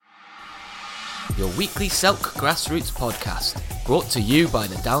your weekly Selk Grassroots podcast, brought to you by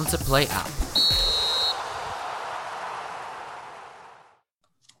the Down to Play app.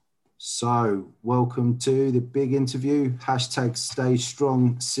 So, welcome to the big interview, #Stay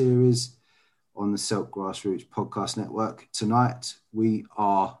Strong series on the Selk Grassroots podcast network. Tonight, we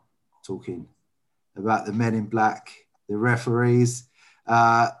are talking about the men in black, the referees.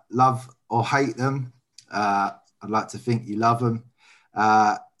 Love or hate them. I'd like to think you love them.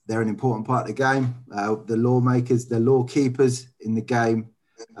 They're an important part of the game. The lawmakers, the law keepers in the game.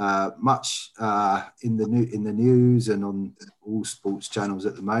 Much in the news and on all sports channels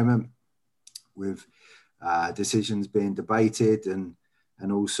at the moment, with decisions being debated and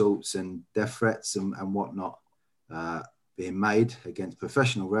all sorts, and death threats and whatnot being made against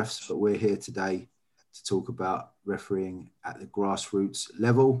professional refs. But we're here today to talk about refereeing at the grassroots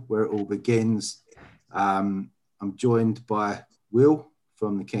level, where it all begins. I'm joined by Will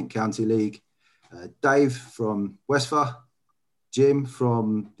from the Kent County League, Dave from Westphal, Jim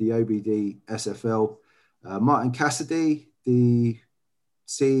from the OBD SFL, Martin Cassidy, the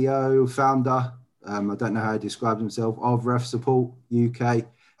CEO, founder, I don't know how he describes himself, of Ref Support UK,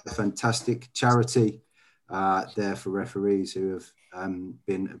 a fantastic charity there for referees who have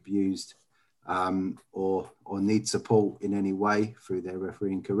been abused or need support in any way through their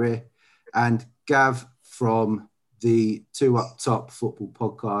refereeing career. And Gav from the Two Up Top football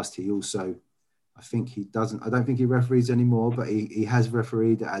podcast. He also, I don't think he referees anymore, but he has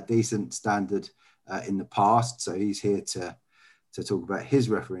refereed at a decent standard in the past. So he's here to talk about his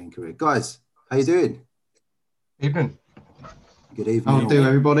refereeing career. Guys, how you doing? Evening. Good evening. How do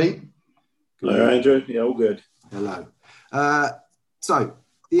everybody? Hello, Andrew. Yeah, all good. Hello. So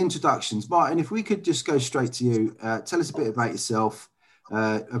the introductions. Martin, if we could just go straight to you. Tell us a bit about yourself,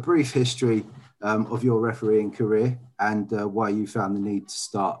 a brief history of your refereeing career, and why you found the need to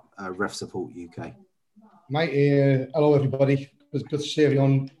start Ref Support UK. Mate, hello everybody. It's good to see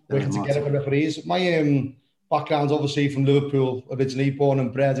everyone working together for referees. My background's obviously from Liverpool, originally born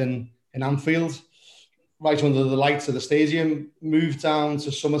and bred in Anfield, right under the lights of the stadium. Moved down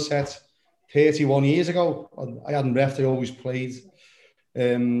to Somerset 31 years ago. I hadn't reffed, I always played.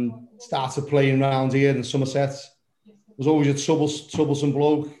 Started playing around here in Somerset. Was always a troublesome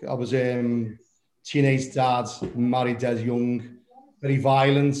bloke. I was teenage dad, married dead young, very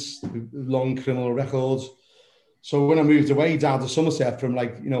violent, long criminal records. So when I moved away down to Somerset from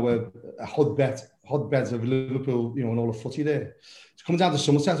a hotbed of Liverpool, and all the footy there, to come down to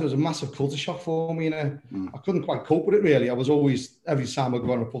Somerset, it was a massive culture shock for me. I couldn't quite cope with it really. I was always, every time I'd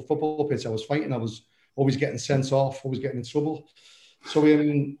go on a football pitch, I was fighting. I was always getting sent off, always getting in trouble. So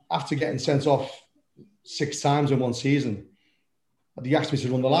after getting sent off 6 times in one season, they asked me to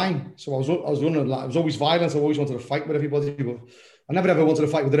run the line. So I was running. I was always violent. I always wanted to fight with everybody, but I never ever wanted to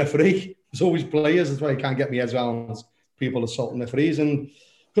fight with the referee. It was always players. That's why you can't get me head around people assaulting referees. And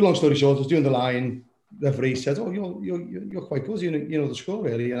cut long story short, I was doing the line. The referee said, "Oh, you're quite good. You know the score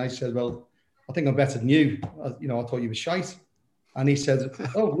really." And I said, "Well, I think I'm better than you. I thought you were shite." And he said,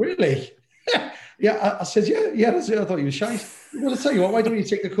 "Oh, really?" Yeah. I said, "Yeah." I thought you were shite. Well, I tell you what. Why don't you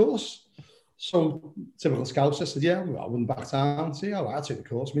take the course? So typical scouts, I said, "Yeah, well, I wouldn't back down." So, "Yeah, I'll take the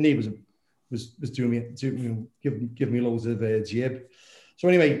course." My knee was giving me loads of jib. So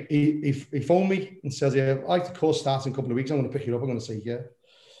anyway, he phoned me and says, "Yeah, I like the course starts in a couple of weeks. I'm going to pick you up." I'm going to say, "Yeah."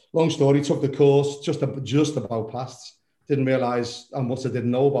 Long story, took the course, just about passed. Didn't realise how much I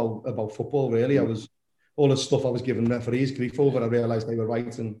didn't know about football, really. All the stuff I was giving referees grief over, I realised they were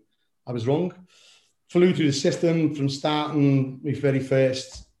right and I was wrong. Flew through the system from starting my very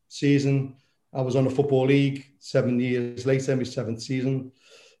first season. I was on the Football League 7 years later, my 7th season,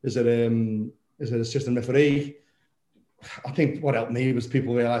 as an assistant referee. I think what helped me was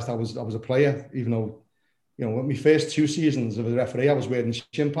people realised I was a player, even though, my first 2 seasons of a referee, I was wearing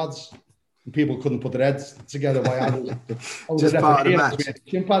shin pads, and people couldn't put their heads together why I was just a part of the match.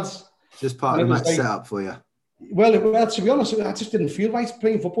 Shin pads. Just part of the match setup for you. Well, to be honest, I just didn't feel right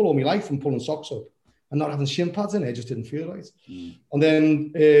playing football all my life and pulling socks up and not having shin pads in it. Just didn't feel right. And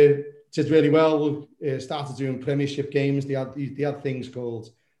then did really well. Started doing Premiership games. They had things called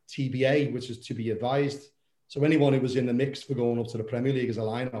TBA, which is to be advised. So anyone who was in the mix for going up to the Premier League as a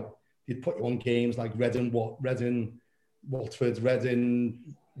line-up, you'd put you on games like Reading, Watford,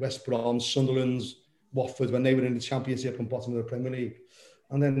 Reading, West Brom, Sunderland, Watford, when they were in the Championship and bottom of the Premier League.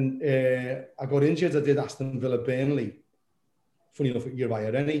 And then I got injured. I did Aston Villa, Burnley. Funny enough,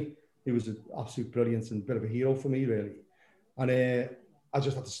 Uriah Rennie. He was an absolute brilliant and a bit of a hero for me, really. And I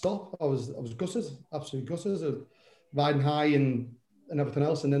just had to stop. I was gutted, absolutely gutted, riding high and everything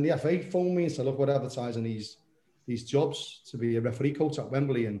else. And then the FA phoned me and said, "Look, we're advertising these jobs to be a referee coach at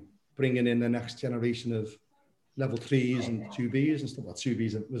Wembley and bringing in the next generation of level 3s and 2Bs and stuff. Well,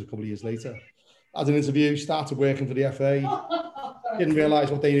 2Bs was a couple of years later. Had an interview, started working for the FA. Didn't realise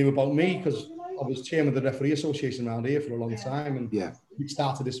what they knew about me because I was chairman of the referee association around here for a long time. And we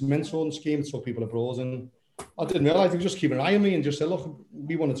started this mentoring scheme to took people abroad. And I didn't realise they were just keeping an eye on me and just said, look,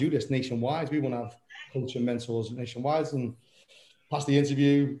 we want to do this nationwide. We want to have coach and mentors nationwide. And past the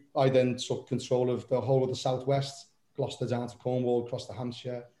interview, I then took control of the whole of the Southwest, Gloucester down to Cornwall, across to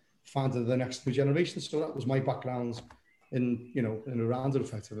Hampshire, founded the next two generations. So that was my background in a rounded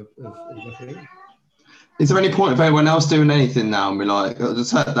effect of refereeing. Is there any point of anyone else doing anything now and be like, I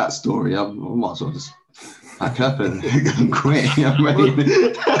just heard that story, I might as well just pack up and quit? You know what I mean?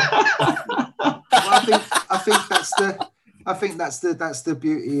 Well, I think that's the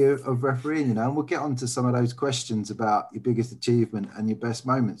beauty of refereeing, and we'll get on to some of those questions about your biggest achievement and your best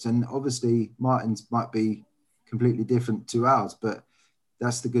moments. And obviously Martin's might be completely different to ours, but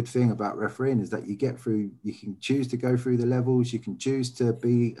that's the good thing about refereeing, is that you can choose to go through the levels, you can choose to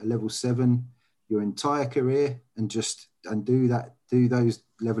be a level 7 your entire career and do those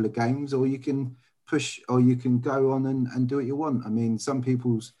level of games, or you can go on and do what you want. I mean, some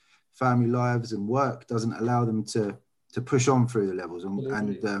people's family lives and work doesn't allow them to push on through the levels.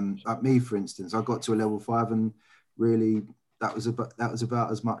 And like me, for instance, I got to a level 5 and really that was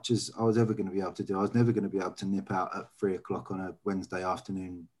about as much as I was ever going to be able to do. I was never going to be able to nip out at 3 o'clock on a Wednesday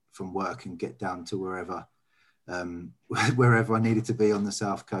afternoon from work and get down to wherever I needed to be on the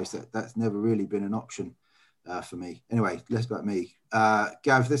South Coast. That's never really been an option for me. Anyway, less about me.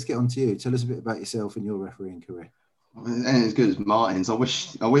 Gav, let's get on to you. Tell us a bit about yourself and your refereeing career. And as good as Martin's. I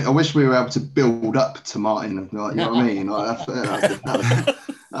wish we were able to build up to Martin. Like, you know what I mean?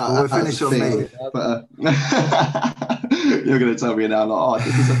 We'll finish on me. But you're going to tell me now, like,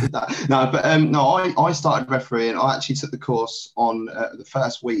 I did that. No, but no, I started refereeing. I actually took the course on the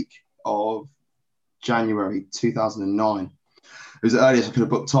first week of January 2009. It was the earliest I could have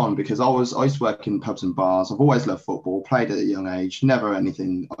booked on because I used to work in pubs and bars. I've always loved football, played at a young age, never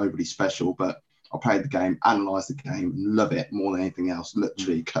anything overly special, but I played the game, analysed the game, and love it more than anything else.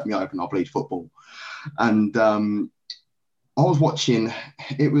 Literally cut me open, I bleed football. And I was watching,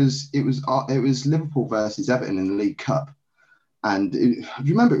 it was Liverpool versus Everton in the League Cup. And you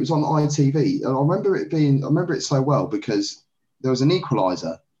remember it was on ITV. And I remember it so well because there was an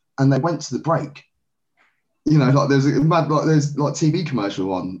equaliser and they went to the break. You know, like there's TV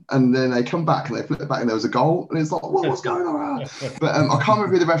commercial on, and then they come back and they flip it back, and there was a goal, and it's like, what's going on? But I can't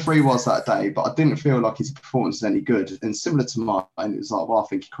remember who the referee was that day, but I didn't feel like his performance was any good. And similar to mine, it was like, well, I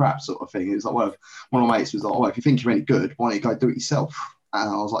think you're crap, sort of thing. It was like, well, one of my mates was like, well, if you think you're any good, why don't you go do it yourself? And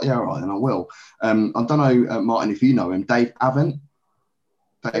I was like, yeah, all right, then I will. I don't know, Martin, if you know him, Dave Avent.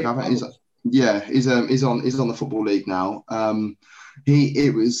 Dave Avent is on the Football League now.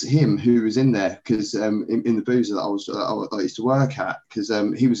 It was him who was in there because in the boozer that I used to work at, because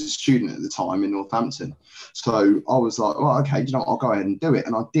he was a student at the time in Northampton. So I was like, well, okay, you know, I'll go ahead and do it.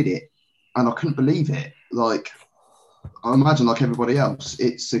 And I did it, and I couldn't believe it. Like, I imagine like everybody else,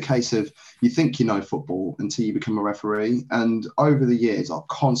 it's a case of you think you know football until you become a referee. And over the years, I'll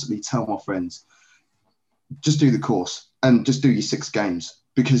constantly tell my friends, just do the course and just do your 6 games.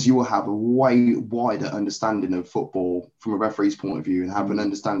 Because you will have a way wider understanding of football from a referee's point of view and have an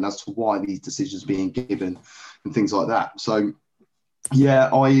understanding as to why these decisions are being given and things like that. So, yeah,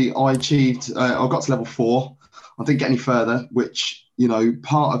 I achieved, I got to level 4. I didn't get any further, which, you know,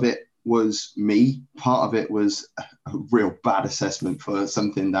 part of it was me. Part of it was a real bad assessment for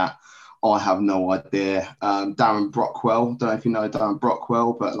something that I have no idea. Darren Brockwell, don't know if you know Darren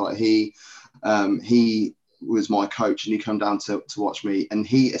Brockwell, but like he was my coach, and he come down to watch me, and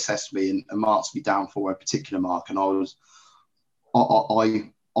he assessed me and marked me down for a particular mark, and I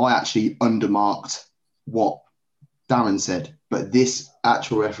actually undermarked what Darren said, but this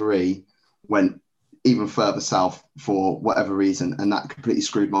actual referee went even further south for whatever reason, and that completely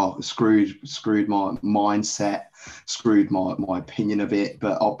screwed my mindset, screwed my opinion of it.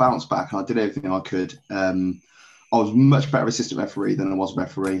 But I bounced back and I did everything I could. I was much better assistant referee than I was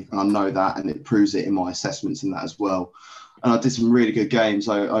referee, and I know that, and it proves it in my assessments and that as well. And I did some really good games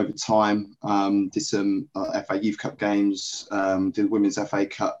over time. Did some FA Youth Cup games, did Women's FA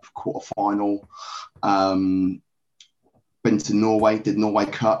Cup quarter final. Been to Norway, did Norway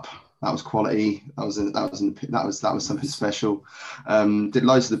Cup. That was quality. That was something special. Did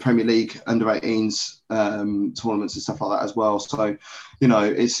loads of the Premier League under-18s tournaments and stuff like that as well. So, you know,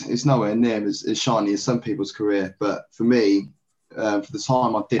 it's nowhere near as shiny as some people's career. But for me, for the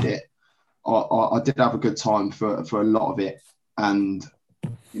time I did it, I did have a good time for a lot of it. And,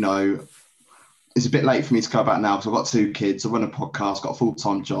 you know, it's a bit late for me to go back now because I've got 2 kids. I run a podcast, got a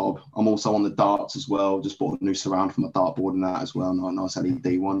full-time job. I'm also on the darts as well. Just bought a new surround for my dartboard and that as well. Nice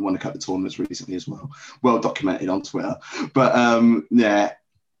LED one. Won a couple of tournaments recently as well. Well documented on Twitter. But yeah,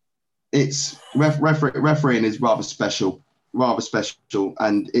 it's refereeing is rather special,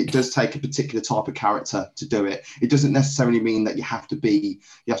 and it does take a particular type of character to do it. It doesn't necessarily mean that you have to be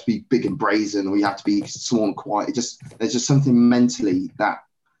big and brazen, or you have to be small and quiet. There's just something mentally that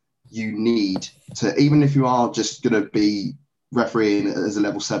you need to, even if you are just going to be refereeing as a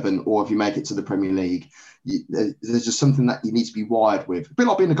level 7, or if you make it to the Premier League, there's just something that you need to be wired with. A bit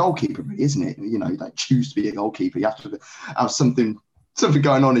like being a goalkeeper, really, isn't it? You don't choose to be a goalkeeper. You have to have something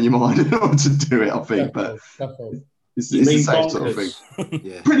going on in your mind in order to do it, I think. But it's the same sort of thing.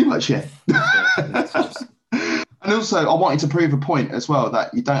 Yeah. Pretty much, yeah. And also, I wanted to prove a point as well,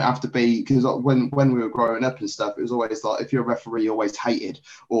 that you don't have to be, because when we were growing up and stuff, it was always like, if you're a referee, you're always hated,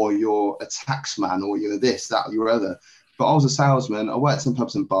 or you're a taxman, or you're this, that, or your other. But I was a salesman. I worked in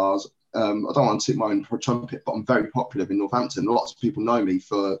pubs and bars. I don't want to toot my own trumpet, but I'm very popular in Northampton. Lots of people know me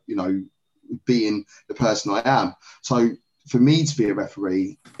for, being the person I am. So for me to be a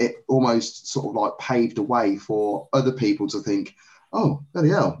referee, it almost sort of like paved the way for other people to think, oh, bloody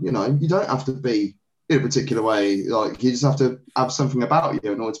hell, you don't have to be in a particular way. Like, you just have to have something about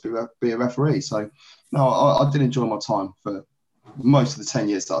you in order to be a referee. So, no, I did enjoy my time for most of the 10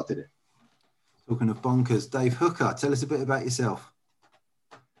 years that I did it. Talking of bonkers, Dave Hooker, tell us a bit about yourself.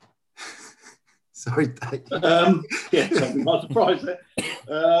 Sorry, Dave. Yeah, something not surprised there.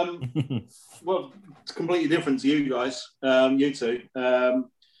 Well, it's completely different to you guys, you two.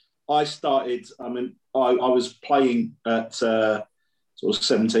 I started, I was playing at sort of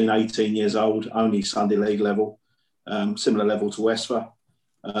 17, 18 years old, only Sunday League level, similar level to Westphal.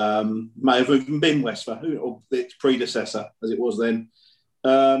 May have even been Westphal, or its predecessor, as it was then.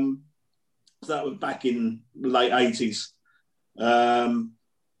 So that was back in the late 80s.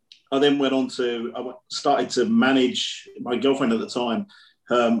 I then started to manage, my girlfriend at the time,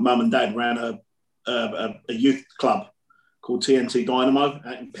 her mum and dad ran a youth club called TNT Dynamo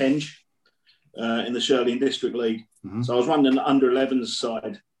out in Penge, in the Shirley and District League. Mm-hmm. So I was running the under 11s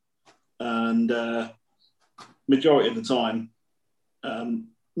side, and majority of the time,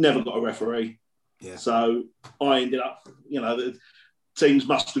 never got a referee. Yeah. So I ended up, the teams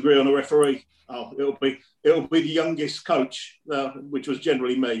must agree on a referee. Oh, it'll be the youngest coach, which was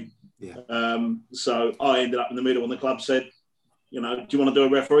generally me. Yeah. So I ended up in the middle, and the club said, do you want to do a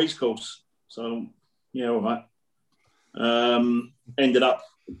referee's course? So, yeah, all right. Ended up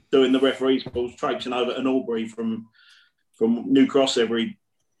doing the referee's course, traipsing over to Albury from New Cross every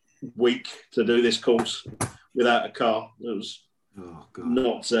week to do this course without a car. It was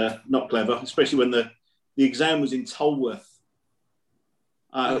not clever, especially when the exam was in Tolworth.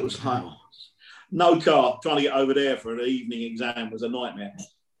 It was no car. Trying to get over there for an evening exam was a nightmare.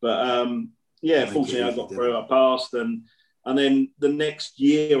 But fortunately I got through. I passed, and then the next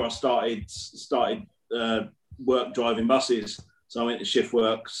year I started work driving buses. So I went to shift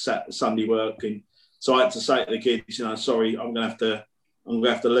work, Sunday work, and so I had to say to the kids, sorry, I'm gonna have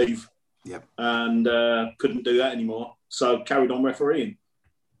to leave. Yep. And couldn't do that anymore. So carried on refereeing,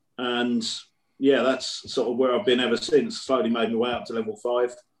 and yeah, that's sort of where I've been ever since. Slowly made my way up to level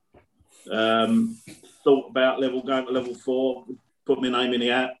 5. Thought about going to level 4. Put my name in the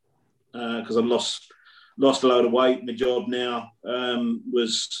hat because I lost a load of weight. My job now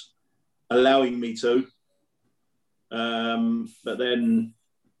was allowing me to, but then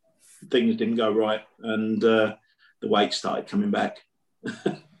things didn't go right, and the weight started coming back,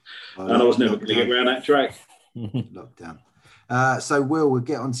 and I was never going to get around that track. Lockdown. So Will, we'll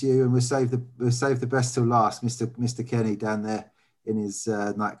get on to you, and we'll save the best till last. Mr. Kenny down there in his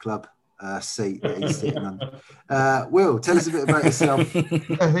nightclub seat that he's sitting on. Will, tell us a bit about yourself.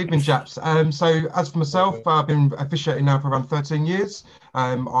 Evening, chaps. So as for myself, I've been officiating now for around 13 years.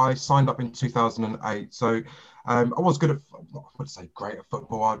 I signed up in 2008. So I was good at, I wouldn't say great at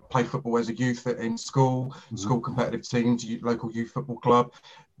football. I played football as a youth in school, school competitive teams, local youth football club.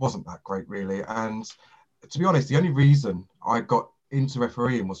 Wasn't that great, really. And to be honest, the only reason I got into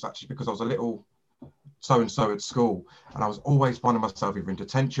refereeing was actually because I was a little so-and-so at school, and I was always finding myself either in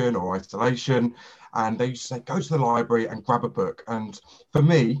detention or isolation, and they used to say, go to the library and grab a book. And for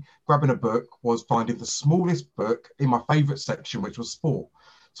me, grabbing a book was finding the smallest book in my favourite section, which was sport.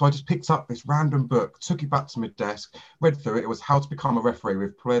 So I just picked up this random book, took it back to my desk, read through it. It was How to Become a Referee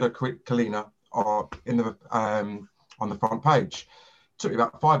with Pulido Kalina on the front page. It took me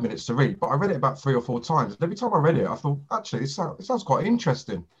about 5 minutes to read, but I read it about 3 or 4 times. And every time I read it, I thought, actually, it sounds quite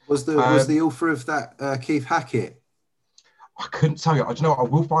interesting. Was the author of that Keith Hackett? I couldn't tell you. I don't know. I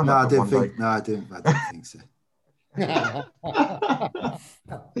will find No, out I didn't one think. day. No, I didn't think so.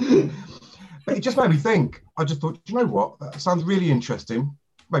 But it just made me think. I just thought, do you know what? That sounds really interesting.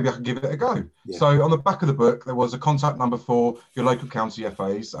 Maybe I can give it a go. Yeah. So on the back of the book, there was a contact number for your local county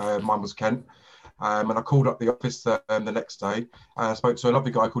FAs. Mine was Kent. And I called up the office the next day and I spoke to a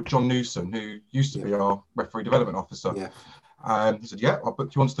lovely guy called John Newson, who used to be our referee development officer. Yeah. He said, yeah, I'll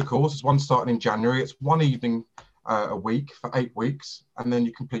book you onto the course. It's one starting in January. It's one evening a week for 8 weeks, and then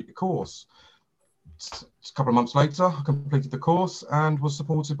you complete the course. A couple of months later, I completed the course and was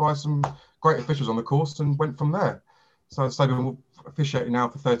supported by some great officials on the course and went from there. So I've been officiating now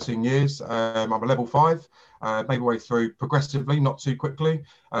for 13 years. I'm a level 5, made my way through progressively, not too quickly,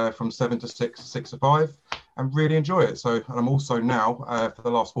 from 7 to 6, 6 to 5, and really enjoy it. So, and I'm also now, for the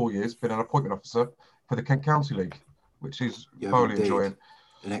last 4 years, been an appointment officer for the Kent County League, which is thoroughly enjoying.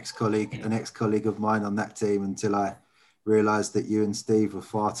 An ex-colleague of mine on that team until I realised that you and Steve were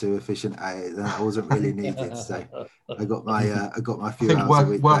far too efficient at it. Then I wasn't really needed. So I got my few hours a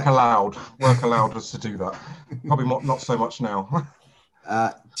week work back. Work allowed us to do that. Probably not so much now.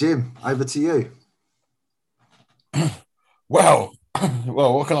 Jim, over to you. Well,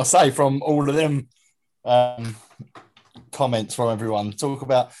 what can I say from all of them comments from everyone? Talk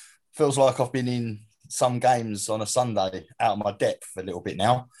about, feels like I've been in some games on a Sunday out of my depth a little bit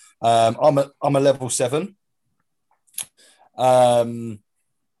now. I'm a level 7. Played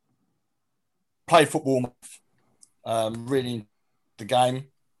football, really enjoyed the game.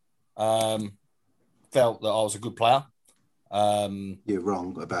 Felt that I was a good player. You're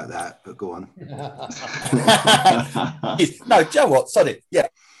wrong about that, but go on. No, do you know what? Sorry. Yeah,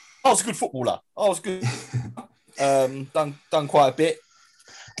 I was a good footballer. I was good. Done quite a bit.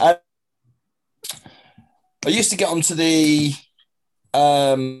 I used to get onto the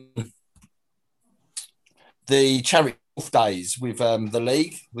charity days with the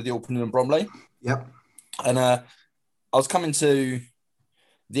league, with the Alpine and Bromley. Yep. And I was coming to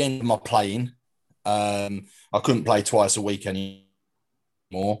the end of my playing. I couldn't play twice a week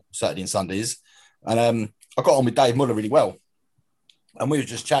anymore, Saturday and Sundays. And I got on with Dave Muller really well. And we were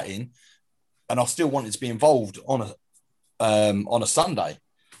just chatting. And I still wanted to be involved on a Sunday.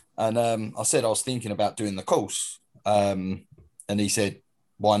 And I said I was thinking about doing the course. And he said,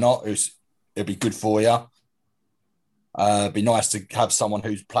 why not? It'd be good for you. It'd be nice to have someone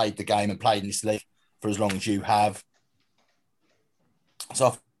who's played the game and played in this league for as long as you have.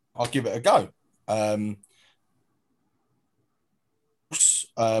 So I'll give it a go.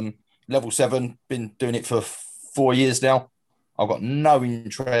 Level 7, been doing it for 4 years now. I've got no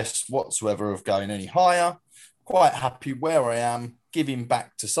interest whatsoever of going any higher. Quite happy where I am, giving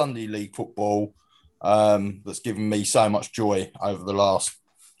back to Sunday League football. That's given me so much joy over the last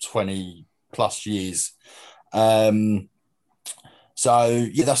 20 plus years. So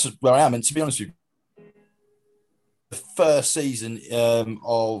yeah, that's where I am. And to be honest with you, the first season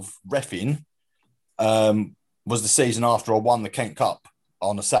of reffing was the season after I won the Kent Cup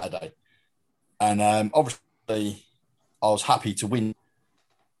on a Saturday. And obviously I was happy to win.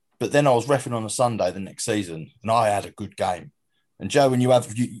 But then I was reffing on a Sunday the next season and I had a good game. And Joe, when you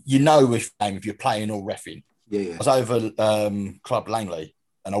have, you know if you're playing or reffing. Yeah. I was over Club Langley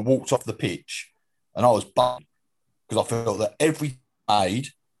and I walked off the pitch and I was bummed because I felt that every made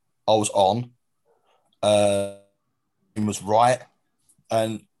I was on was right.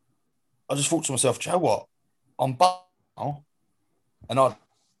 And I just thought to myself, Joe, what? I'm bummed now and I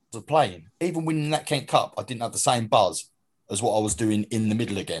was playing. Even winning that Kent Cup, I didn't have the same buzz as what I was doing in the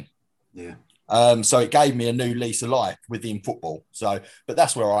middle again. Yeah. So it gave me a new lease of life within football. So, but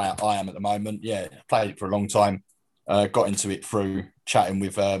that's where I am at the moment. Yeah, played it for a long time. Got into it through chatting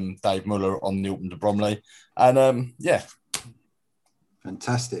with Dave Muller on the Alton to Bromley, and yeah,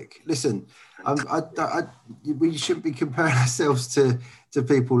 fantastic. Listen, we shouldn't be comparing ourselves to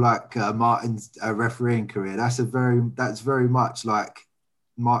people like Martin's refereeing career. That's very much like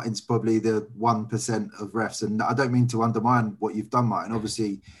Martin's probably the 1% of refs, and I don't mean to undermine what you've done, Martin.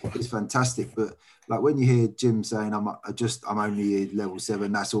 Obviously, it's fantastic, but like when you hear Jim saying, "I'm only level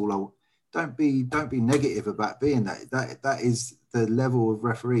 7," that's all. Don't be negative about being that. That is the level of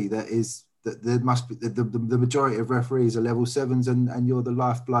referee. There must be the majority of referees are level 7s, and you're the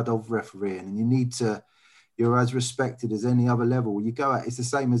lifeblood of refereeing, and you're as respected as any other level you go at. It's the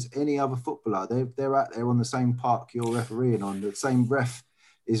same as any other footballer. They're out there on the same park you're refereeing on. The same ref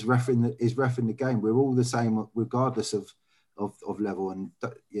is reffing the game. We're all the same regardless of level. And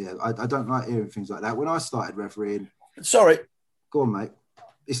yeah, I don't like hearing things like that. When I started refereeing, sorry, go on, mate.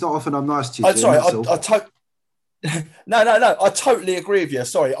 It's not often I'm nice to you. Sorry, no. I totally agree with you.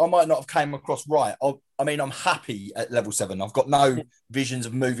 Sorry, I might not have came across right. I mean, I'm happy at level 7. I've got no visions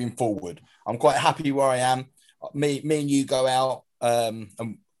of moving forward. I'm quite happy where I am. Me and you go out, and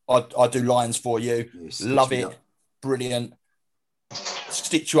I do lines for you. Love it. Brilliant.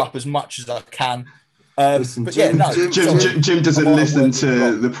 Stitch you up as much as I can. Listen, but Jim, yeah, no. Jim doesn't listen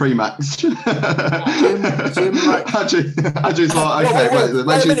to the pre-match. Jim Andrew's like, okay,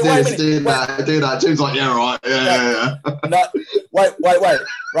 wait do that. Jim's like, yeah, right, yeah. No, wait.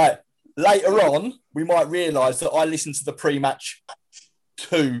 Right. Later on, we might realise that I listened to the pre-match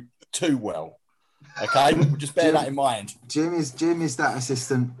too well. Okay, we'll just bear that in mind. Jim is that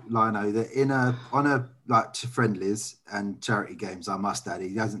assistant lino that on a like friendlies and charity games, I must add,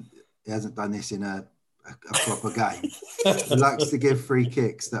 he hasn't done this in a proper game. He likes to give free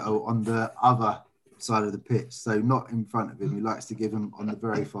kicks that are on the other side of the pitch, so not in front of him. He likes to give them on the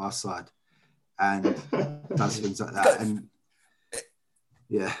very far side, and does things like that. And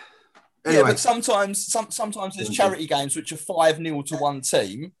yeah. Anyway. Yeah, but sometimes there's charity games which are 5-0 to one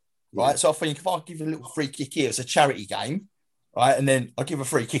team, right? Yeah. So I think if I give you a little free kick here, it's a charity game, right? And then I give a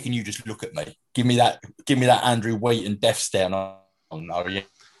free kick and you just look at me. Give me that Andrew Wheaton death stare. Oh no, yeah.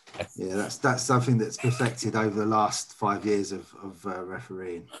 Yeah, that's something that's perfected over the last 5 years of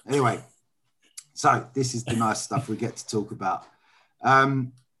refereeing. Anyway, so this is the nice stuff we get to talk about.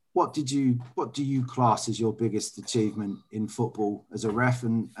 What do you class as your biggest achievement in football as a ref?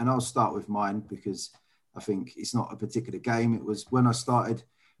 And I'll start with mine because I think it's not a particular game. It was when I started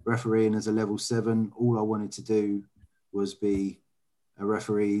refereeing as a level 7, all I wanted to do was be a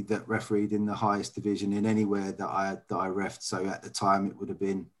referee that refereed in the highest division in anywhere that I refed. So at the time it would have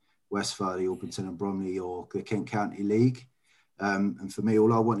been West Farley, Orpington and Bromley, or the Kent County League. And for me,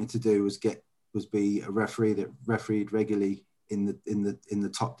 all I wanted to do was be a referee that refereed regularly in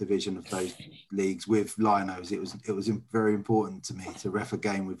the top division of those leagues with linos. It was very important to me to ref a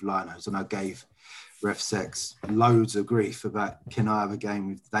game with linos, and I gave Ref Sex loads of grief about, can I have a game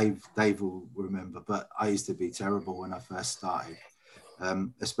with Dave? Dave will remember, but I used to be terrible when I first started.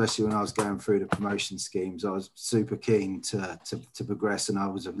 Especially when I was going through the promotion schemes. I was super keen to progress, and I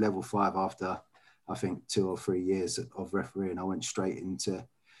was at level 5 after I think 2 or 3 years of refereeing. I went straight into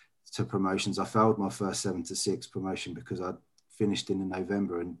promotions. I failed my first 7 to 6 promotion because I finished in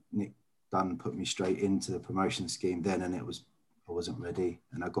November, and Nick Dunn put me straight into the promotion scheme then, and I wasn't ready,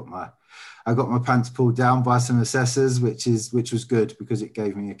 and I got my pants pulled down by some assessors, which was good because it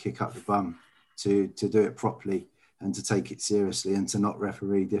gave me a kick up the bum to do it properly and to take it seriously and to not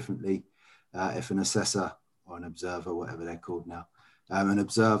referee differently if an assessor or an observer, whatever they're called now, an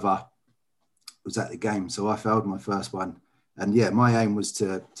observer was at the game. So I failed my first one. And yeah, my aim was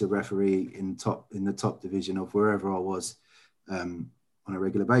to referee in the top division of wherever I was on a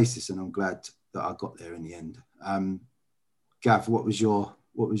regular basis. And I'm glad that I got there in the end. Gav, what was your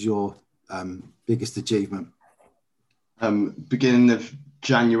biggest achievement? Beginning of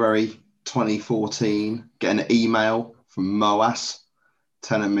January 2014, getting an email from MOAS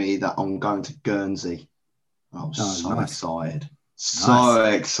telling me that I'm going to Guernsey. I was excited. So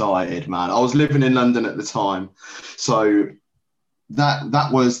excited, man. I was living in London at the time. So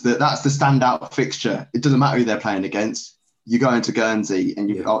that's the standout fixture. It doesn't matter who they're playing against. You're going to Guernsey, and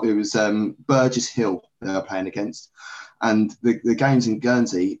it was Burgess Hill they were playing against. And the games in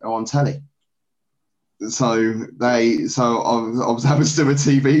Guernsey are on telly. So I was having to do a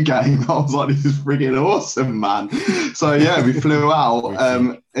TV game. I was like, this is freaking awesome, man. So yeah, we flew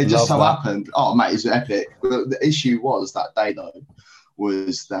out. It just so happened. Oh, mate, it's epic. The issue was that day though,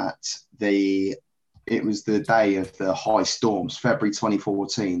 was that it was the day of the high storms, February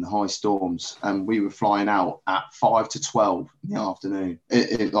 2014, the high storms, and we were flying out at 5 to 12 in the afternoon,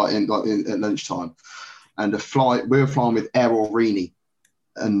 at lunchtime, and we were flying with Air Aurigny,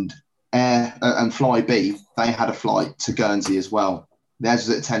 and Fly B, they had a flight to Guernsey as well. Theirs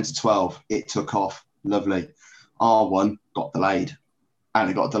was at 10 to 12. It took off. Lovely. R1 got delayed, and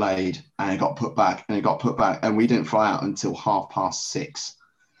it got delayed, and it got put back, and it got put back, and we didn't fly out until 6:30.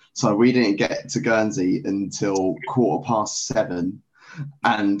 So we didn't get to Guernsey until 7:15,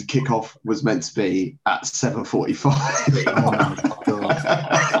 and kickoff was meant to be at 7:45. Oh my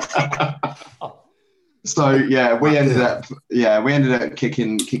God. So yeah, we ended up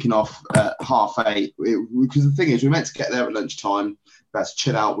kicking off at 8:30. Because the thing is, we meant to get there at lunchtime. We had to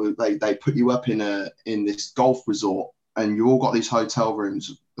chill out. They put you up in this golf resort, and you all got these hotel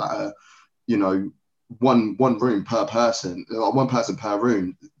rooms that are, one room per person, one person per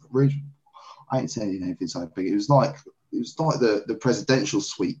room. I ain't saying anything so big. It was like the presidential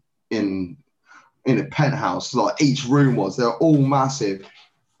suite in a penthouse. Like each room they're all massive.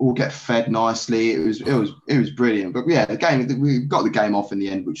 all get fed nicely. It was brilliant. But yeah, we got the game off in the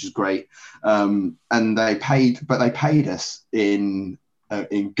end, which was great. And they paid us in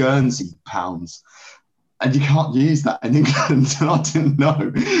Guernsey pounds. And you can't use that in England, and I didn't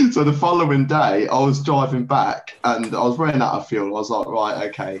know. So the following day, I was driving back, and I was running out of fuel. I was like, right,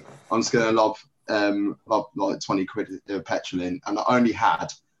 okay, I'm just going to lob like 20 quid of petrol in, and I only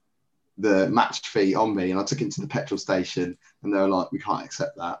had the match fee on me, and I took it to the petrol station, and they were like, we can't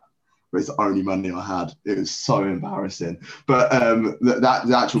accept that. But it's the only money I had. It was so embarrassing. But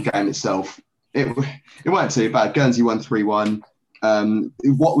the actual game itself, it weren't too bad. Guernsey won 3-1.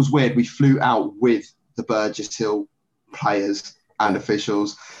 What was weird, we flew out with the Burgess Hill players and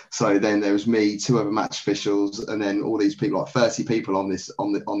officials. So then there was me, 2 other match officials, and then all these people, like 30 people on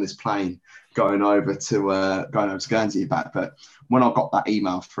this plane going over to Guernsey back. But when I got that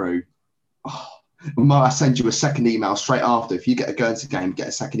email through, I send you a second email straight after. If you get a Guernsey game, get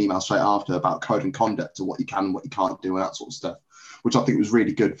a second email straight after about code and conduct or what you can and what you can't do and that sort of stuff, which I think was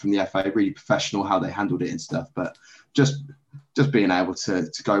really good from the FA, really professional how they handled it and stuff. But just being able to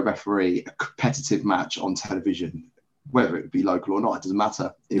go referee a competitive match on television, whether it be local or not, it doesn't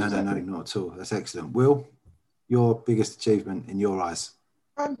matter. No, not at all. That's excellent. Will, your biggest achievement in your eyes?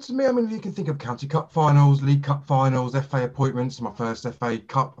 To me, I mean, you can think of County Cup finals, League Cup finals, FA appointments, my first FA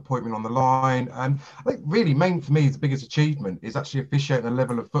Cup appointment on the line. And I think really main for me, the biggest achievement is actually officiating a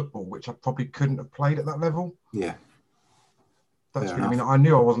level of football, which I probably couldn't have played at that level. Yeah. That's really, I mean, I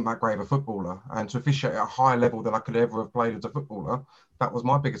knew I wasn't that great of a footballer, and to officiate at a higher level than I could ever have played as a footballer, that was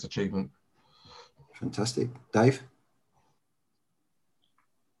my biggest achievement. Fantastic. Dave?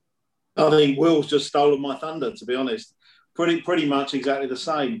 I think Will's just stolen my thunder, to be honest. Pretty much exactly the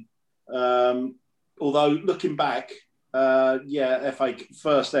same. Although looking back,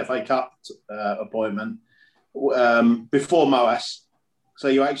 first FA Cup appointment before MOAS. So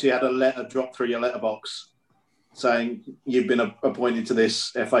you actually had a letter drop through your letterbox saying you've been appointed to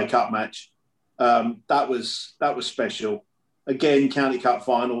this FA Cup match. That was special. Again, County Cup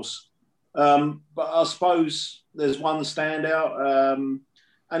finals. But I suppose there's one standout,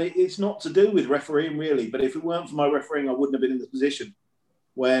 and it's not to do with refereeing really, but if it weren't for my refereeing, I wouldn't have been in this position.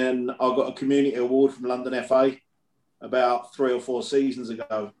 When I got a community award from London FA about 3 or 4 seasons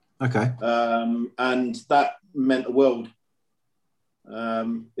ago. Okay. And that meant the world.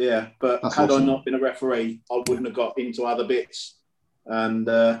 But that's had awesome. I not been a referee, I wouldn't have got into other bits. And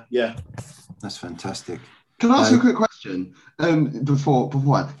that's fantastic. Can I ask you a quick question? Before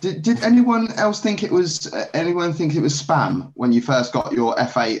did anyone else think it was spam when you first got your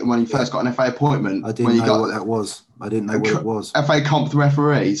FA got an FA appointment? I didn't know what that was. I didn't know what it was. FA comp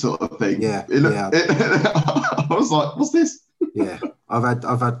referee sort of thing. Yeah. I was like, what's this? Yeah,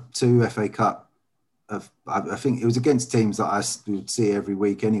 I've had 2 FA Cup. I think it was against teams that I would see every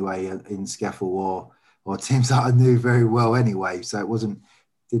week anyway in Scaffold or teams that I knew very well anyway. So it wasn't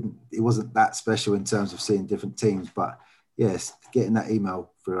that special in terms of seeing different teams. But yes, getting that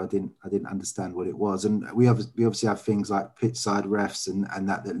email through, I didn't understand what it was. And we obviously have things like pitch side refs and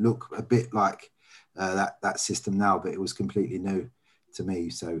that look a bit like that system now, but it was completely new to me.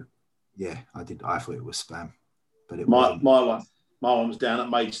 So yeah, I thought it was spam, but it wasn't. My one was down at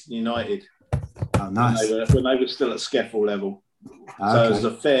Maidstone United. Oh, nice. When they were still at Scaffold level. So there was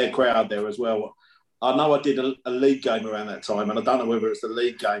a fair crowd there as well. I know I did a league game around that time, and I don't know whether it's the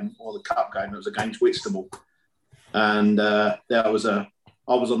league game or the cup game. It was against Whitstable, and I was on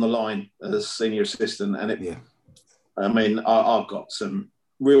the line as senior assistant, and I mean, I got some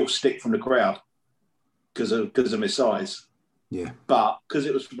real stick from the crowd because of my size. Yeah. But because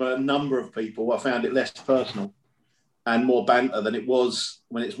it was from a number of people, I found it less personal and more banter than it was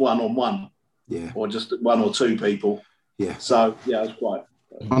when it's one-on-one. Yeah. Or just 1 or 2 people. Yeah. So yeah, it was quite.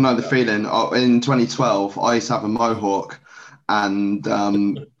 I know the feeling. In 2012, I used to have a mohawk, and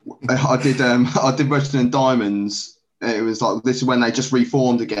I did Western Diamonds. It was like, this is when they just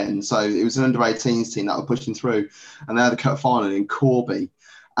reformed again. So it was an under-18s team that were pushing through, and they had a cup final in Corby,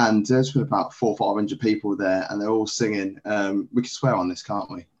 and there's about 400 or 500 people there, and they're all singing. We can swear on this,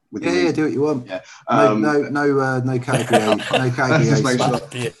 can't we? Yeah, do what you want. Yeah. No category. No category. Just make sure.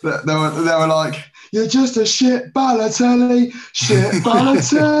 They were like, "You're just a shit Balotelli, shit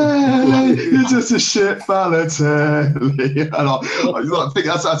Balotelli. You're just a shit Balotelli." And I think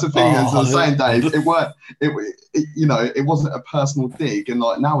that's the thing. As I was saying, Dave, it wasn't a personal dig. And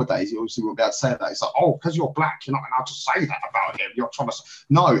like nowadays, you obviously wouldn't be able to say that. It's like, oh, because you're black, you're not allowed to say that about him. You're trying to.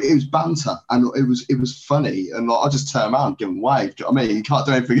 No, it was banter, and it was funny. And like, I just turn around, and give him a wave. Do you know what I mean? You can't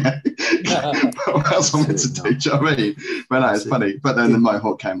do anything. What else am I meant to do? Do you know what I mean? But no, it's funny. But then the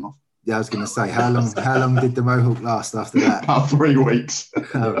mohawk came off. I was going to say, how long did the mohawk last after that? About 3 weeks.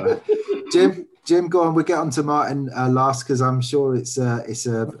 All right. Jim, go on. We'll get on to Martin last because I'm sure it's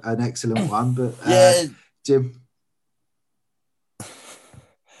an excellent one. But Jim.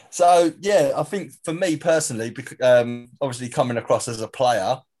 So yeah, I think for me personally, obviously coming across as a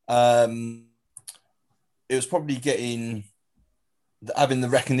player, it was probably having the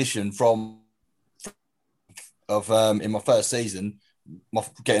recognition of in my first season,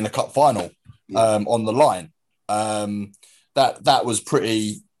 getting a cup final on the line. That was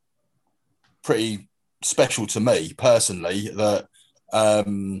pretty special to me personally. That a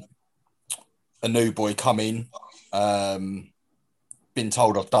new boy come in, been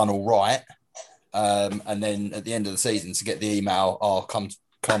told I've done all right, and then at the end of the season to get the email, come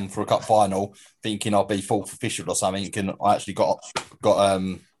for a cup final, thinking I'll be fourth official or something, and I actually got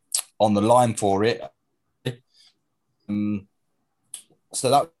on the line for it. So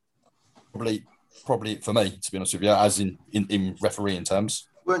that probably for me, to be honest with you, as in refereeing terms.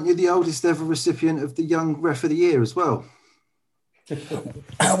 Weren't you the oldest ever recipient of the Young Ref of the Year as well?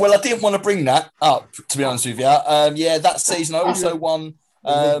 Well, I didn't want to bring that up, to be honest with you. That season I also won.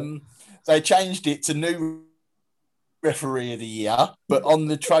 They changed it to New Referee of the Year, but on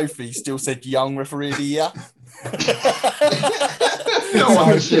the trophy still said Young Referee of the Year.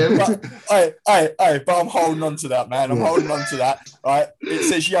 But I'm holding on to that, man. I'm holding on to that. Right? It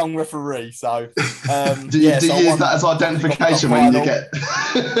says Young Referee, so do you use that as identification when you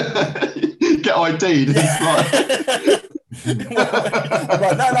get ID'd?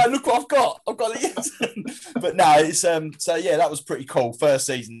 Right, no, look what I've got. I've got it. But no, it's so yeah, that was pretty cool. First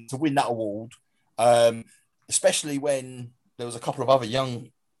season to win that award, especially when there was a couple of other young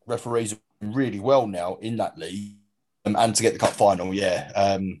referees really well now in that league, and to get the cup final.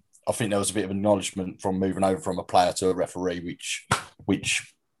 I think there was a bit of acknowledgement from moving over from a player to a referee, which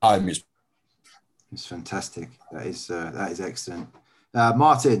is. It's fantastic. That is excellent,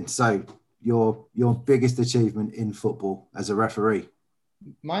 Martin. So. Your biggest achievement in football as a referee?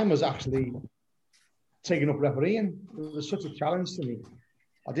 Mine was actually taking up refereeing. It was such a challenge to me.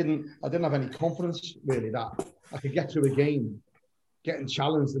 I didn't have any confidence really that I could get through a game, getting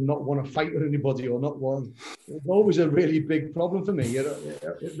challenged and not want to fight with anybody or not want. It was always a really big problem for me. It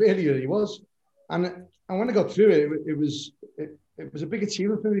really was. And when I got through it, it was a big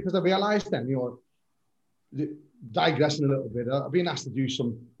achievement for me because I realised then, digressing a little bit, I've been asked to do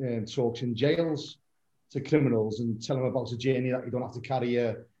some talks in jails to criminals and tell them about the journey that you don't have to carry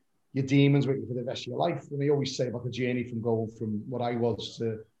your demons with you for the rest of your life. And they always say about the journey from going from what I was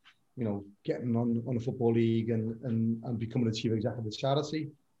to, getting on a football league and becoming a chief executive of a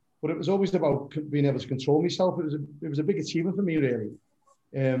charity. But it was always about being able to control myself. It was a big achievement for me, really.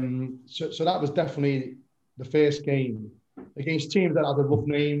 So that was definitely the first game against teams that had a rough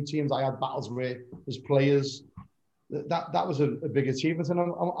name, teams I had battles with as players. That was a big achievement, and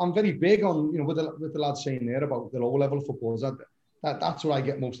I'm very big on with the lads saying there about the lower level footballers. That's where I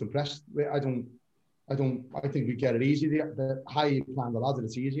get most impressed. I think we get it easy. The higher you plan the lads,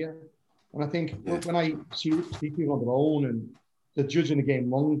 it's easier. And I think when I see people on their own and they're judging the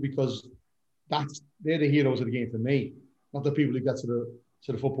game wrong because they're the heroes of the game for me, not the people who get to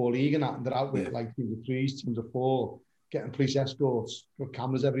the football league and they're out with like teams of 3s, teams of 4, getting police escorts, got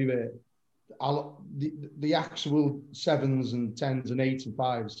cameras everywhere. The actual 7s and 10s and 8s and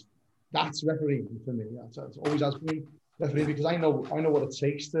 5s, that's refereeing for me. That's always has been refereeing because I know what it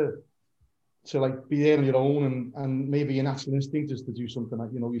takes to like be there on your own and maybe your natural instinct is to do something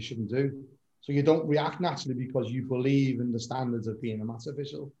that you shouldn't do. So you don't react naturally because you believe in the standards of being a match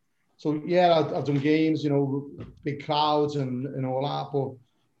official. So yeah, I've done games, big crowds and all that,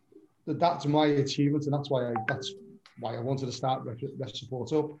 but that's my achievement and that's why I wanted to start Ref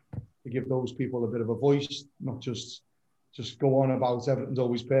Support Up. To give those people a bit of a voice, not just go on about everything's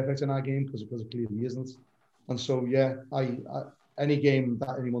always perfect in our game because it clearly isn't. And so, I any game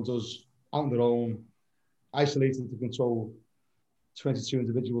that anyone does out on their own, isolated to control 22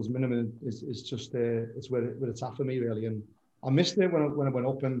 individuals minimum is just it's where it's at for me really. And I missed it when I went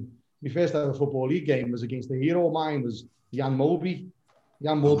up. And my first ever football league game was against a hero of mine, was Jan Moby.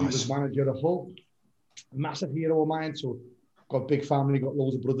 Jan Moby was manager of Hull, a massive hero of mine. So. Got a big family, got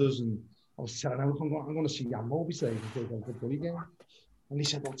loads of brothers, and I was telling him, I'm going to see Jan Moby today to take on a football league game. And he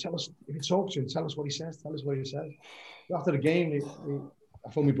said, well, tell us, if you talk to him, tell us what he says, So after the game,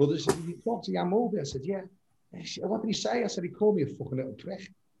 I phoned my brother, he said, did you talk to Jan Moby? I said, yeah. And he said, what did he say? I said, he called me a fucking little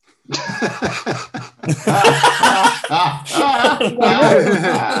prick. And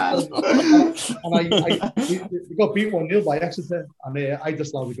we got beat 1-0 by Exeter, and I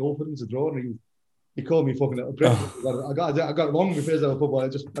just allowed to go for them to draw, and He called me fucking little prick. I got along with his little football. I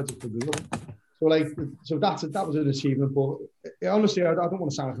just couldn't do it. So that was an achievement. But honestly, I don't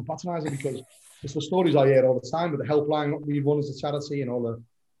want to sound like a patroniser because it's the stories I hear all the time with the helpline we run as a charity and all the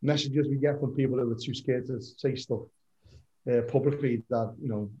messages we get from people who are too scared to say stuff publicly. That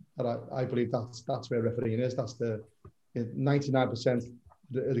that I believe that's where refereeing is. That's the 99%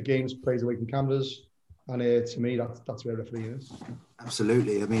 of the games plays away from cameras. And to me, that's where refereeing is.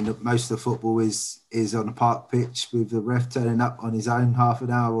 Absolutely. I mean, most of the football is on a park pitch with the ref turning up on his own half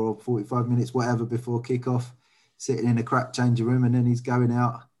an hour or 45 minutes, whatever, before kickoff, sitting in a crap changing room, and then he's going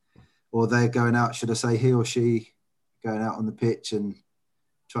out, or they're going out, should I say, he or she going out on the pitch and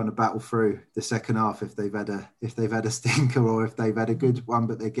trying to battle through the second half if they've had a stinker or if they've had a good one,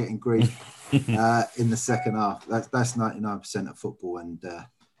 but they're getting grief in the second half. That's 99% of football, and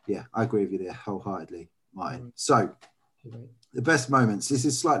yeah, I agree with you there wholeheartedly, Martin. So, the best moments. This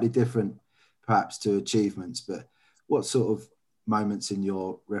is slightly different, perhaps, to achievements, but what sort of moments in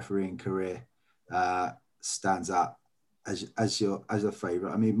your refereeing career stands out as a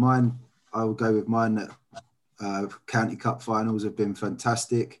favourite? I mean, mine. I will go with mine. That County Cup finals have been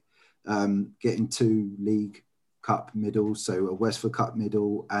fantastic. Getting 2 League Cup medals, so a Westford Cup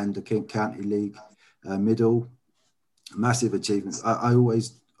medal and a Kent County League medal. Massive achievements. I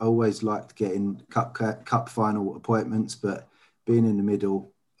always liked getting cup final appointments, but being in the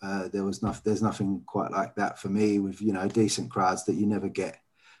middle, there's nothing quite like that for me. With decent crowds that you never get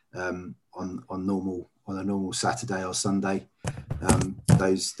on a normal Saturday or Sunday.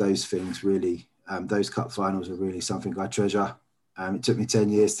 Those things really, those cup finals are really something I treasure. It took me 10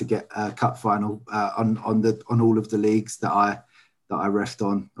 years to get a cup final on all of the leagues that I refed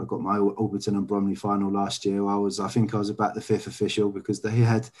on. I got my Alberton and Bromley final last year. I think I was about the 5th official because they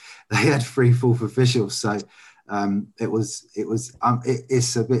had 3 4th officials. So it's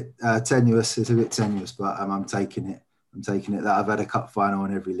a bit tenuous. It's a bit tenuous, but I'm taking it. That I've had a cup final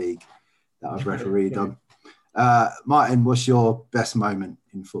in every league that I've refereed on. Martin, what's your best moment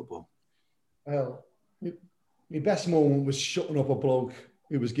in football? Well, my best moment was shutting up a bloke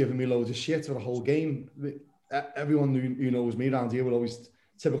who was giving me loads of shit for the whole game. Everyone who knows me around here will always,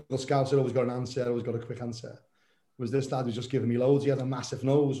 typical Scouser, always got an answer, always got a quick answer. Was this lad who was just giving me loads. He had a massive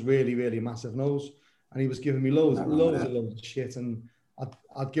nose, really, really massive nose. And he was giving me loads of shit. And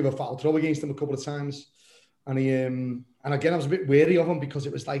I'd give a foul throw against him a couple of times. And and again, I was a bit wary of him because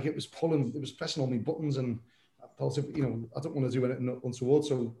it was pressing all my buttons. And I thought, I don't want to do anything untoward,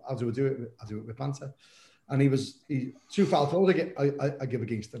 so I'll do it with banter. And he 2 foul throws I give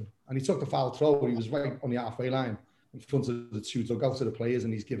against him. And he took the foul throw. He was right on the halfway line in front of the 2 dugouts of the players.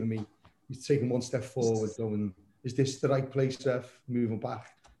 And he's taking 1 step forward, going, is this the right place, ref? Moving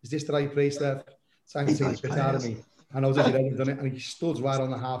back. Is this the right place, ref? Trying to take the piss out of me. And I was like, he done it. And he stood right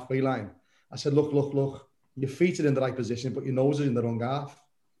on the halfway line. I said, look. Your feet are in the right position, but your nose is in the wrong half.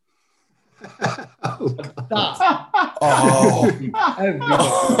 Everybody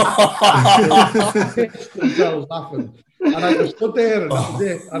themselves laughing, and I just stood there, and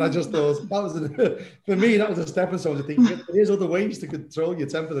I just thought that was for me. That was a stepping stone to think there's other ways to control your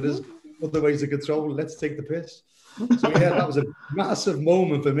temper. There is other ways to control. Let's take the piss. So yeah, that was a massive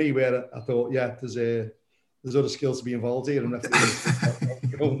moment for me where I thought, yeah, there's other skills to be involved here.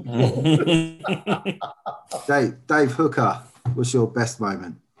 Dave Hooker, what's your best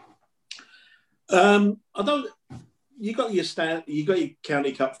moment? You got your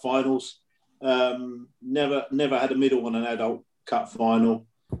County Cup finals. Never had a medal on an adult cup final.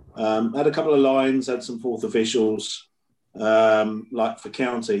 Had a couple of lines, had some 4th officials, like for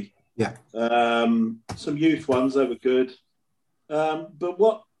county. Yeah. Some youth ones, they were good. But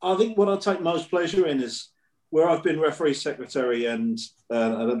what I take most pleasure in is where I've been referee secretary and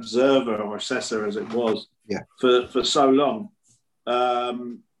an observer or assessor, as it was, for so long.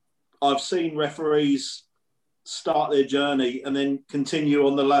 I've seen referees start their journey and then continue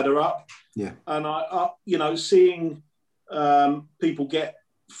on the ladder up. Yeah. And seeing people get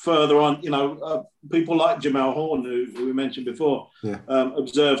further on, people like Jamal Horn, who we mentioned before,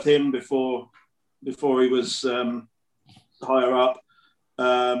 observed him before he was higher up.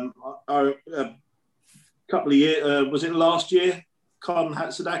 A couple of years, was it last year? Con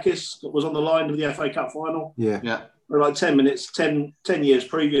Hatzidakis was on the line of the FA Cup final. Yeah. For like 10 minutes, 10 years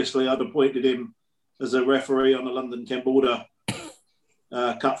previously, I'd appointed him as a referee on the London Kent Border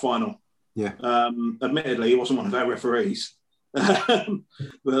Cup final. Yeah. Admittedly, he wasn't one of our referees, but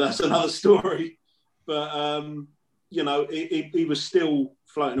that's another story. But he was still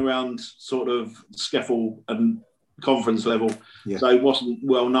floating around sort of SCEFL and conference level, so he wasn't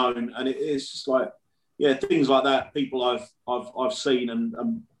well known. And it's just like, things like that. People I've seen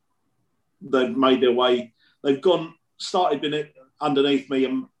and they've made their way. They've started being underneath me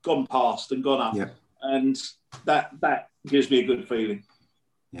and gone past and gone up. Yeah. And that gives me a good feeling.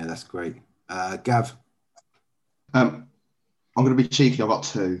 Yeah, that's great. Gav? I'm going to be cheeky. I've got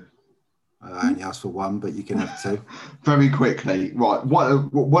two. I only asked for one, but you can have two. Very quickly. Right.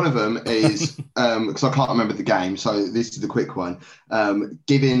 One of them is, because I can't remember the game, so this is the quick one.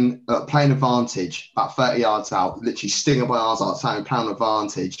 Playing advantage, about 30 yards out, literally stinging my arms out, saying playing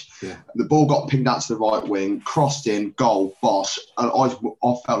advantage. Yeah. The ball got pinged out to the right wing, crossed in, goal, bosh. And I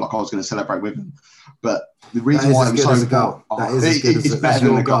felt like I was going to celebrate with him. But the reason why it was so good, it's better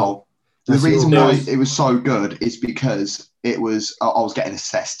than a goal. The reason why it was so good is because I was getting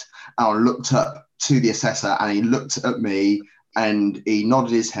assessed. And I looked up to the assessor and he looked at me and he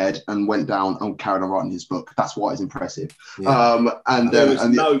nodded his head and went down and carried on writing his book. That's why it's impressive. Yeah. There was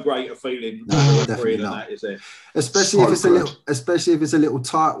no greater feeling than that, is there? Especially if it's a little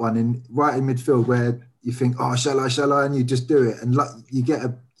tight one right in midfield where you think, oh, shall I? And you just do it. And you get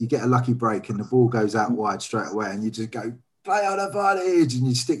a lucky break and the ball goes out wide straight away and you just go, play on advantage, and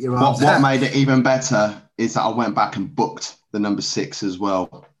you stick your arms out. What made it even better is that I went back and booked the number 6 as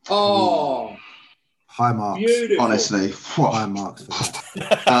well. Oh, high marks! Beautiful. Honestly, high marks for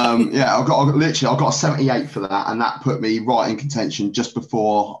that. I got a 78 for that, and that put me right in contention just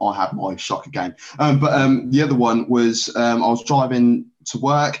before I had my shocker game. But the other one was I was driving to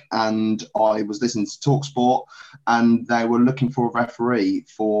work and I was listening to TalkSport, and they were looking for a referee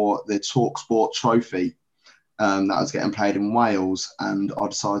for the TalkSport Trophy. That was getting played in Wales, and I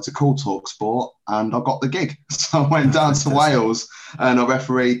decided to call TalkSport and I got the gig. So I went down to Wales and I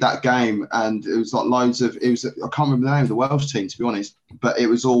refereed that game, and it was like I can't remember the name of the Welsh team, to be honest, but it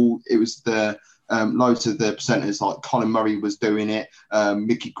was the loads of the presenters, like Colin Murray was doing it,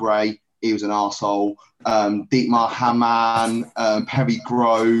 Mickey Gray, he was an arsehole, Dietmar Hamann, Perry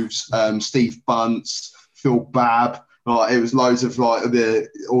Groves, Steve Bunce, Phil Babb. Like, it was loads of like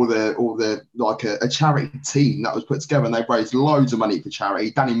all the like a charity team that was put together, and they raised loads of money for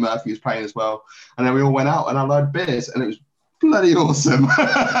charity. Danny Murphy was playing as well, and then we all went out and had a load of beers, and it was bloody awesome.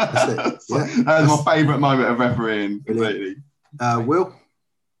 That was my favourite moment of refereeing. Completely. Will?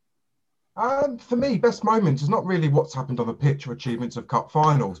 For me, best moment is not really what's happened on the pitch or achievements of cup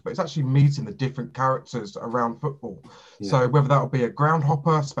finals, but it's actually meeting the different characters around football. Yeah. So whether that'll be a ground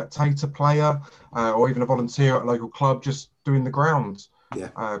hopper, spectator, player, or even a volunteer at a local club just doing the grounds. Yeah.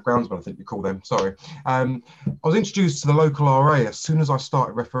 Groundsman, I think you call them. Sorry. I was introduced to the local RA as soon as I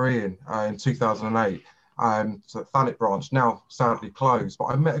started refereeing in 2008. So Thanet branch, now sadly closed, but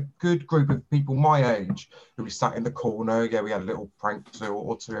I met a good group of people my age who we sat in the corner. Yeah, we had a little prank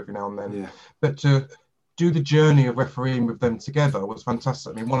or two every now and then. Yeah. But to do the journey of refereeing with them together was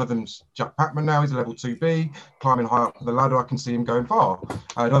fantastic. I mean, one of them's Jack Packman now, he's a level 2B, climbing high up the ladder. I can see him going far.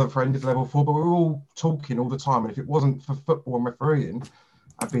 Another friend is level 4, but we were all talking all the time. And if it wasn't for football and refereeing,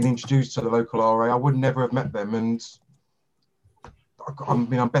 I'd been introduced to the local RA, I would never have met them. And I'm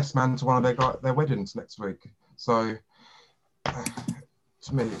best man to one of their weddings next week. So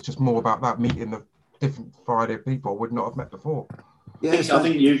to me, it's just more about that, meeting the different variety of people I would not have met before. Yes, I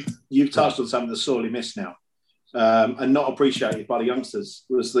think you've touched on something that's sorely missed now, and not appreciated by the youngsters,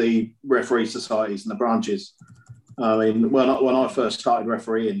 was the referee societies and the branches. I mean, when I first started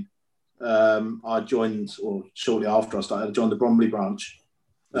refereeing, I joined, or shortly after I started, I joined the Bromley branch,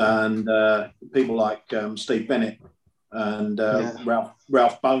 and people like Steve Bennett and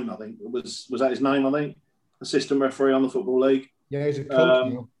Ralph Bone, I think was that his name? I think assistant referee on the Football League. Yeah, he's a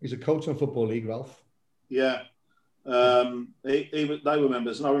coach. He's a coach on Football League, Ralph. Yeah, they were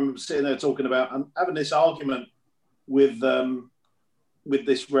members, and I remember sitting there talking about and having this argument with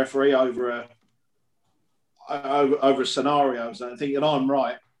this referee over a scenario, and thinking I'm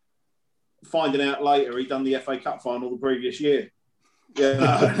right. Finding out later he'd done the FA Cup final the previous year. Yeah.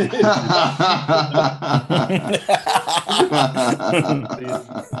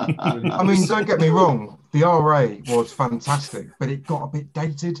 I mean, don't get me wrong, the RA was fantastic, but it got a bit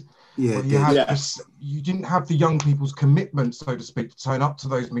dated. Yeah, you didn't have the young people's commitment, so to speak, to turn up to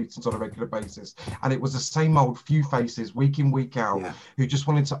those meetings on a regular basis. And it was the same old few faces week in, week out, who just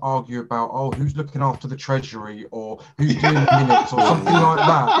wanted to argue about, who's looking after the treasury or who's doing the minutes or something like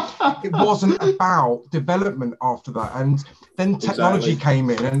that. It wasn't about development after that. And then technology came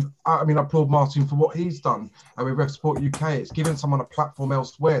in, and I applaud Martin for what he's done with Ref Sport UK. It's given someone a platform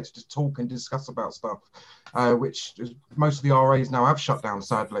elsewhere to just talk and discuss about stuff. Which most of the RAs now have shut down,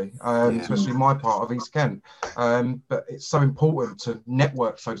 sadly, especially my part of East Kent. But it's so important to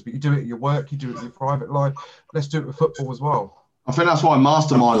network, so to speak. You do it at your work, you do it in your private life. Let's do it with football as well. I think that's why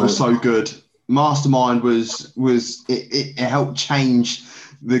Mastermind was so good. Mastermind was it helped change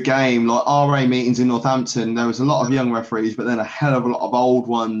the game. Like RA meetings in Northampton, there was a lot of young referees, but then a hell of a lot of old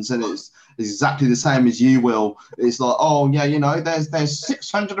ones, and it's exactly the same as you will. It's like, oh yeah, you know, there's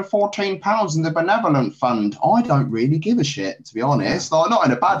 £614 in the benevolent fund. I don't really give a shit, to be honest. Like, not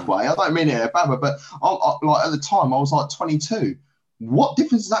in a bad way. I don't mean it in a bad way, but I like at the time I was like 22. What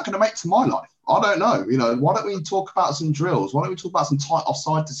difference is that going to make to my life? I don't know. You know, why don't we talk about some drills? Why don't we talk about some tight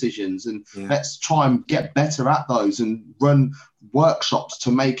offside decisions, and let's try and get better at those and run workshops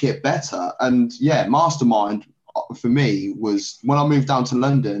to make it better. And yeah, Mastermind for me was, when I moved down to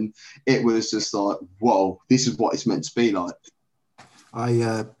London, it was just like, whoa, this is what it's meant to be like.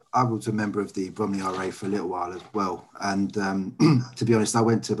 I was a member of the Bromley RA for a little while as well, and to be honest, I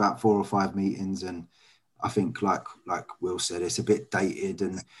went to about 4 or 5 meetings, and I think, like Will said, it's a bit dated,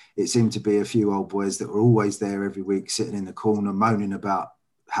 and it seemed to be a few old boys that were always there every week, sitting in the corner moaning about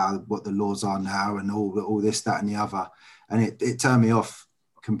what the laws are now and all this, that, and the other, and it turned me off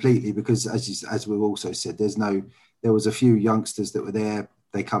completely, because as we've also said, there was a few youngsters that were there,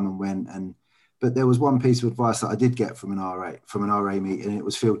 they come and went, but there was one piece of advice that I did get from an RA meeting, and it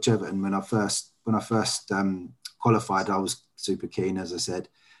was Phil Cheverton. When I first qualified, I was super keen, as I said,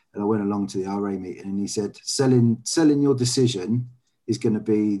 and I went along to the RA meeting, and he said, selling your decision is going to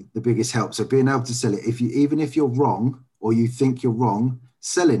be the biggest help. So being able to sell it, even if you're wrong or you think you're wrong,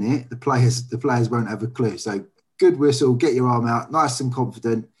 selling it, the players won't have a clue. So good whistle, get your arm out, nice and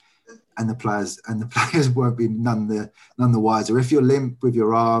confident, and the players won't be none the wiser. If you're limp with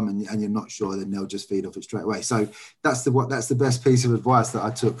your arm and you're not sure, then they'll just feed off it straight away. So that's the best piece of advice that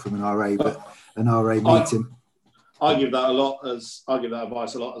I took from an RA meeting. I give that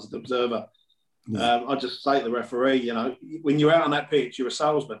advice a lot as an observer. Yeah. I just say to the referee, you know, when you're out on that pitch, you're a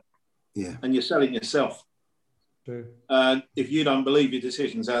salesman, and you're selling yourself. True. If you don't believe your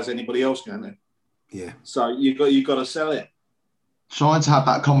decisions, how's anybody else going to? Yeah. So you've got to sell it. Trying to have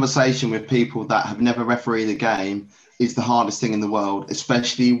that conversation with people that have never refereed a game is the hardest thing in the world,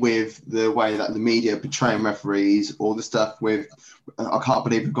 especially with the way that the media portraying referees, all the stuff with, I can't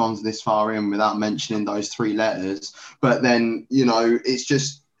believe we've gone this far in without mentioning those 3 letters. But then, you know, it's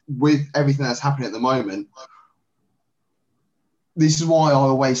just with everything that's happening at the moment. This is why I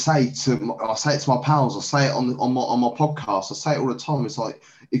always say it to my pals, I say it on my podcast, I say it all the time. It's like,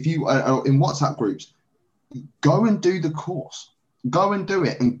 if you in WhatsApp groups, go and do the course. Go and do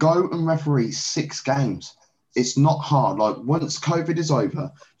it, and go and referee 6 games. It's not hard. Like, once COVID is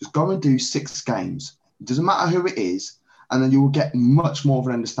over, just go and do 6 games. It doesn't matter who it is, and then you will get much more of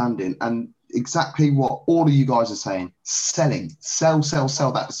an understanding. And exactly what all of you guys are saying, sell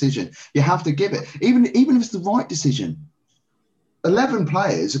that decision. You have to give it, even if it's the right decision. 11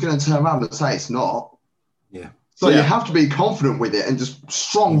 players are going to turn around and say it's not. Yeah. So you have to be confident with it, and just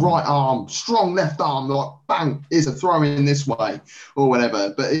strong right arm, strong left arm, like bang, is a throw in this way or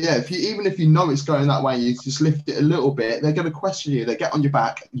whatever. But yeah, even if you know it's going that way, you just lift it a little bit, they're going to question you. They get on your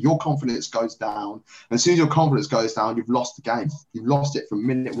back, your confidence goes down. And as soon as your confidence goes down, you've lost the game. You've lost it from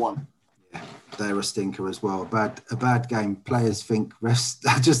minute 1. Yeah, they're a stinker as well. A bad game. Players think refs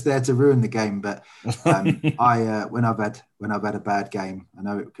are just there to ruin the game, but when I've had a bad game, I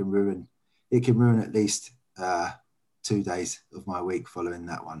know it can ruin at least 2 days of my week following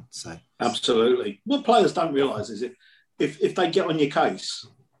that one. So absolutely, what players don't realise is if they get on your case,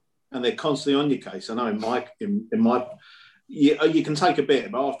 and they're constantly on your case. I know in my you can take a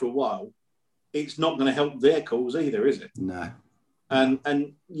bit, but after a while, it's not going to help their cause either, is it? No.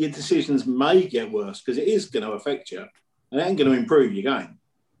 And your decisions may get worse, because it is going to affect you, and it ain't going to improve your game.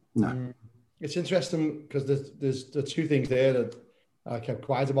 No. It's interesting, because there's the 2 things there that I kept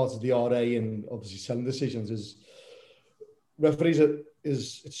quiet about, is the RA and obviously selling decisions. Is referees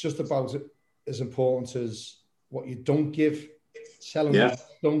it's just about as important as what you don't give. Selling what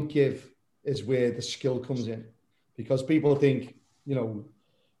you don't give is where the skill comes in, because people think, you know,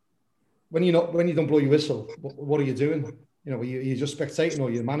 when you don't blow your whistle, what are you doing? You know, you're just spectating, or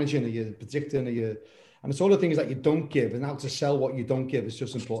you're managing, or you're predicting, and it's all the things that you don't give, and how to sell what you don't give is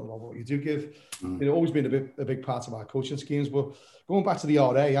just important about what you do give. It's always been a big part of our coaching schemes. But going back to the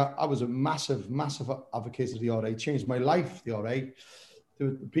RA, I was a massive advocate of the RA. It changed my life, the RA.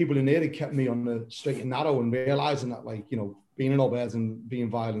 The people in there, kept me on the straight and narrow, and realising that, like, you know, being an old and being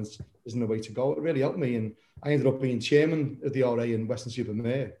violent isn't the way to go. It really helped me, and I ended up being chairman of the RA in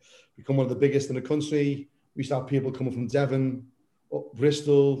Weston-super-Mare, become one of the biggest in the country. We used to have people coming from Devon, up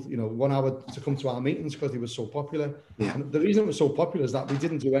Bristol, you know, 1 hour to come to our meetings because they were so popular. Yeah. And the reason it was so popular is that we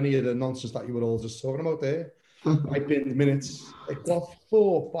didn't do any of the nonsense that you were all just talking about there. I pinned minutes. It got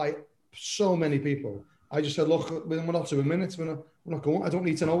fought by so many people. I just said, look, we're not 2 minutes. We're not going. I don't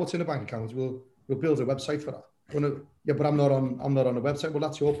need to know what's in a bank account. We'll build a website for that. Yeah, but I'm not on the website. Well,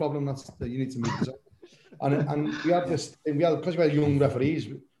 that's your problem. You need to move this up. And we had this thing. Because we had young referees.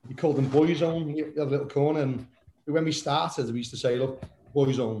 We called them boy zone. We had a little corner, and when we started, we used to say, look,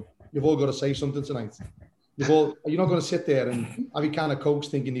 boy zone, you've all got to say something tonight. You're not going to sit there and have your kind of coach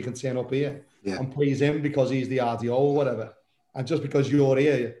thinking you can turn up here and praise him because he's the RDO or whatever. And just because you're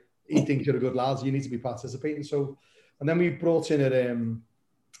here, he thinks you're a good lad, you need to be participating. So, and then we brought in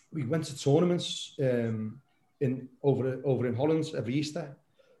we went to tournaments over in Holland every Easter.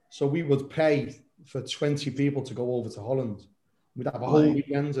 So we would pay for 20 people to go over to Holland. We'd have a whole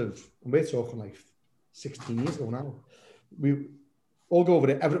weekend and we're talking like 16 years ago now. We all go over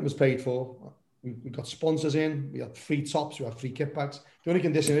there. Everything was paid for. We got sponsors in. We had free tops. We had free kit bags. The only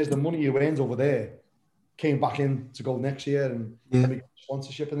condition is the money you earned over there came back in to go next year, and we got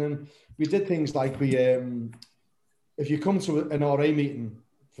sponsorship. And then we did things like if you come to an RA meeting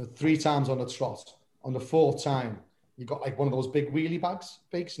for 3 times on the trot, on the 4th time, you got like one of those big wheelie bags,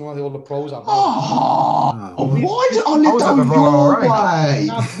 you know, all the pros have. Why did I live down your way?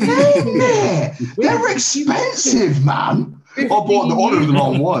 They're expensive, man. I bought the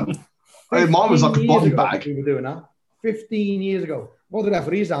wrong one. Mine was like a body bag. We were doing that 15 years ago. Well, the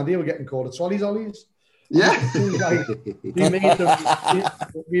referees down there were getting called the trolleys ollies. Yeah. Like,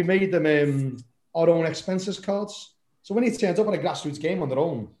 we made them our own expenses cards. So when he turns up at a grassroots game on their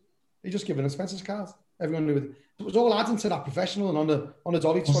own, they just give an expenses card. Everyone knew it. It was all adding to that professional. And on the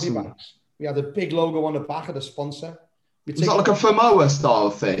dolly trolley bags, we had a big logo on the back of the sponsor. Was that like a Famoa style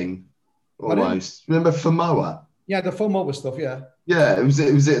thing? Almost. Remember Famoa? Yeah, the Famoa stuff, yeah. Yeah, was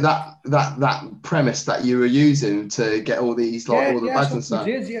it that premise that you were using to get all these all the bags and stuff?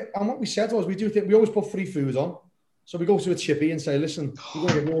 And what we said was we always put free food on. So we go to a chippy and say, listen, we're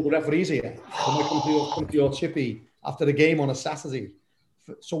going to get all the referees here. When we come to your chippy after the game on a Saturday.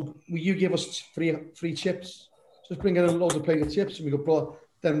 So will you give us free chips? Just bring in loads of plate of chips, and we go.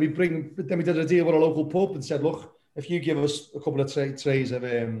 Then we did a deal with a local pub and said, look, if you give us a couple of trays of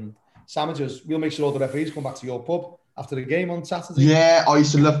sandwiches, we'll make sure all the referees come back to your pub after the game on Saturday. Yeah, I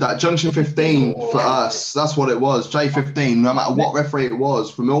used to love that. Junction 15 for us. That's what it was. J15, no matter what referee it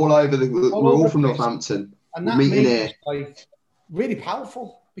was, from all over we're all from Northampton. And that made it like really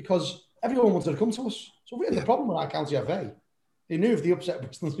powerful because everyone wanted to come to us. So we had the problem with our county FA. They knew if the upset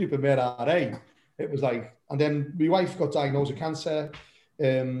Bristol-on-Super-Mare RA, it was like, and then my wife got diagnosed with cancer,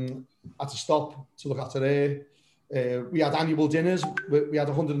 had to stop to look after her. We had annual dinners. We had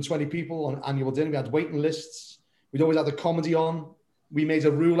 120 people on annual dinner. We had waiting lists. We'd always had the comedy on. We made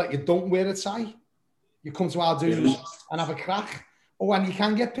a rule like you don't wear a tie. You come to our dues and have a crack. Oh, and you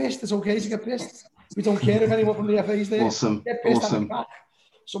can get pissed. It's okay to get pissed. We don't care if anyone from the FA is there. Awesome. Get pissed, have a crack.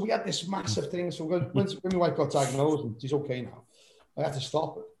 So we had this massive thing. So when my wife got diagnosed and she's okay now, I had to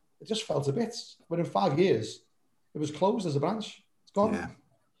stop it. It just fell to bits. Within 5 years, it was closed as a branch. It's gone. Yeah.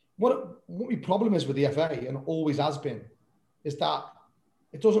 What my problem is with the FA, and always has been, is that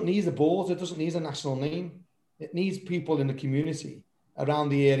it doesn't need the board. It doesn't need a national name. It needs people in the community around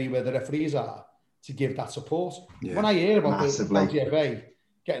the area where the referees are to give that support. Yeah. When I hear about the FA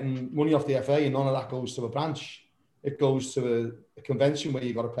getting money off the FA and none of that goes to a branch, it goes to a convention where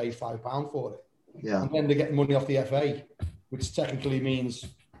you've got to pay £5 for it. Yeah. And then they're getting money off the FA, which technically means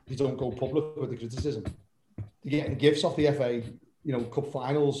they don't go public with the criticism. They're getting gifts off the FA, cup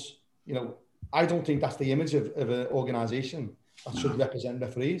finals. I don't think that's the image of an organisation that should represent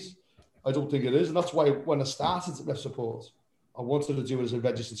referees. I don't think it is. And that's why when I started Ref Support, I wanted to do it as a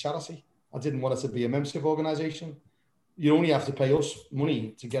registered charity. I didn't want it to be a membership organisation. You only have to pay us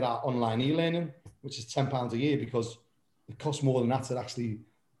money to get our online e-learning, which is £10 a year, because it costs more than that to actually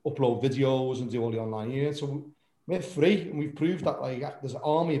upload videos and do all the online e-learning. So we're free, and we've proved that there's an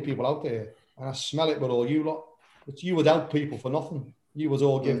army of people out there, and I smell it with all you lot. But you would help people for nothing. You would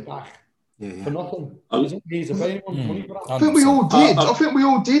all give back for nothing. You don't need to pay anyone money for that. I think we all did. I think we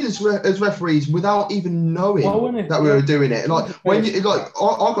all did as referees without even knowing that we were doing it. Like when you I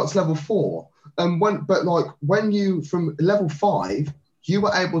got to level 4, and when you from level 5, you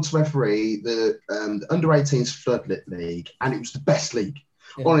were able to referee the under-18s Floodlit League, and it was the best league.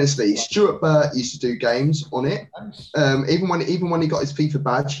 Yeah. Honestly, Stuart Burt used to do games on it. Even when he got his FIFA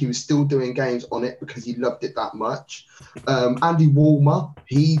badge, he was still doing games on it because he loved it that much. Andy Walmer,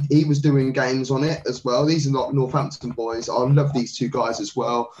 he was doing games on it as well. These are not Northampton boys. I love these two guys as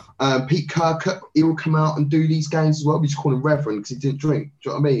well. Pete Kirkup, he will come out and do these games as well. We just call him Reverend because he didn't drink. Do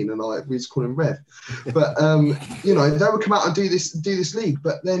you know what I mean? And we just call him Rev. But they would come out and do this league.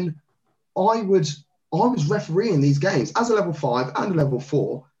 But then I was refereeing these games as a level 5 and a level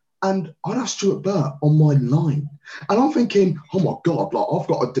 4, and I'd have Stuart Burt on my line. And I'm thinking, oh my God, like I've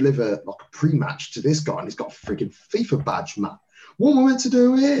got to deliver like a pre-match to this guy and he's got a freaking FIFA badge, Matt. What am I meant to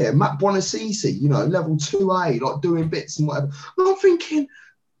do here? Matt Bonassisi, you know, level 2A, like doing bits and whatever. And I'm thinking,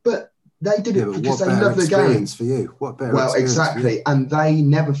 but they did it because they love the game. For you? What better well, experience exactly. And they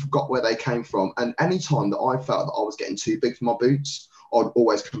never forgot where they came from. And any time that I felt that I was getting too big for my boots, I'd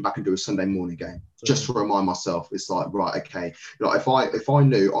always come back and do a Sunday morning game just to remind myself. It's like, right, okay. You know, if I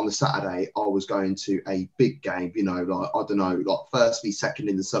knew on the Saturday I was going to a big game, you know, like, I don't know, like first v second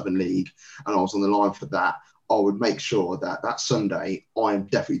in the Southern League, and I was on the line for that, I would make sure that that Sunday I am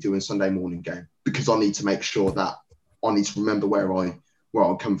definitely doing Sunday morning game, because I need to make sure that I need to remember where I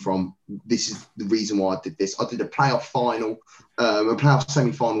come from. This is the reason why I did this. I did a playoff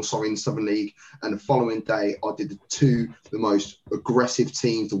semi-final, in the Southern League, and the following day I did the most aggressive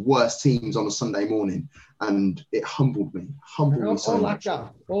teams, the worst teams on a Sunday morning, and it humbled me so much.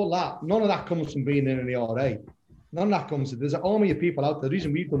 All that, none of that comes from being in the RA. None of that comes. There's an army of people out there. The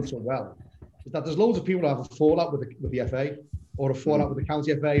reason we've done so well is that there's loads of people who have a fallout with the FA, or a fallout with the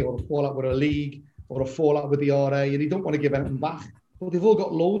county FA, or a fallout with a league, or a fallout with the RA, and they don't want to give anything back. But they've all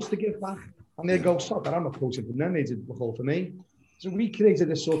got loads to give back. And they go, stop that, I'm not coaching for them. They did the whole for me. So we created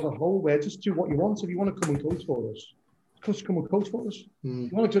this sort of hole where just do what you want. If you want to come and coach for us, just come and coach for us. If you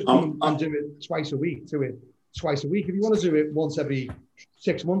want to just come and do it twice a week, do it twice a week. If you want to do it once every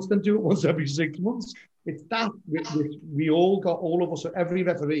 6 months, then do it once every 6 months. It's that we all got, all of us, every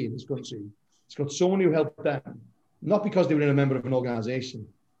referee in this country, it's got someone who helped them, not because they were a member of an organisation,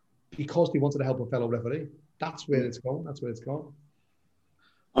 because they wanted to help a fellow referee. That's where it's going. That's where it's going.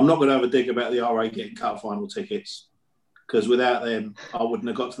 I'm not going to have a dig about the RA getting cup final tickets, because without them, I wouldn't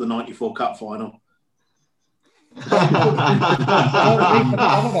have got to the '94 cup final. That's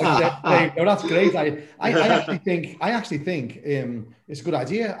great. I actually think it's a good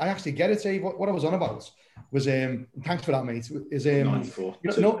idea. I actually get it. Dave. What I was on about was thanks for that, mate. Is 94.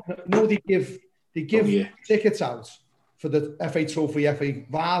 They give tickets out for the FA Trophy, FA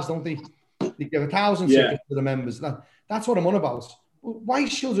Vars, don't they? They give 1,000 tickets to the members. That's what I'm on about. Why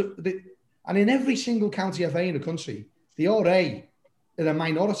should they? And in every single county FA in the country, the RA is a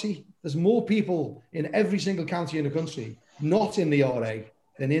minority. There's more people in every single county in the country not in the RA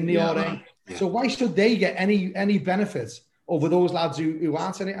than in the RA. Yeah. So why should they get any benefits over those lads who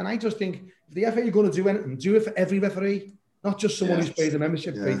aren't in it? And I just think if the FA are going to do anything, do it for every referee, not just someone who's paid a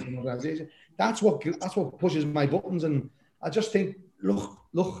membership fee to an organisation. That's what pushes my buttons. And I just think, look,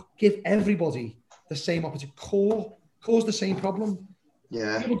 give everybody the same opportunity. Core's the same problem.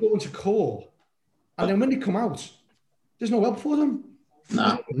 Yeah. People go into core, and then when they come out, there's no help for them.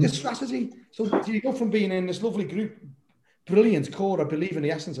 No. This strategy. So you go from being in this lovely group, brilliant core. I believe in the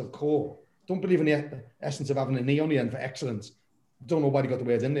essence of core. Don't believe in the essence of having a knee on the end for excellence. Don't know why they got the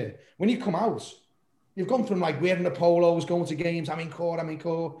words in there. When you come out, you've gone from like wearing the polos, going to games. I'm in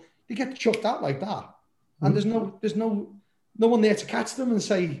core. You get chucked out like that, and there's no one there to catch them and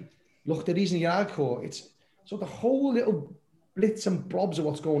say, look, the reason you're out core. It's so the whole little blitz and blobs of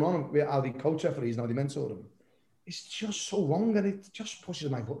what's going on with how they coach referees and how they mentor them. It's just so wrong, and it just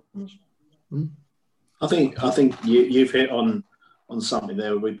pushes my buttons. I think you've hit on something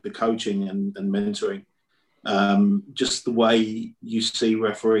there with the coaching and mentoring. Just the way you see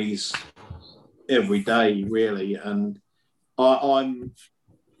referees every day, really. And I'm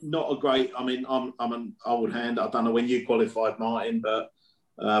not a great. I mean, I'm an old hand. I don't know when you qualified, Martin, but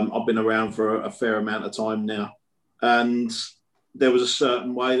I've been around for a fair amount of time now, and there was a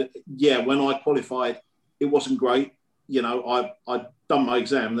certain way. When I qualified, it wasn't great. You know, I'd done my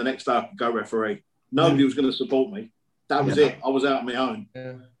exam. The next day I could go referee. Nobody was going to support me. That was it. I was out on my own.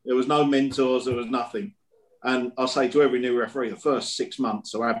 Yeah. There was no mentors. There was nothing. And I say to every new referee, the first 6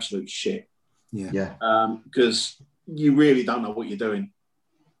 months are absolute shit. Yeah. Because you really don't know what you're doing.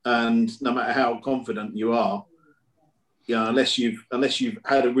 And no matter how confident you are, you know, unless you've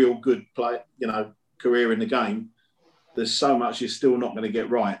had a real good career in the game, there's so much you're still not going to get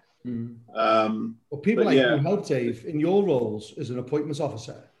right. Well, people like you help, Dave, in your roles as an appointments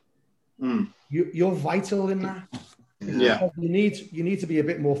officer. You're vital in that. Yeah, you need to be a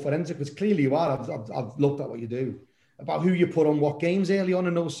bit more forensic, because clearly you are. I've looked at what you do about who you put on what games early on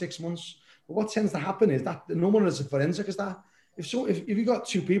in those 6 months. But what tends to happen is that no one is as forensic as that. If you've got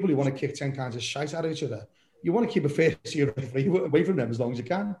two people who want to kick 10 kinds of shite out of each other, you want to keep a first-year referee away from them as long as you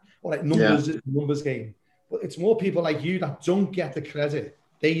can. Or like numbers game. But it's more people like you that don't get the credit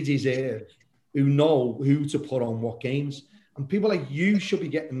they deserve, who know who to put on what games. And people like you should be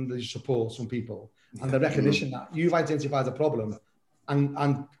getting the support from people and the recognition that you've identified the problem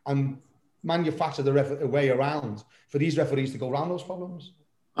and manufactured a way around for these referees to go around those problems.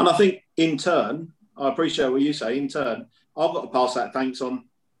 And I think in turn, I appreciate what you say. In turn, I've got to pass that thanks on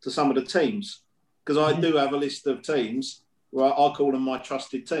to some of the teams, because I do have a list of teams where I call them my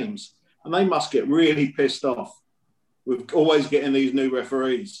trusted teams, and they must get really pissed off with always getting these new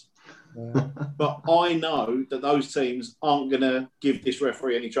referees. Yeah. But I know that those teams aren't going to give this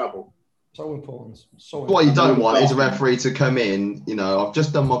referee any trouble. So important. What you don't want is a referee to come in, you know, I've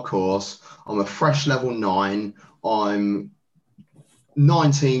just done my course, I'm a fresh level 9, I'm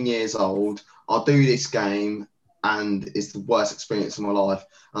 19 years old, I'll do this game, and it's the worst experience of my life.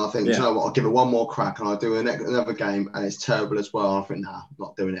 And I think, you know what, I'll give it one more crack, and I'll do another game, and it's terrible as well. And I think, nah, I'm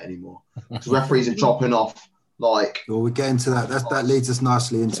not doing it anymore. Because referees are dropping off. Like, well, we get into that. That leads us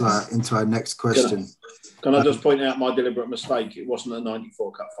nicely into our next question. Can I just point out my deliberate mistake? It wasn't a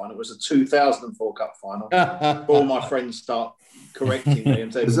 94 Cup final. It was a 2004 Cup final. All my friends start correcting me.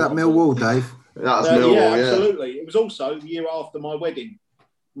 And was that Millwall, Dave? That was Millwall, yeah, absolutely. It was also the year after my wedding.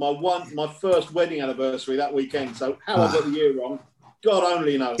 My first wedding anniversary that weekend. So how I got the year wrong, God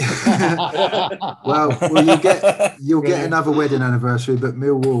only knows. well, you'll get another wedding anniversary, but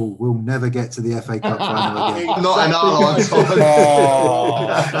Millwall will never get to the FA Cup final again. Not in our lifetime.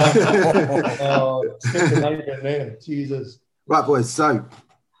 Jesus. Right, boys. So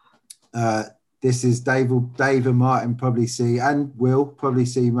this is Dave and Martin probably see, and will probably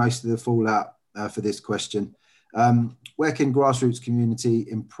see most of the fallout for this question. Where can grassroots community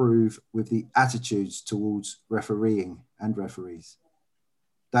improve with the attitudes towards refereeing and referees?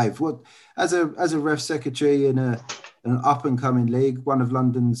 Dave, what as a ref secretary in an up and coming league, one of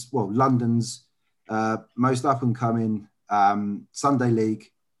London's most up and coming Sunday league,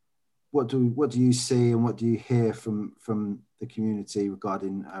 what do you see and what do you hear from the community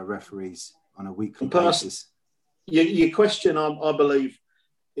regarding referees on a weekly basis? Your question, I believe,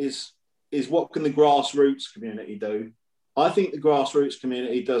 is what can the grassroots community do? I think the grassroots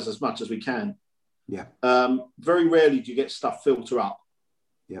community does as much as we can. Yeah. Very rarely do you get stuff filter up.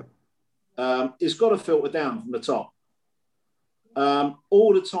 Yep. It's got to filter down from the top.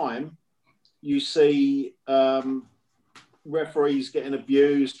 All the time, you see referees getting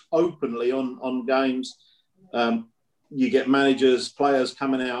abused openly on games. You get managers, players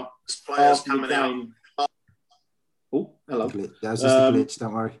coming out. Oh, hello. That was just a glitch,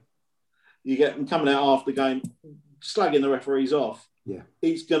 don't worry. You get them coming out after the game, slagging the referees off. Yeah.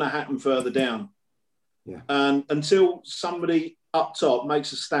 It's going to happen further down. Yeah. And until somebody up top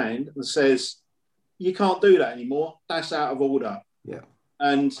makes a stand and says, you can't do that anymore, that's out of order. Yeah.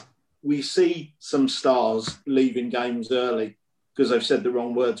 And we see some stars leaving games early because they've said the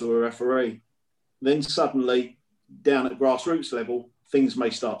wrong word to a referee. Then suddenly, down at grassroots level, things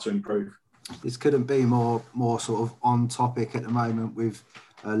may start to improve. This couldn't be more sort of on topic at the moment with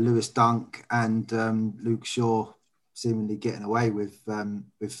Lewis Dunk and Luke Shaw seemingly getting away with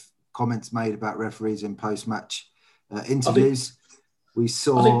comments made about referees in post-match interviews. We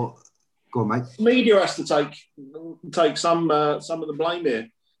saw. Go on, mate. Media has to take some of the blame here.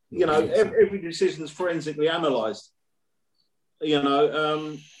 You know, every decision is forensically analysed. You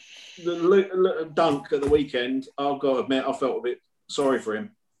know, the Dunk at the weekend, I've got to admit, I felt a bit sorry for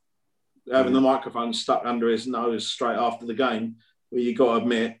him. Having the microphone stuck under his nose straight after the game, where you got to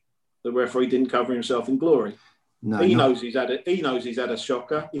admit the referee didn't cover himself in glory. No, he knows he's had a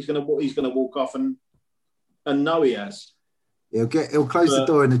shocker. He's gonna walk off and know he has. He'll close the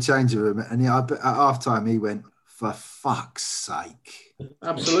door in the changing room, and at half time he went, "For fuck's sake!"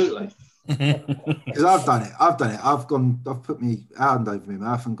 Absolutely. Because I've done it. I've put my hand over my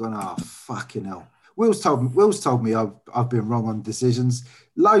mouth and gone, "Oh, fucking hell." Will's told me I've been wrong on decisions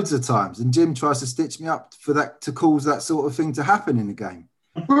loads of times, and Jim tries to stitch me up for that to cause that sort of thing to happen in the game.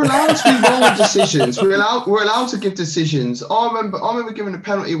 We're allowed to be wrong with decisions. We're allowed to give decisions. I remember giving a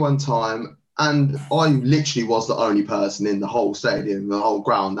penalty one time, and I literally was the only person in the whole stadium, the whole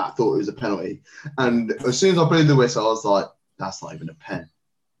ground, that thought it was a penalty. And as soon as I blew the whistle, I was like, "That's not even a pen."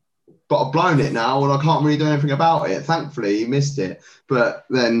 But I've blown it now, and I can't really do anything about it. Thankfully, he missed it. But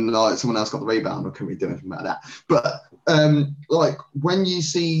then, someone else got the rebound. I couldn't really do anything about that. But when you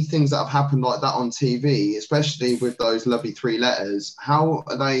see things that have happened like that on TV, especially with those lovely 3 letters, how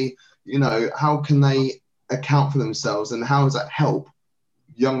are they? How can they account for themselves, and how does that help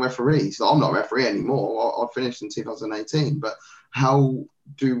young referees? I'm not a referee anymore. I finished in 2018. But how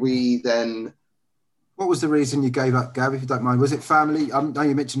do we then? What was the reason you gave up, Gav, if you don't mind? Was it family? I know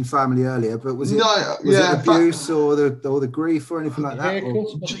you mentioned family earlier, but was it abuse or the grief or anything like that?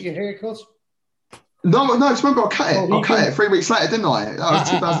 Was it your haircut? No, remember I cut it. I cut it 3 weeks later, didn't I? That was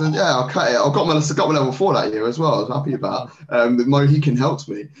 2000. Yeah, I cut it. I got my level 4 that year as well. I was happy about. The Mohican helped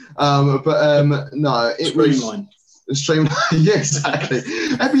me. No, it was. Stream. Yeah, exactly.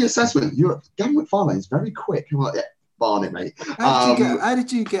 Every assessment, Gavin McFarlane is very quick. I'm like, yeah, Barnet, mate. How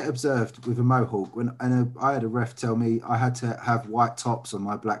did you get observed with a mohawk? I had a ref tell me I had to have white tops on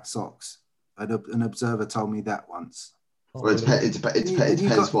my black socks. An observer told me that once. Well, it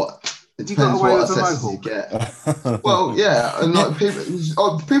depends what. It you got depends away what with a assessments you mohawk? get. Well, yeah, and like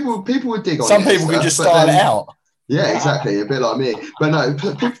people would dig on Some it. people can just but style then- it out. Yeah, exactly. A bit like me. But no,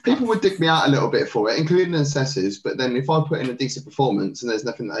 people would dig me out a little bit for it, including assessors. But then if I put in a decent performance and there's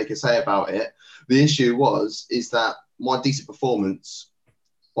nothing that they can say about it, the issue is that my decent performance,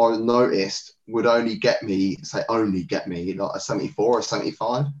 I noticed, would only get me like a 74 or a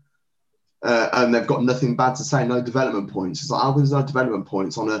 75. And they've got nothing bad to say, no development points. It's like, how there's no development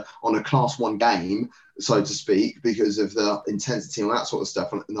points on a Class 1 game, so to speak, because of the intensity and that sort of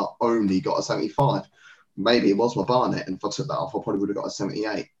stuff, and I only got a 75. Maybe it was my Barnet, and if I took that off, I probably would have got a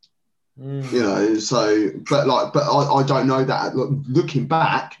 78. You know, so but I don't know that. Looking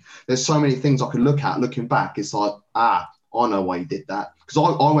back, there's so many things I could look at. Looking back, it's like, I know why you did that, because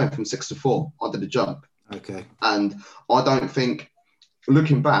I went from 6 to 4. I did a jump. Okay. And I don't think,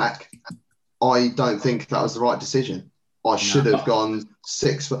 looking back, I don't think that was the right decision. I should have gone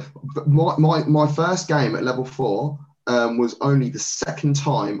 6. But my first game at level 4 was only the second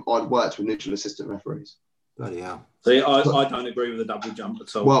time I'd worked with neutral assistant referees. Bloody hell. See, I don't agree with the double jump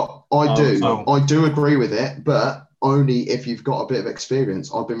at all. Well, I do agree with it, but only if you've got a bit of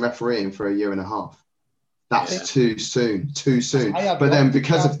experience. I've been refereeing for a year and a half. That's too soon. But then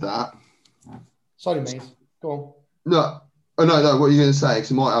because of that... Sorry, mate. Go on. No, what are you going to say?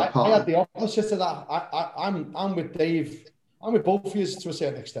 Because I might have part. I had the opposite of that. I'm with Dave. I'm with both of you to a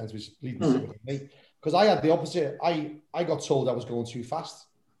certain extent, which leads to me. Because I had the opposite. I got told I was going too fast.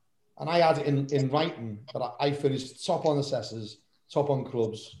 And I had it in writing that I finished top on assessors, top on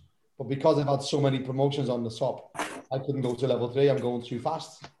clubs. But because I've had so many promotions on the top, I couldn't go to level 3. I'm going too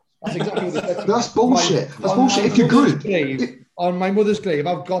fast. That's exactly what they said. That's bullshit. That's bullshit. If you're good. On my mother's grave,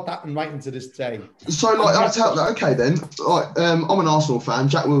 I've got that in writing to this day. So, like, I'll tell that. Okay, then. Like, I'm an Arsenal fan.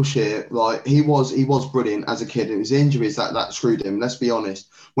 Jack Wilshere, like, he was brilliant as a kid. It was the injuries that screwed him. Let's be honest.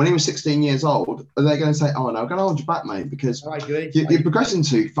 When he was 16 years old, are they going to say, "Oh no, I'm going to hold you back, mate, because you're progressing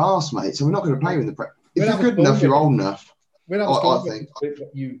too fast, mate. So we're not going to play you in the prep. If you're good enough, you're old enough." I think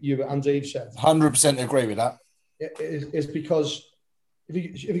you and Dave said 100% agree with that. It's because.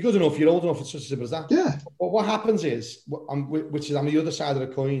 If you're good enough, you're old enough. It's just as simple as that. Yeah. But what happens is, which is on the other side of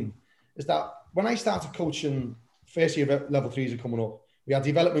the coin, is that when I started coaching, first year level 3s are coming up. We had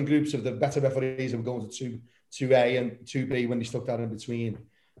development groups of the better referees who were going to 2A and 2B when they stuck that in between.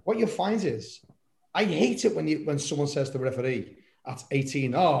 What you'll find is, I hate it when someone says to the referee at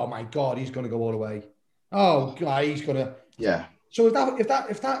 18, "Oh my God, he's going to go all the way. Oh God, he's going to." Yeah. So if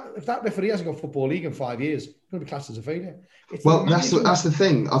that referee hasn't got Football League in 5 years, it's going to be classed as a failure. Well, that's the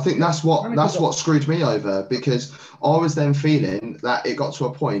thing. I think that's what screwed me over, because I was then feeling that it got to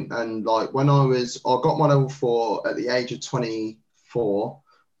a point, and like when I got my level 4 at the age of 24,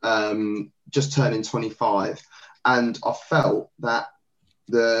 just turning 25, and I felt that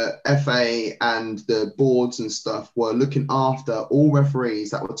the FA and the boards and stuff were looking after all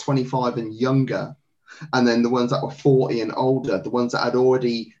referees that were 25 and younger. And then the ones that were 40 and older, the ones that had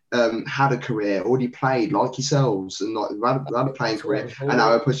already had a career, already played like yourselves, and like had a playing career, and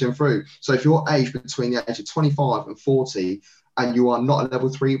now are pushing through. So if you're aged between the age of 25 and 40, and you are not a level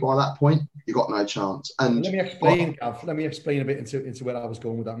 3 by that point, you've got no chance. And let me explain, Gav. Let me explain a bit into where I was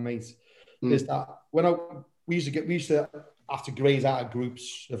going with that, mate. Is that when we used to have to grade out of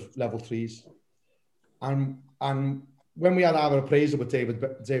groups of level 3s, and when we had our appraisal with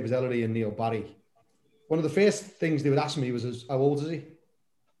David Ellery and Neil Barry, one of the first things they would ask me was, "How old is he?"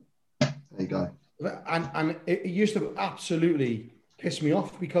 There you go. And it used to absolutely piss me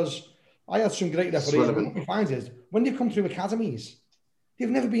off, because I had some great referees. And what we find is, when they come through academies, they've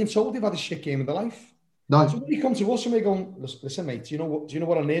never been told they've had a shit game in their life. No. So when they come to us and we're going, "Listen, mate, do you know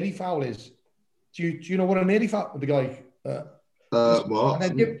what a nearly foul is? Do you know what a nearly foul?" The guy, what?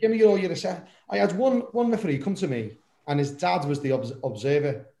 And then give me all your assessment. I had one referee come to me, and his dad was the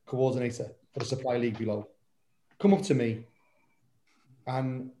observer coordinator for the Supply League below. Come up to me,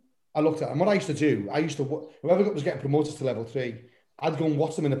 and I looked at him. What I used to do, whoever was getting promoted to level 3, I'd go and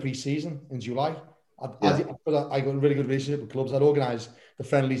watch them in the pre-season in July. I got a really good relationship with clubs. I'd organise the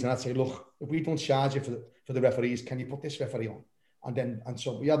friendlies, and I'd say, "Look, if we don't charge you for the referees, can you put this referee on?" And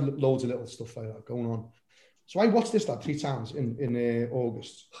so we had loads of little stuff like that going on. So I watched this lad 3 times in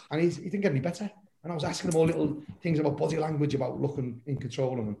August, and he didn't get any better. And I was asking him all little things about body language, about looking in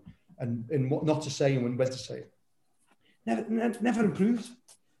control of him, and what not to say and when to say it. Never improved.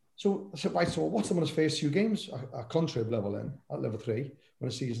 So what's them on his first 2 games? A contrib level then, at level 3, when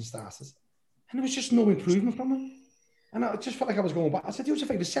the season started. And there was just no improvement from him. And I just felt like I was going back. I said, do us a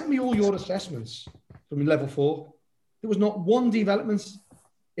favour, send me all your assessments from level 4. There was not one development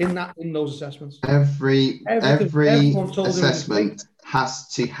in those assessments. Every assessment has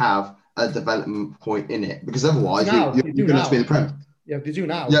to have a development point in it, because otherwise you're going to have to be in the Prem. Yeah, they do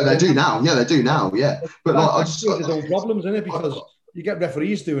now. Yeah, they do now. Yeah, they do now. Yeah, but like, I just there's own problems in it, because you get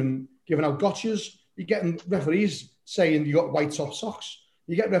referees giving out gotchas. You're getting referees saying you got white top socks.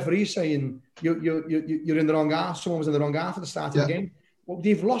 You get referees saying you're in the wrong half. Someone was in the wrong half at the start of the game. Well,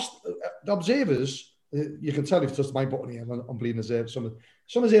 they've lost the observers. You can tell if it's just my button here. I'm bleeding observers.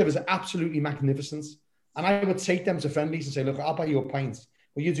 Some observers are absolutely magnificent, and I would take them to friendlies and say, "Look, I'll buy you a pint.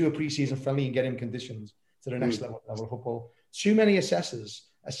 Will you do a pre-season friendly and get him conditioned to the next level of football?" Too many assessors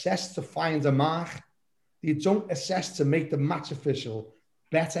assess to find a mark. You don't assess to make the match official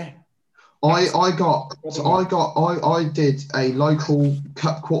better. I did a local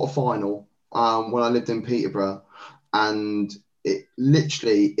cup quarter final when I lived in Peterborough, and it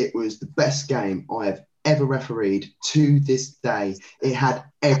was the best game I have ever refereed to this day. It had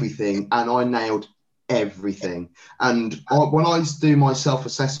everything, and I nailed everything. And when I do my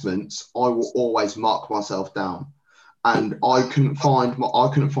self-assessments, I will always mark myself down. And I couldn't find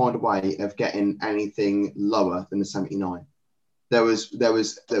a way of getting anything lower than a 79. There was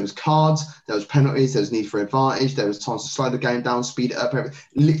cards, there was penalties, there was need for advantage, there was times to slow the game down, speed it up.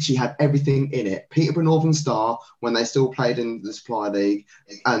 Literally had everything in it. Peterborough Northern Star, when they still played in the Supply League,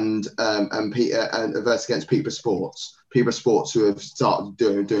 and versus against Peterborough Sports, who have started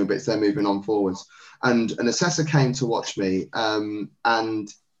doing bits. They're moving on forwards. And an assessor came to watch me,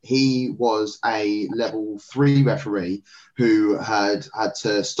 and he was a level 3 referee who had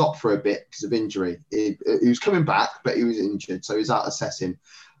to stop for a bit because of injury. He was coming back, but he was injured, so he was out assessing.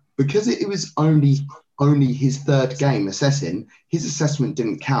 Because it was only his 3rd game assessing, his assessment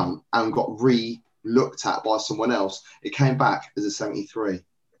didn't count and got re-looked at by someone else. It came back as a 73.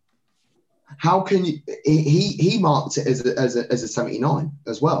 How can you? He marked it as a 79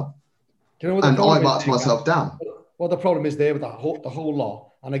 as well. Do you know what and I marked myself down. Well, the problem is there with the whole lot.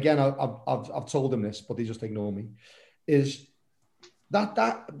 And again, I've told them this, but they just ignore me. Is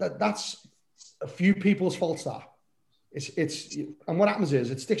that's a few people's fault. It's and what happens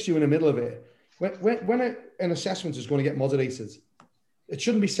is it sticks you in the middle of it. When an assessment is going to get moderated, it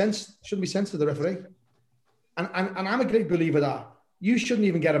shouldn't be sent to the referee. And I'm a great believer that you shouldn't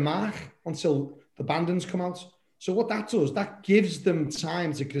even get a mark until the bandings come out. So what that does, that gives them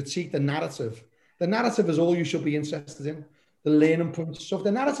time to critique the narrative. The narrative is all you should be interested in. The learning points. So if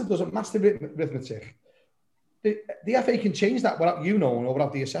the narrative doesn't match the arithmetic, the FA can change that without you knowing or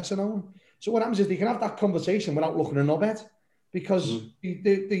without the assessor knowing. So what happens is they can have that conversation without looking a knobhead, because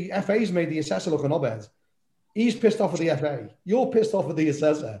the FA's made the assessor look a knobhead. He's pissed off with the FA. You're pissed off with the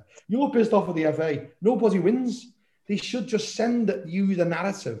assessor. You're pissed off with the FA. Nobody wins. They should just send you the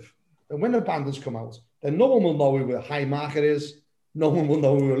narrative. And when the bandits come out, then no one will know who a high marker is. No one will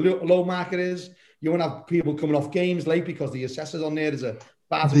know who a low marker is. You won't have people coming off games late because the assessor's on there. There's a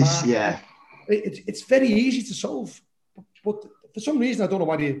bad mark. Yeah. It's very easy to solve. But for some reason, I don't know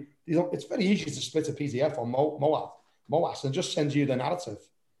why it's very easy to split a PDF on MOAS and just send you the narrative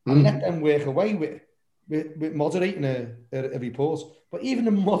and let them work away with moderating a report. But even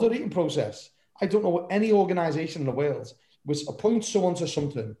the moderating process, I don't know any organisation in the world which appoints someone to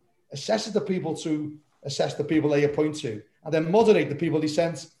something, assesses the people to assess the people they appoint to, and then moderate the people they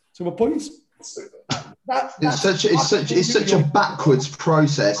sent to appoint. It's such a backwards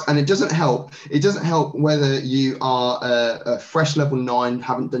process, and it doesn't help. It doesn't help whether you are a fresh level 9,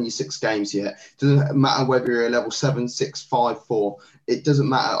 haven't done your 6 games yet. It doesn't matter whether you're a level 7, 6, 5, 4. It doesn't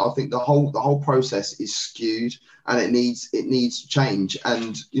matter. I think the whole process is skewed, and it needs change.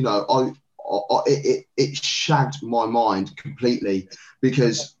 And you know, it shagged my mind completely,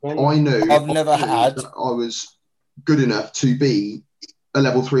 because I knew I was good enough to be a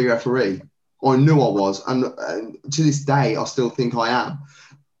level 3 referee. I knew I was, and to this day, I still think I am.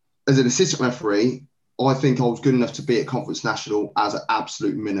 As an assistant referee, I think I was good enough to be at Conference National as an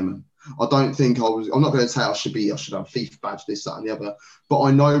absolute minimum. I don't think I was. I'm not going to say I should have a FIFA badge, this, that, and the other. But I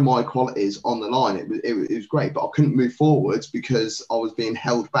know my qualities on the line. It was great, but I couldn't move forwards because I was being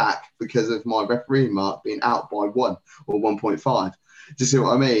held back because of my refereeing mark being out by 1 or 1.5. Do you see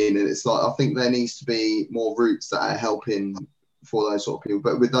what I mean? And it's like, I think there needs to be more routes that are helping for those sort of people.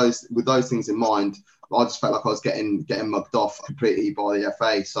 But with those things in mind, I just felt like I was getting mugged off completely by the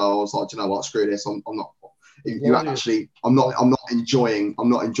FA. So I was like, do you know what? Screw this. I'm not. I'm not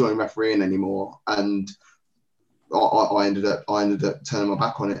enjoying refereeing anymore, and I ended up turning my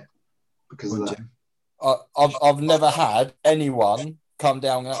back on it. because of that. I've never had anyone come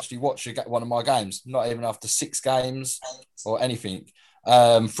down and actually watch one of my games, not even after 6 games or anything,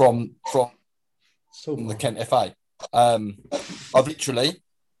 from the Kent FA. I've literally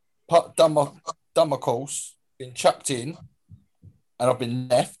done my course, been chucked in, and I've been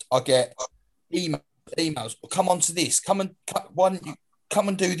left. I get emails. Come on to this. Why don't you come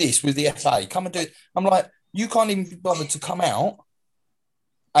and do this with the FA? Come and do it. I'm like, you can't even be bothered to come out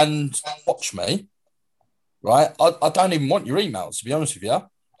and watch me, right? I don't even want your emails, to be honest with you.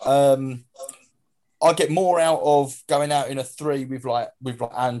 I get more out of going out in a 3 with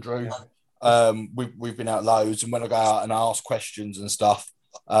Andrew. We've been out loads, and when I go out and I ask questions and stuff,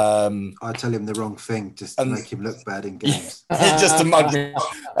 I tell him the wrong thing just to make him look bad in games. Just to mug me.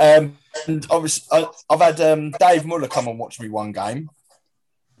 And obviously, I've had Dave Muller come and watch me one game.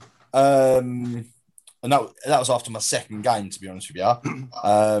 And that was after my 2nd game, to be honest with you.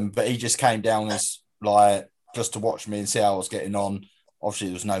 But he just came down as like just to watch me and see how I was getting on. Obviously,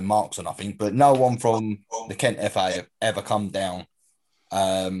 there was no marks or nothing, but no one from the Kent FA have ever come down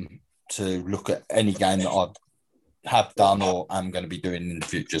to look at any game that I have done or am going to be doing in the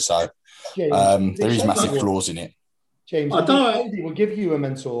future. So James, there is massive flaws in it. James, I don't know. They will give you a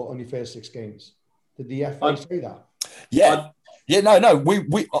mentor on your first 6 games. Did the FA say that? Yeah. No.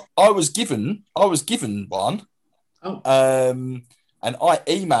 I was given one. Oh. And I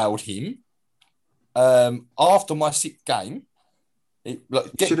emailed him after my 6th game. Do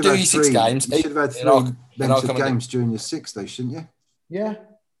your 6 games. You should have had 3 mentored games during your 6, though, shouldn't you? Yeah.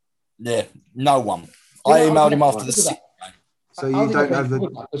 Yeah, no one. I emailed him after the 6th game. So you don't have the...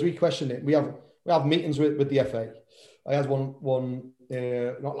 Because we question it. We have meetings with the FA. I had one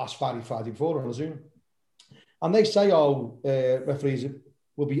not last Friday before on a Zoom. And they say, referees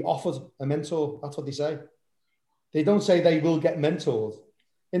will be offered a mentor. That's what they say. They don't say they will get mentored.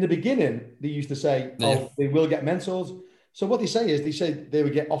 In the beginning, they used to say, they will get mentored. So what they say is they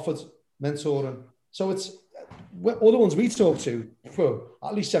would get offered mentoring. So it's all the ones we talk to, for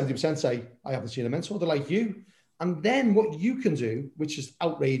at least 70% say, I haven't seen a mentor. They're like you. And then what you can do, which is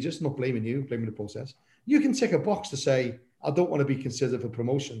outrageous, not blaming you, blaming the process, you can tick a box to say, I don't want to be considered for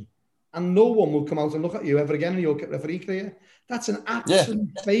promotion. And no one will come out and look at you ever again in your referee career. That's an absolute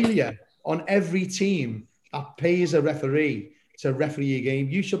failure on every team that pays a referee to referee a game.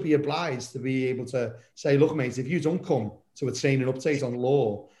 You should be obliged to be able to say, look, mate, if you don't come to a training update on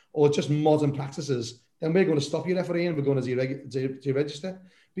law or just modern practices, then we're going to stop you refereeing and we're going to deregister.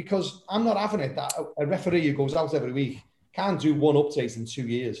 Because I'm not having it that a referee who goes out every week can't do one update in 2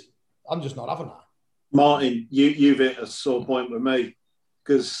 years. I'm just not having that. Martin, you've hit a sore point with me,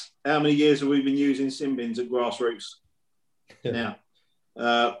 because how many years have we been using sin bins at grassroots? Yeah.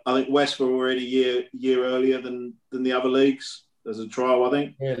 Now, I think West were already a year earlier than the other leagues. There's a trial, I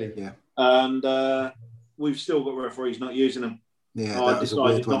think. Really? Yeah. And we've still got referees not using them. Yeah, that was a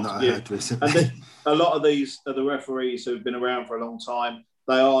weird one that I heard recently. And a lot of these are the referees who've been around for a long time.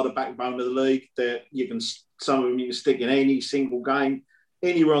 They are the backbone of the league. Some of them you can stick in any single game,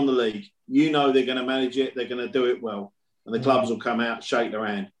 anywhere on the league. You know they're going to manage it. They're going to do it well. And the clubs will come out, shake their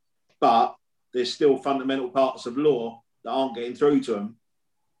hand. But there's still fundamental parts of law that aren't getting through to them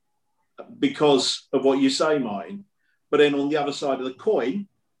because of what you say, Martin. But then on the other side of the coin,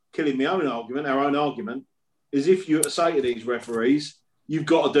 killing our own argument, is if you say to these referees, you've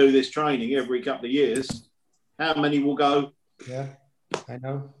got to do this training every couple of years, how many will go? Yeah, I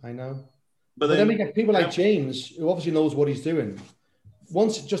know. But then we get people like James, who obviously knows what he's doing,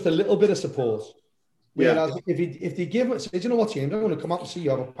 wants just a little bit of support. Whereas if they give us, do you know what, James, I'm going to come out and see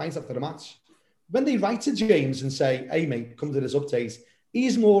you have a pint after the match. When they write to James and say, hey, mate, come to this update,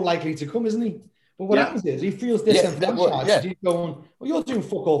 he's more likely to come, isn't he? But what happens is he feels disenfranchised. He's going, well, you're doing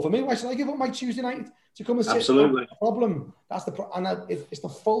fuck all for me. Why should I give up my Tuesday night to come and sit? Absolutely. That's the problem. It's the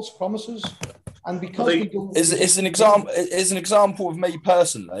false promises. And because it's an example of me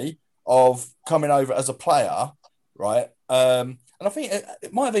personally of coming over as a player, right? And I think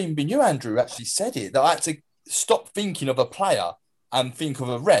it might have even been you, Andrew, who actually said it, that I had to stop thinking of a player and think of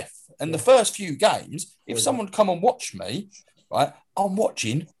a ref. And the first few games, if someone come and watch me, right, I'm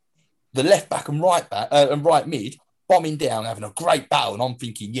watching the left back and right back and right mid bombing down, having a great battle, and I'm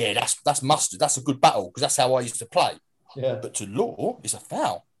thinking, yeah, that's mustard. That's a good battle because that's how I used to play. Yeah. But to law, it's a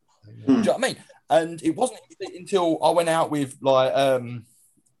foul. Do you know what I mean? And it wasn't until I went out with like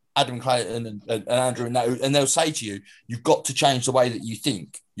Adam Clayton and Andrew and they'll say to you, you've got to change the way that you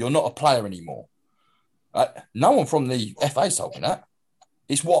think. You're not a player anymore. No one from the FA told me that.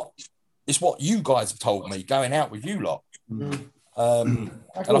 It's what you guys have told me going out with you lot. And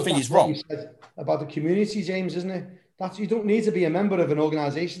I think it's wrong. About the community, James, isn't it? You don't need to be a member of an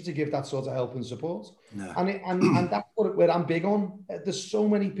organisation to give that sort of help and support. No. And that's where I'm big on. There's so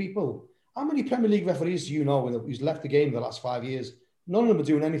many people. How many Premier League referees do you know who's left the game the last 5 years? None of them are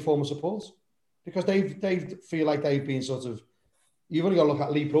doing any form of support because they feel like they've been sort of. You've only got to look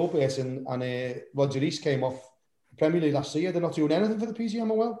at Lee Probert and Roger Rees came off the Premier League last year. They're not doing anything for the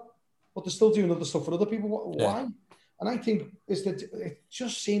PGMOL, but they're still doing other stuff for other people. Why? And I think it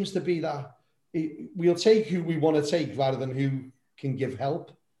just seems to be that we'll take who we want to take rather than who can give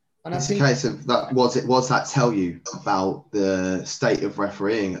help. And it's a case of that. What's that tell you about the state of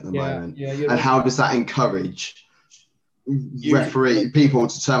refereeing at the moment? And how does that encourage people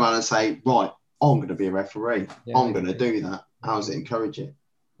to turn around and say, right, I'm going to be a referee. I'm going to do that. How does it encourage it?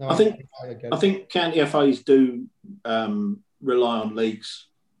 No, I think county FAs do rely on leagues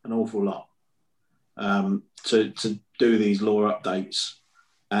an awful lot to do these law updates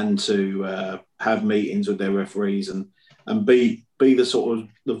and to have meetings with their referees and be the sort of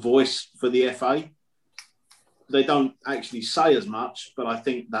the voice for the FA. They don't actually say as much, but I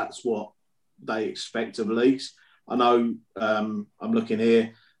think that's what they expect of leagues. I know I'm looking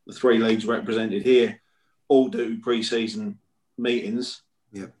here, the 3 leagues represented here all do pre-season meetings.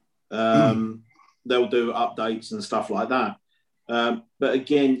 Yep. They'll do updates and stuff like that. But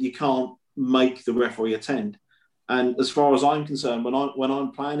again, you can't make the referee attend. And as far as I'm concerned, when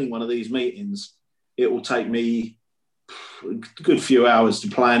I'm planning one of these meetings, it will take me a good few hours to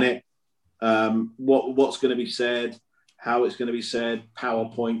plan it. What's going to be said, how it's going to be said,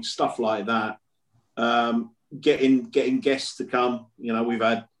 PowerPoint, stuff like that. Getting guests to come. You know, we've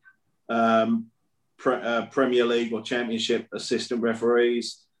had Premier League or Championship assistant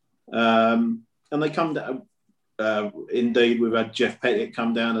referees, and they come down. Indeed, we've had Jeff Pettit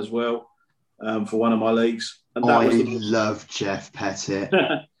come down as well for one of my leagues. And I love Jeff Pettit.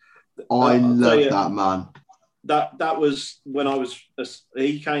 I love that man. That was when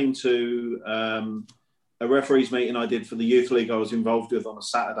he came to a referees meeting I did for the youth league I was involved with on a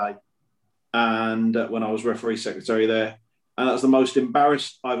Saturday, and when I was referee secretary there, and that's the most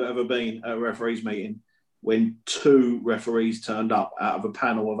embarrassed I've ever been at a referees meeting when 2 referees turned up out of a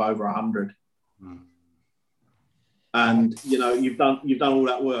panel of over 100. And you know you've done all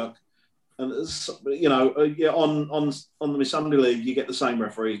that work, and you know on the Miss Sunday League you get the same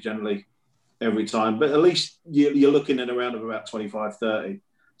referees generally every time, but at least you're looking at around of about 25, 30,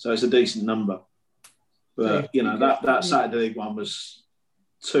 so it's a decent number. But you know that Saturday League one was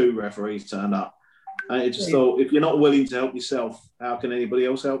 2 referees turned up, and it just thought, if you're not willing to help yourself, how can anybody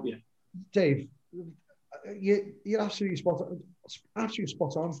else help you? Dave, you're absolutely spot on. Absolutely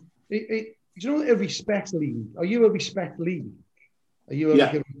spot on. Do you know a respect league? Are you a respect league? Are you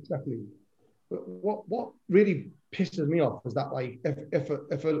like a respect league? But what really pisses me off is that, like, if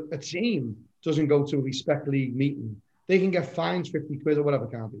a team doesn't go to a respect league meeting, they can get fined 50 quid or whatever,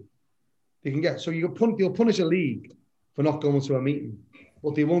 can't they? They can get, so you'll punish a league for not going to a meeting,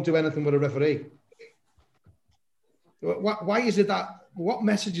 but they won't do anything with a referee. Why is it that? What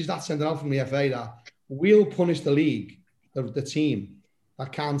message is that sending out from the FA that we'll punish the league, the team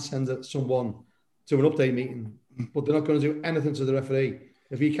that can't send someone to an update meeting, but they're not going to do anything to the referee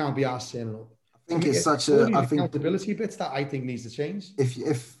if he can't be asked saying it? I think it's such a accountability bits that I think needs to change.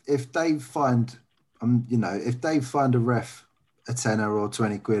 If they find if they find a ref a tenner or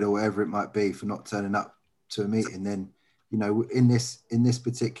 20 quid or whatever it might be for not turning up to a meeting, then in this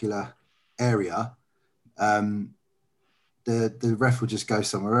particular area, the ref will just go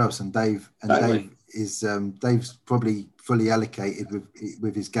somewhere else, and Dave's probably fully allocated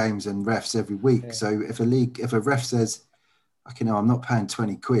with his games and refs every week. Yeah. So if a ref says, I'm not paying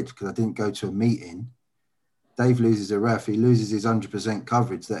 20 quid because I didn't go to a meeting, Dave loses a ref. He loses his 100%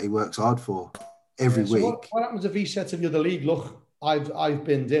 coverage that he works hard for every week. What happens if he said to the other league, look, I've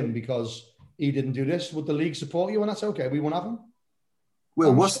binned him because he didn't do this? Would the league support you? And that's okay. We won't have him.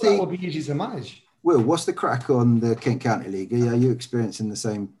 Will, that would be easy to manage. Will, what's the crack on the Kent County League? Are you experiencing the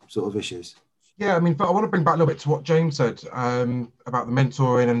same sort of issues? Yeah, but I want to bring back a little bit to what James said about the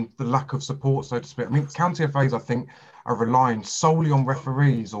mentoring and the lack of support, so to speak. County FAs, I think, are relying solely on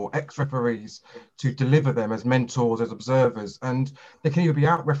referees or ex-referees to deliver them as mentors, as observers, and they can either be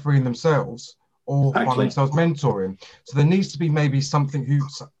out refereeing themselves or by themselves mentoring. So there needs to be maybe something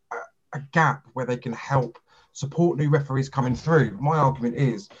a gap where they can help support new referees coming through. My argument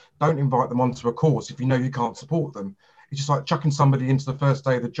is, don't invite them onto a course if you know you can't support them. It's just like chucking somebody into the first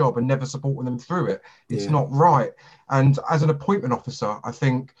day of the job and never supporting them through it. It's not right. And as an appointment officer, I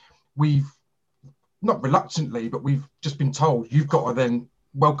think we've, not reluctantly, but we've just been told you've got to then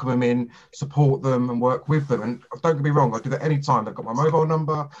welcome them in, support them and work with them. And don't get me wrong, I do that anytime. They've got my mobile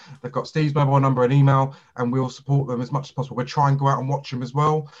number, they've got Steve's mobile number and email, and we'll support them as much as possible. We'll try and go out and watch them as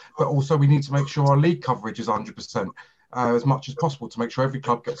well. But also we need to make sure our league coverage is 100%. As much as possible to make sure every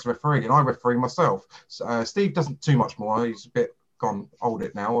club gets a referee, and I referee myself. Steve doesn't too much more. He's a bit gone old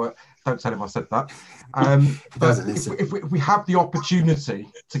it now. Don't tell him I said that. But if we have the opportunity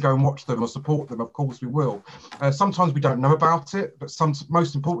to go and watch them or support them, of course we will. Sometimes we don't know about it, but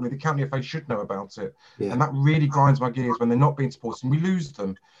most importantly, the County FA should know about it. Yeah. And that really grinds my gears when they're not being supported and we lose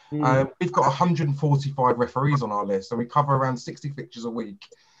them. We've got 145 referees on our list, and we cover around 60 fixtures a week.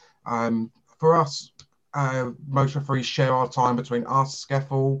 For us, most referees share our time between us,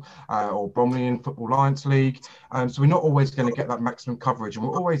 Skeffel, or Bromley in Football Alliance League. So we're not always going to get that maximum coverage. And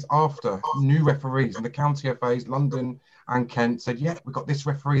we're always after new referees. And the county FAs, London and Kent, said, yeah, we've got this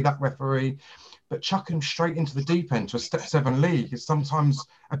referee, that referee. But chucking them straight into the deep end to a Step 7 league is sometimes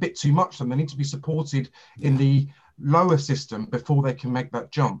a bit too much. And they need to be supported in the lower system before they can make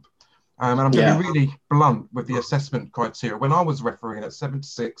that jump. And I'm going to be really blunt with the assessment criteria. When I was refereeing at 7 to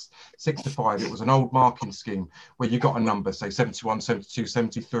 6, 6 to 5, it was an old marking scheme where you got a number, say 71, 72,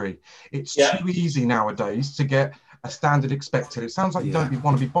 73. It's too easy nowadays to get a standard expected. It sounds like you don't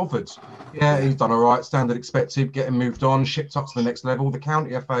want to be bothered. Yeah, he's done all right, standard expected, getting moved on, shipped up to the next level. The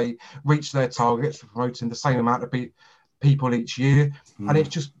County FA reached their targets for promoting the same amount of people each year. And it's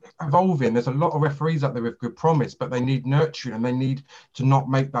just evolving. There's a lot of referees out there with good promise, but they need nurturing and they need to not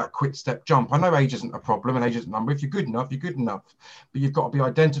make that quick step jump. I know age isn't a problem and age isn't a number. If you're good enough, you're good enough. But you've got to be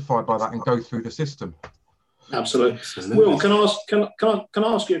identified by that and go through the system. Absolutely. Will, can I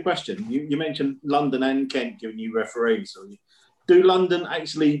ask you a question? You mentioned London and Kent giving you referees. Do London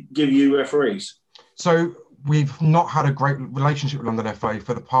actually give you referees? So we've not had a great relationship with London FA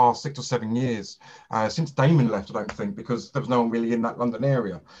for the past 6 or 7 years, since Damon left, I don't think, because there was no one really in that London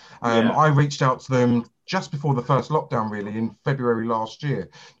area. I reached out to them just before the first lockdown, really, in February last year,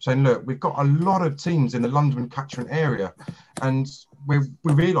 saying, look, we've got a lot of teams in the London catchment area, and we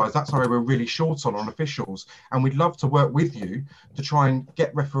realise that's where we're really short on officials, and we'd love to work with you to try and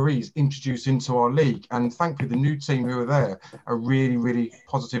get referees introduced into our league. And thankfully, the new team who are there are really, really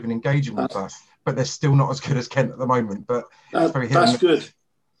positive and engaging with that. But they're still not as good as Kent at the moment. But that's good.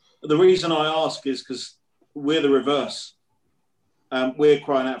 The reason I ask is because we're the reverse. We're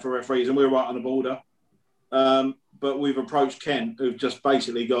crying out for referees and we're right on the border. But we've approached Kent, who've just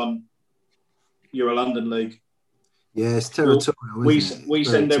basically gone, you're a London league. Yeah, it's territorial. We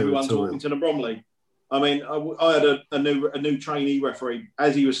send everyone to Orpington and Bromley. I mean, I had a new trainee referee.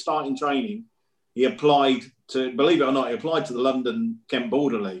 As he was starting training, he applied to, believe it or not, he applied to the London Kent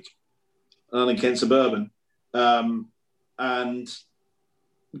Border League. London Kent Suburban, and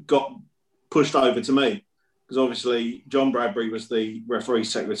got pushed over to me because obviously John Bradbury was the referee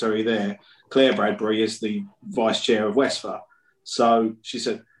secretary there. Claire Bradbury is the vice chair of Westphal. So she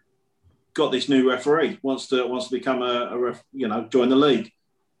said, "Got this new referee wants to become join the league.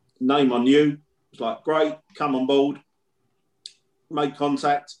 Name on you." It's like, great, come on board. Make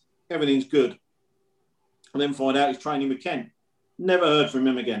contact, everything's good, and then find out he's training with Kent. Never heard from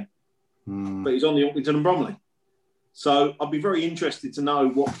him again. But he's on the Orpington and Bromley. So I'd be very interested to know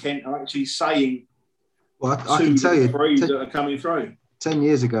what Kent are actually saying. Well, I can tell you, that are coming through. 10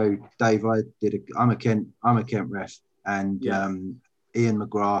 years ago, Dave, I'm a Kent ref, and Ian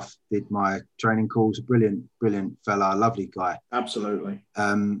McGrath did my training calls. A brilliant fella, lovely guy. Absolutely.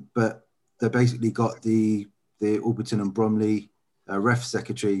 But they basically got the Orpington and Bromley ref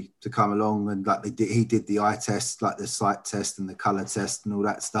secretary to come along, and he did the eye test, like the sight test and the colour test and all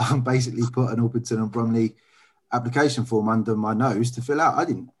that stuff, and basically put an Orpington and Bromley application form under my nose to fill out. I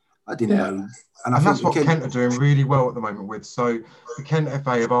didn't know. And that's what Kent are doing really well at the moment with. So the Kent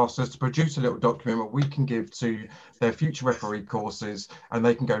FA have asked us to produce a little document that we can give to their future referee courses, and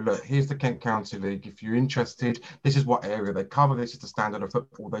they can go, look, here's the Kent County League. If you're interested, this is what area they cover. This is the standard of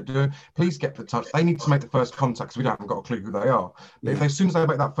football they do. Please get in touch. They need to make the first contact because we haven't got a clue who they are. But as soon as they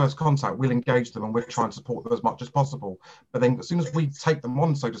make that first contact, we'll engage them and we'll try and support them as much as possible. But then as soon as we take them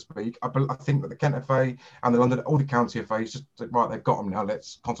on, so to speak, I think that the Kent FA and all the county FAs just right, they've got them now.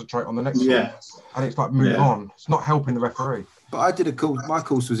 Let's concentrate on the next one. And it's like, move on. It's not helping the referee. But I did a course. My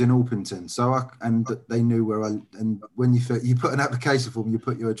course was in Orpington, and they knew where I. And when you put an application form, you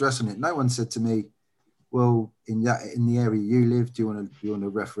put your address on it. No one said to me, "Well, in the area you live, do you want to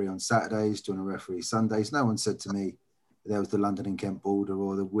referee on Saturdays? Do you want to referee Sundays?" No one said to me there was the London and Kent Border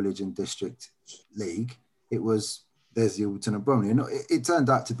or the Woolwich and District League. It was there's the Orpington and Bromley, and it turned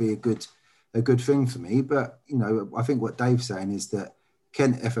out to be a good thing for me. But I think what Dave's saying is that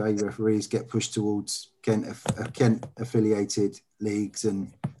Kent FA referees get pushed towards Kent affiliated leagues,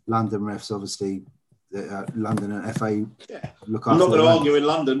 and London refs, obviously, London and FA look after. I'm not going to them. argue in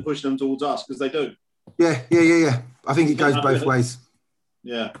London pushing them towards us because they do. Yeah. I think it goes both ways.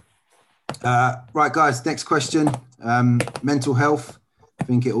 Yeah. Right, guys, next question. Mental health. I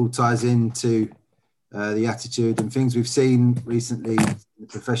think it all ties into the attitude and things we've seen recently in the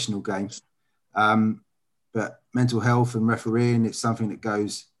professional game. But mental health and refereeing, it's something that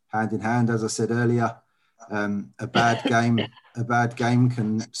goes hand in hand. As I said earlier, a bad game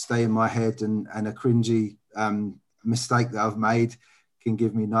can stay in my head, and a cringy mistake that I've made can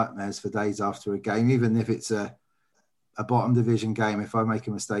give me nightmares for days after a game, even if it's a bottom division game. If I make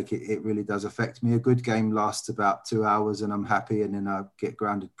a mistake, it really does affect me. A good game lasts about 2 hours and I'm happy, and then I get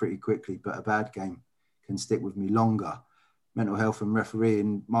grounded pretty quickly, but a bad game can stick with me longer. Mental health and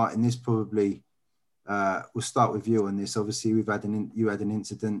refereeing. Martin, this probably, we'll start with you on this. Obviously, you had an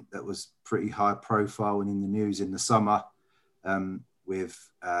incident that was pretty high profile and in the news in the summer, with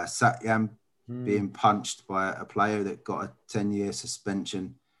Satyam being punched by a player that got a 10-year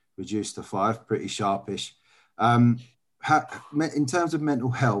suspension, reduced to 5, pretty sharpish. In terms of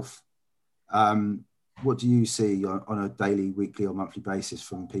mental health, what do you see on a daily, weekly or monthly basis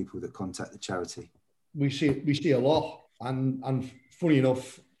from people that contact the charity? We see a lot, and funny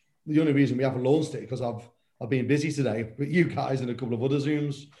enough, the only reason we haven't launched it because I've been busy today with you guys and a couple of other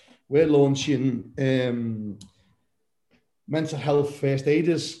Zooms. We're launching mental health first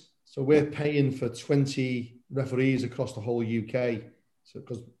aiders. So we're paying for 20 referees across the whole UK. So,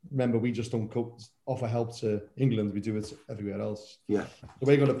 because remember, we just don't offer help to England, we do it everywhere else. Yeah. So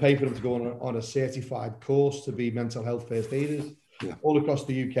we're going to pay for them to go on a certified course to be mental health first aiders all across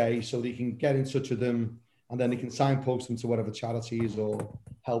the UK, so they can get in touch with them, and then they can signpost them to whatever charities or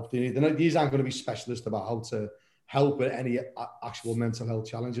help they need. These aren't going to be specialists about how to help with any actual mental health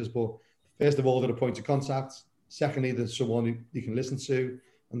challenges, but first of all, they're a point of contact. Secondly, there's someone who you can listen to.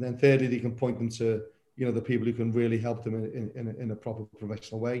 And then thirdly, they can point them to, the people who can really help them in a proper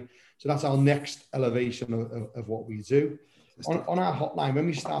professional way. So that's our next elevation of what we do. On our hotline, when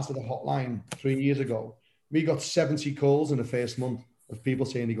we started the hotline 3 years ago, we got 70 calls in the first month of people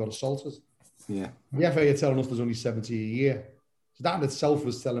saying they got assaulted. Yeah. The FA are telling us there's only 70 a year. So that in itself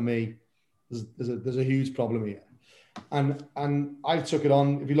was telling me there's a huge problem here. And I took it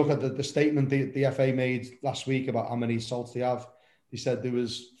on. If you look at the statement the FA made last week about how many assaults they have, they said there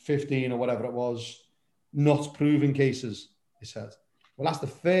was 15 or whatever it was, not proven cases, they said. Well, that's the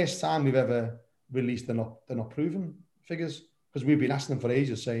first time we've ever released they're not proven figures, because we've been asking them for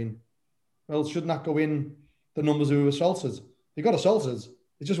ages saying, well, shouldn't that go in the numbers who were assaulted? They got assaulted.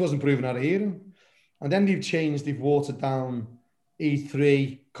 It just wasn't proven out of hearing. And then they've watered down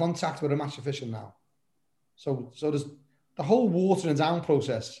E3 contact with a match official now. So there's the whole watering down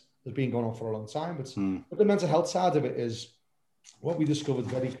process has been going on for a long time. But the mental health side of it is, what we discovered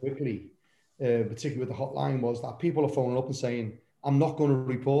very quickly, particularly with the hotline, was that people are phoning up and saying, I'm not going to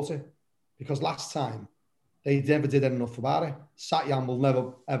report it, because last time they never did enough about it. Satyam will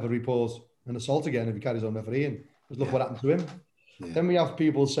never, ever report an assault again if he carries on refereeing, because look what happened to him. Yeah. Then we have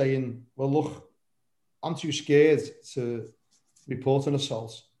people saying, well, look, I'm too scared to report an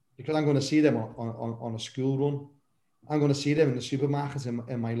assault because I'm going to see them on a school run. I'm going to see them in the supermarket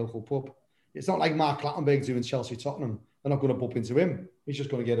in my local pub. It's not like Mark Clattenburg doing Chelsea Tottenham. They're not going to bump into him. He's just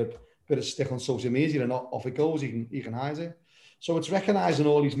going to get a bit of stick on social media, and off it goes. He can hide it. So it's recognising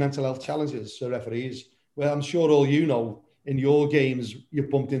all these mental health challenges for referees. Well, I'm sure all you know, in your games,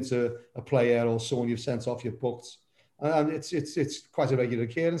 you've bumped into a player or someone you've sent off, you've booked. And it's quite a regular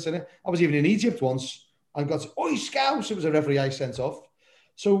occurrence, isn't it? I was even in Egypt once and got, oi, Scouse, it was a referee I sent off.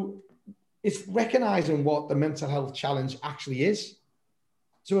 So it's recognising what the mental health challenge actually is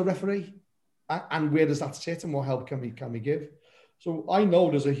to a referee, and where does that sit, and what help can we give? So I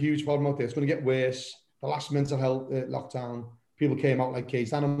know there's a huge problem out there. It's going to get worse. The last mental health lockdown, people came out like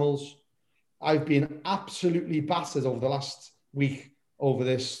caged animals. I've been absolutely battered over the last week over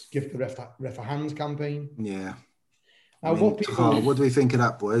this Give the Ref a Hand campaign. Yeah. Now, what do we think of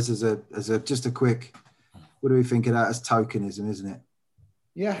that, boys? As a just a quick, what do we think of that as tokenism, isn't it?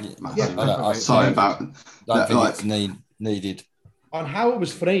 Yeah. I don't think it's needed. On how it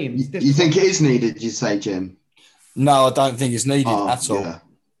was framed. You think it is needed, you say, Jim? No, I don't think it's needed at all. Yeah.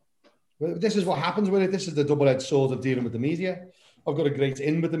 Well, this is what happens with it. This is the double-edged sword of dealing with the media. I've got a great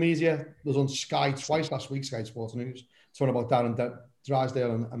in with the media. I was on Sky twice last week, Sky Sports News, talking about Darren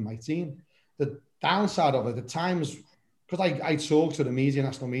Drysdale and my team. The downside of it, the times, because I talk to the media,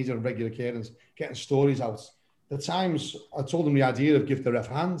 national media, and regular cadence, getting stories out. The times I told them the idea of Give the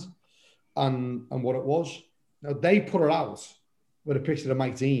Ref a Hand and what it was. Now they put it out with a picture of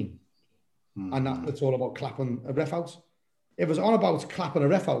Mike Dean, and it's all about clapping a ref out. If it was on about clapping a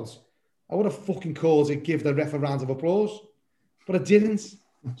ref out, I would have fucking called it give the ref a round of applause, but it didn't.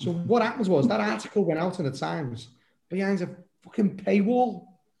 So what happens was that article went out in the Times behind a fucking paywall.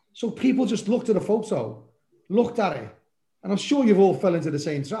 So people just looked at the photo, looked at it, and I'm sure you've all fell into the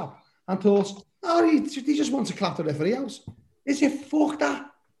same trap and thought, oh, he just wants to clap the referee out. Is it? Fuck that.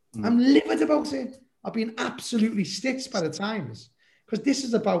 I'm livid about it. I've been absolutely stitched by the Times because this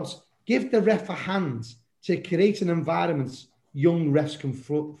is about give the ref a hand to create an environment young refs can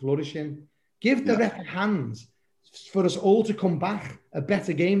flourish in. Give the ref a hand for us all to come back a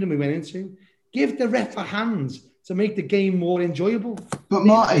better game than we went into. Give the ref a hand to make the game more enjoyable. But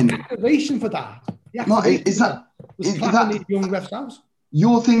Martin, the activation for that. Martin, is that young refs out?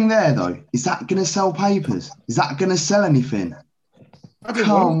 Your thing there though? Is that going to sell papers? Is that going to sell anything?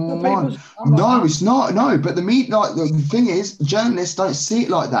 Come on. No, it's not. No, but the thing is, journalists don't see it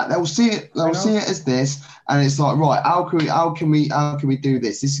like that. They'll see it as this, and it's like, right, how can we do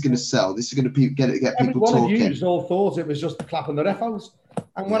this? This is going to sell. This is going to get people talking. Everyone of you all thought it was just clapping the ref out.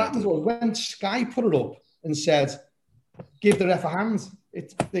 And what happened was when Sky put it up and said, give the ref a hand,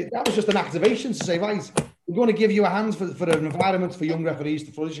 that was just an activation to say, right, we're going to give you a hand for an environment for young referees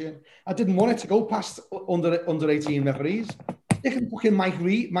to flourish in. I didn't want it to go past under 18 referees. They can fucking Mike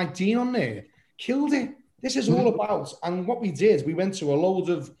Dean on there. Killed it. This is all about, and what we did, we went to a load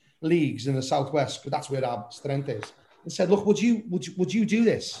of leagues in the Southwest, because that's where our strength is, and said, look, would you do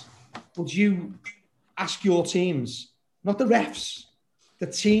this? Would you ask your teams, not the refs, the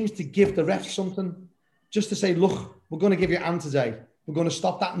teams to give the refs something? Just to say, look, we're going to give you a hand today. We're going to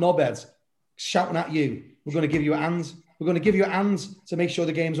stop that knobhead shouting at you. We're going to give you a hand. We're going to give you a hand to make sure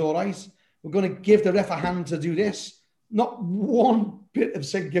the game's all right. We're going to give the ref a hand to do this. Not one bit of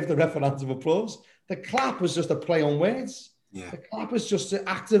saying give the ref a round of applause. The clap was just a play on words. Yeah. The clap was just to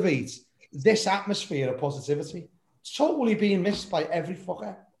activate this atmosphere of positivity. Totally being missed by every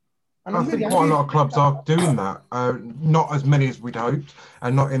fucker. And I think quite a lot of clubs are doing that. Not as many as we'd hoped,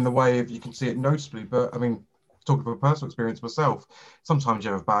 and not in the way of you can see it noticeably. But I mean, talking from personal experience myself, sometimes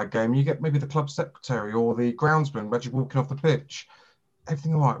you have a bad game, you get maybe the club secretary or the groundsman actually walking off the pitch.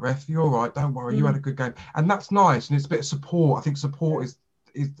 Everything all right, ref? You're all right. Don't worry. You had a good game, and that's nice. And it's a bit of support. I think support is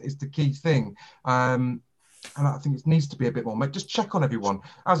the key thing. And I think it needs to be a bit more. Mate, just check on everyone.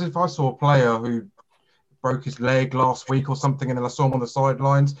 As if I saw a player who broke his leg last week or something, and then I saw him on the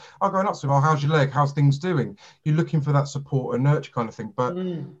sidelines, I'll go nuts with, oh, how's your leg? How's things doing? You're looking for that support and nurture kind of thing. But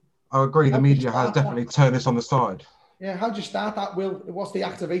I agree, the media has definitely turned this on the side. Yeah, how'd you start that, Will? What's the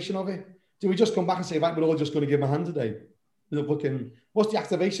activation of it? Do we just come back and say, right, we're all just going to give him a hand today? What's the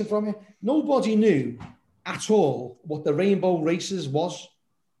activation from it? Nobody knew at all what the rainbow races was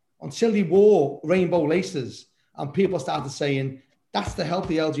until he wore rainbow laces and people started saying, that's to help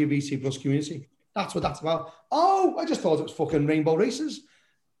the LGBT plus community. That's what that's about. Oh, I just thought it was fucking rainbow races.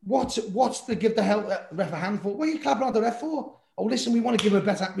 What's to give the ref a hand for? What are you clapping at the ref for? Oh, listen, we want to give him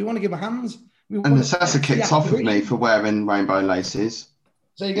a hand. And Nasasa kicked off with me for wearing rainbow laces.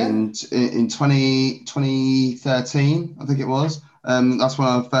 Say again? In 2013, I think it was. That's when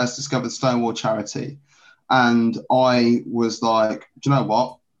I first discovered Stonewall Charity. And I was like, do you know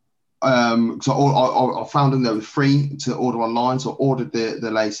what? So I found them, they were free to order online. So I ordered the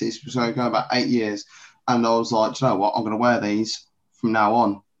laces. So going about 8 years. And I was like, do you know what? I'm going to wear these from now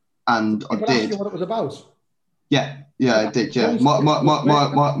on. And I did. Ask you what it was about? Yeah, I did. Yeah,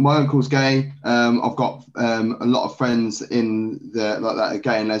 my uncle's gay. I've got a lot of friends in that are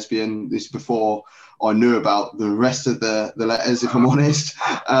gay and lesbian. This is before I knew about the rest of the letters, if I'm honest.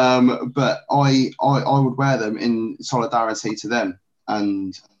 But I would wear them in solidarity to them,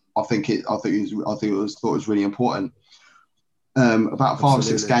 and I thought it was really important. About 5 or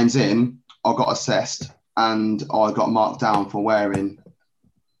 6 games in, I got assessed and I got marked down for wearing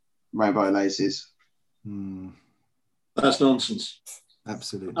rainbow laces. That's nonsense.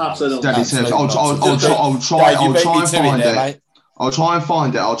 Absolutely. I'll try and find it. I'll try and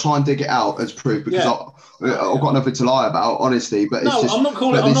find it. I'll try and dig it out as proof because I've got nothing to lie about, honestly. But it's just. I'm not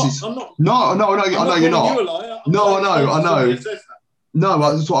calling. I know you're not. No, I know. No,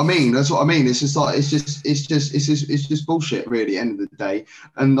 but that's what I mean. It's just bullshit, really. End of the day,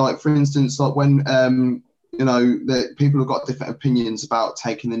 and like for instance, like when that people have got different opinions about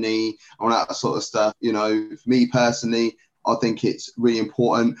taking the knee and all that sort of stuff. For me personally, I think it's really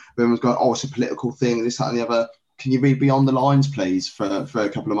important. Everyone's going, oh, it's a political thing, this, that, and the other. Can you read beyond the lines, please, for a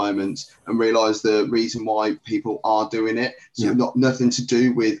couple of moments and realise the reason why people are doing it? So nothing to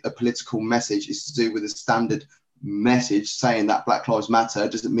do with a political message. It's to do with the standard message saying that Black Lives Matter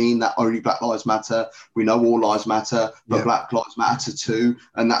doesn't mean that only Black Lives Matter. We know all lives matter, but Black Lives Matter too,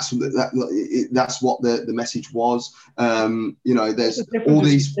 and that's what the message was. There's all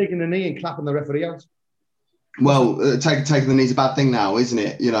these taking the knee and clapping the referee out. Well, taking the knee is a bad thing now, isn't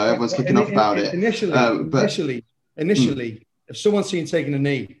it? Everyone's kicking off about it. Initially, if someone's seen taking a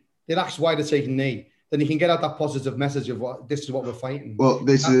knee, they'll ask why they're taking a knee. Then you can get out that positive message of this is what we're fighting. Well,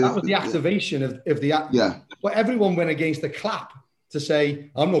 that was the activation of the But everyone went against the clap to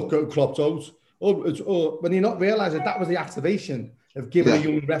say, I'm not getting clapped out. When you're not realising that was the activation of giving a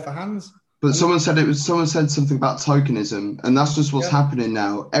young ref a hands. But someone said something about tokenism, and that's just what's happening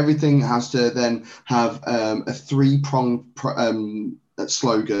now. Everything has to then have a three-pronged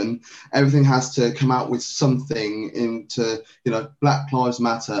slogan. Everything has to come out with something into, Black Lives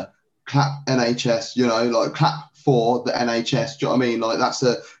Matter, clap NHS, like clap for the NHS. Do you know what I mean? Like that's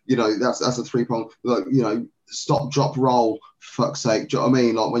a three-pronged, stop, drop, roll. Fuck's sake, do you know what I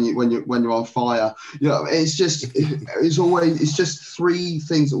mean? Like when you're on fire, it's just three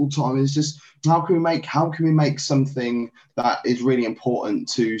things all the time. It's just how can we make something that is really important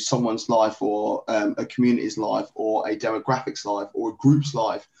to someone's life or a community's life or a demographic's life or a group's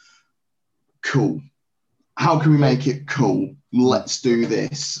life cool? How can we make it cool? Let's do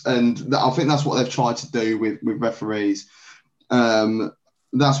this, and I think that's what they've tried to do with referees.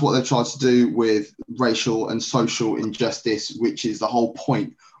 That's what they've tried to do with racial and social injustice, which is the whole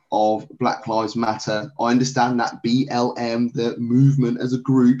point of Black Lives Matter. I understand that BLM, the movement as a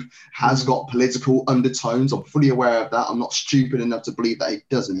group, has got political undertones. I'm fully aware of that. I'm not stupid enough to believe that it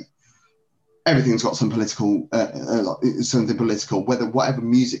doesn't. Everything's got some political, something political, whatever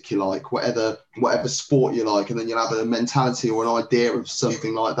music you like, whatever sport you like, and then you'll have a mentality or an idea of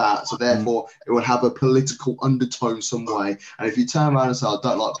something like that. So therefore, it will have a political undertone some way. And if you turn around and say, I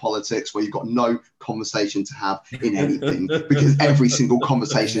don't like politics, well, you've got no conversation to have in anything, because every single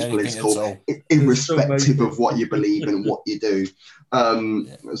conversation is political, irrespective of what you believe and what you do. I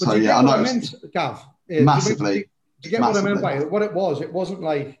know. Gav, massively. Do you get what I meant by it? What it was? It wasn't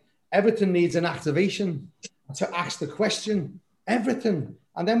like everything needs an activation to ask the question. Everything.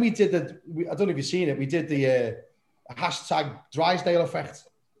 And then we did I don't know if you've seen it, we did the hashtag Drysdale effect.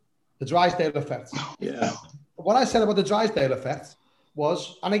 The Drysdale effect. Yeah. What I said about the Drysdale effect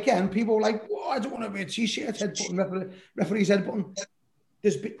was, and again, people were like, I don't want to be a t-shirt head button, referee's head button.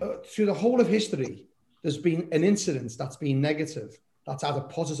 There's been, through the whole of history, there's been an incident that's been negative, that's had a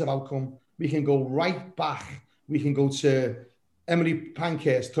positive outcome. We can go right back. We can go to Emily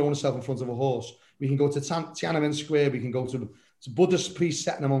Pankhurst throwing herself in front of a horse. We can go to Tiananmen Square. We can go to Buddhist priests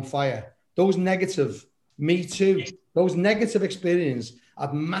setting them on fire. Those negative, Me Too, those negative experiences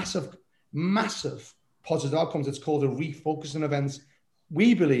had massive, massive positive outcomes. It's called a refocusing event.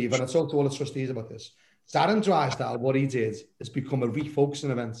 We believe, and I talked to all the trustees about this, Darren Drysdale, what he did is become a refocusing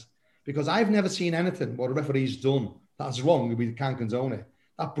event, because I've never seen anything what a referee's done that's wrong. We can't condone it.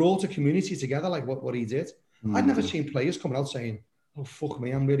 That brought a community together like what he did. I'd never seen players coming out saying, oh, fuck me,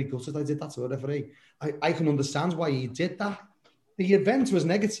 I'm really gutted I did that to a referee. I can understand why he did that. The event was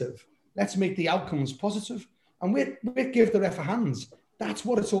negative. Let's make the outcomes positive. And we give the ref a hands. That's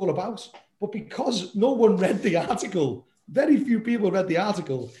what it's all about. But because no one read the article, very few people read the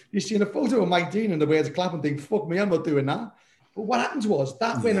article, you've seen a photo of Mike Dean and the words clap and think, fuck me, I'm not doing that. But what happened was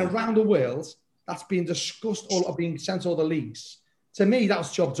that went around the world, that's been discussed, or being sent all the leagues. To me, that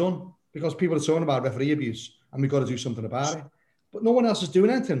was job done, because people are talking about referee abuse and we've got to do something about it. But no one else is doing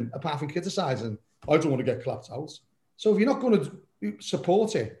anything apart from criticising. I don't want to get clapped out. So if you're not going to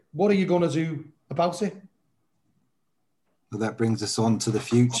support it, what are you going to do about it? Well, that brings us on to the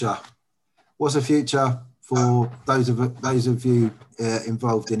future. What's the future for those of you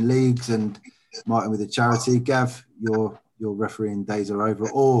involved in leagues and Martin with a charity? Gav, your refereeing days are over,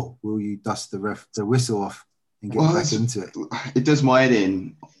 or will you dust the whistle off and get back into it? It does my head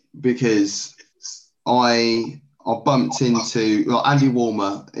in, because I bumped into Andy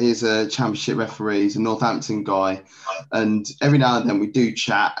Warmer is a championship referee. He's a Northampton guy, and every now and then we do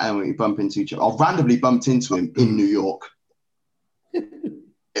chat and we bump into each other. I randomly bumped into him in New York.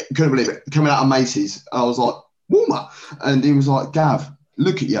 Couldn't believe it. Coming out of Macy's, I was like, Warmer, and he was like, Gav,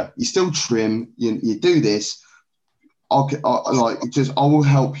 look at you. You're still trim. You do this. I will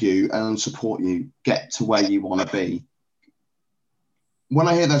help you and support you get to where you want to be. When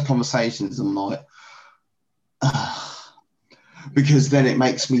I hear those conversations, I'm like, because then it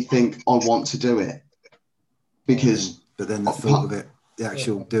makes me think I want to do it. Because, but then the thought of it, the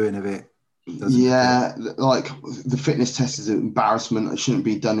actual doing of it. Yeah, like the fitness test is an embarrassment. It shouldn't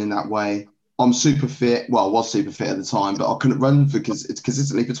be done in that way. I'm super fit. Well, I was super fit at the time, but I couldn't run because it's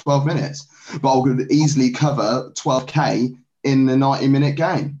consistently for 12 minutes. But I could easily cover 12K in a 90-minute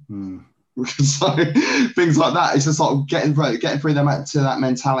game. So things like that. It's just like getting through them to that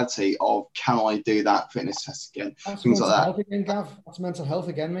mentality of, can I do that fitness test again? That's things like that. Health again, Gav. That's mental health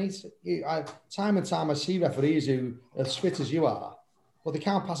again, mate. Time and time I see referees who are as fit as you are, but they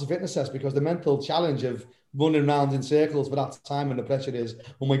can't pass a fitness test because the mental challenge of running around in circles for that time and the pressure is,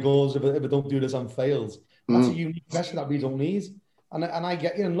 oh my God, if I don't do this, I'm failed. That's a unique pressure that we don't need. And I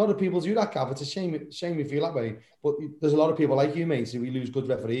get, a lot of people do that, Gav. It's a shame you feel that way. But there's a lot of people like you, mate, who we lose good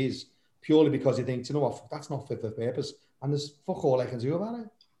referees purely because they think, you know what, that's not fit for purpose. And there's fuck all I can do about it.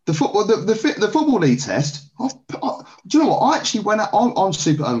 The football league test. Do you know what? I actually went out. I'm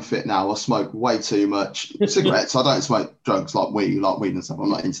super unfit now. I smoke way too much cigarettes. I don't smoke drugs like weed and stuff. I'm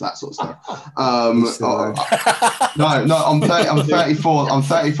not into that sort of stuff. No. I'm 34. I'm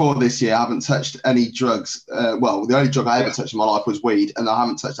 34 this year. I haven't touched any drugs. Well, the only drug I ever touched in my life was weed, and I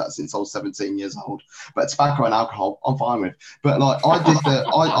haven't touched that since I was 17 years old. But tobacco and alcohol, I'm fine with. But like,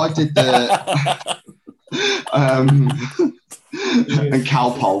 I did the. And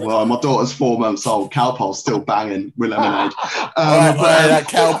Calpol. Well, my daughter's 4 months old. Calpol's still banging with lemonade. That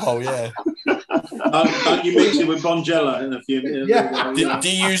Calpol, yeah. Don't you mix it with Bonjela in a few minutes? Yeah. Do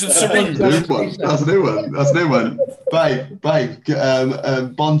you use a syringe? That's a new one. Babe.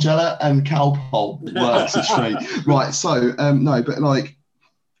 Bonjela and Calpol works straight. Right. So no, but like,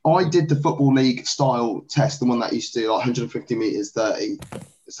 I did the football league style test, the one that used to do like 150 meters, 30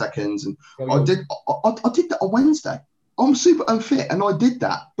 seconds, and I did that on Wednesday. I'm super unfit, and I did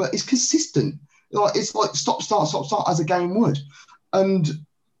that, but it's consistent. Like, it's like stop start as a game would, and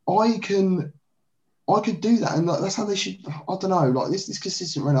I can do that, and like, that's how they should. I don't know, like this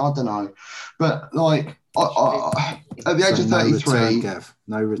consistent running. I don't know, but like I at the age of 33,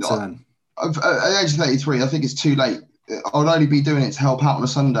 no return. At the age of 33, I think it's too late. I would only be doing it to help out on a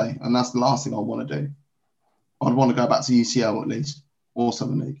Sunday, and that's the last thing I want to do. I'd want to go back to UCL at least, or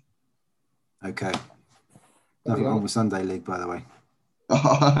Southern League. Okay. Nothing wrong with Sunday League, by the way.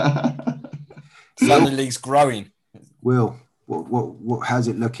 Sunday League's growing. Will, how's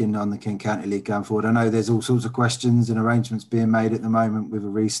it looking on the King County League going forward? I know there's all sorts of questions and arrangements being made at the moment with a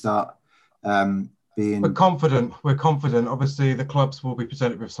restart. We're confident. Obviously, the clubs will be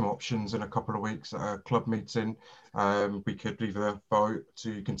presented with some options in a couple of weeks at a club meeting. We could either vote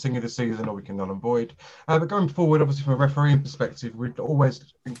to continue the season or we can null and void. But going forward, obviously, from a refereeing perspective, we'd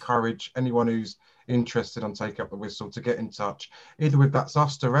always encourage anyone who's interested on taking up the whistle to get in touch, either with that's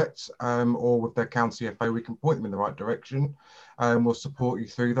us direct or with their county FA. We can point them in the right direction. We'll support you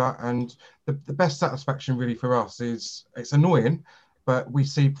through that. And the best satisfaction really for us is, it's annoying, but we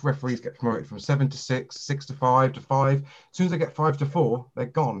see referees get promoted from 7 to 6, 6 to 5 to 5. As soon as they get 5 to 4, they're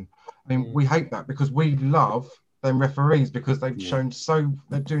gone. I mean, we hate that because we love them referees because they've shown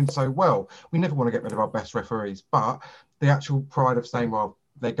they're doing so well. We never want to get rid of our best referees, but the actual pride of saying, well,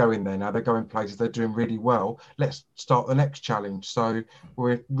 they're going there now, they're going places, they're doing really well, let's start the next challenge. So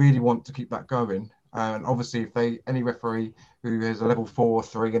we really want to keep that going. And obviously, if any referee who is a level 4 or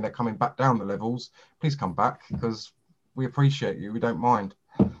 3 and they're coming back down the levels, please come back because we appreciate you. We don't mind.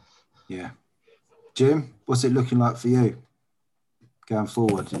 Yeah. Jim, what's it looking like for you going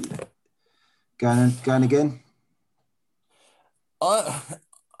forward? Going again? I'm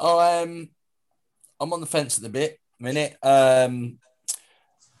on the fence at the minute.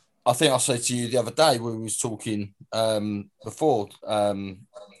 I think I said to you the other day when we was talking before on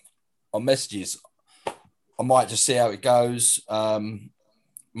messages, I might just see how it goes.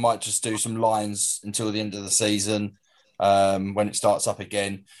 Might just do some lines until the end of the season when it starts up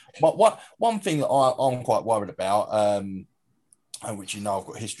again. But one thing that I'm quite worried about, and which I've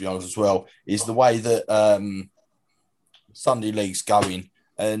got history on as well, is the way that Sunday League's going,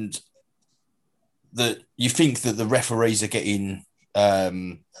 and that you think that the referees are getting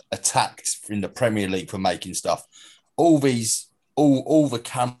attacked in the Premier League for making stuff. All the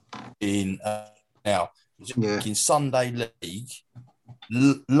campaign now in Sunday League,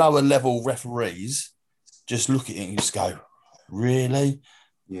 lower level referees just look at it and just go, really?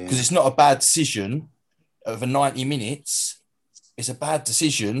 Because it's not a bad decision over 90 minutes. It's a bad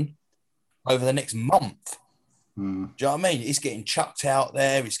decision over the next month. Do you know what I mean? It's getting chucked out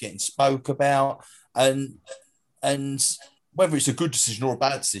there. It's getting spoke about, and whether it's a good decision or a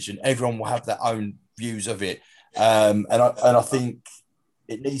bad decision, everyone will have their own views of it. And I think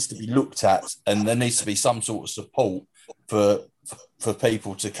it needs to be looked at, and there needs to be some sort of support for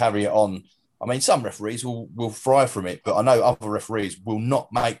people to carry it on. I mean, some referees will thrive from it, but I know other referees will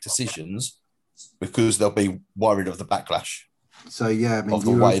not make decisions because they'll be worried of the backlash. So, yeah, I mean, of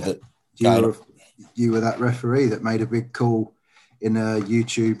the way that you were that referee that made a big call in a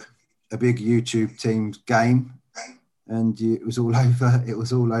big YouTube team game, and it was all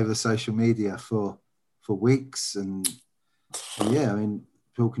over social media for weeks. And yeah, I mean,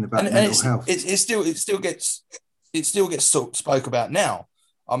 talking about mental health, it still gets spoke about now.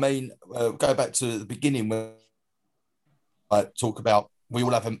 I mean, go back to the beginning where I talk about we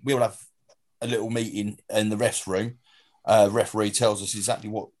all have a little meeting in the refs room. Referee tells us exactly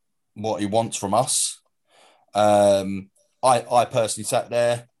what he wants from us. I personally sat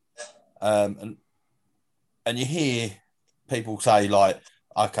there, and you hear people say like,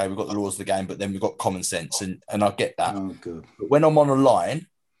 okay, we've got the laws of the game, but then we've got common sense, and I get that. Oh, good. But when I'm on a line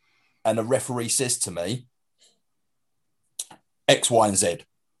and a referee says to me X, Y, and Z,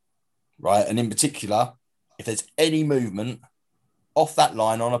 right, and in particular, if there's any movement off that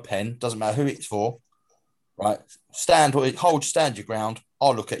line on a pen, doesn't matter who it's for, right, stand your ground.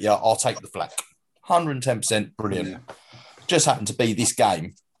 I'll look at you. I'll take the flag. 110% brilliant. Yeah. Just happened to be this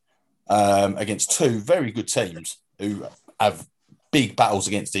game against two very good teams who have big battles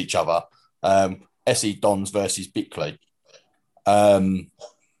against each other. SE Dons versus Bickley. And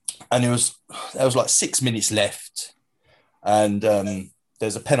there was like 6 minutes left. And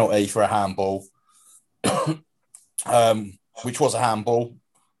there's a penalty for a handball, which was a handball.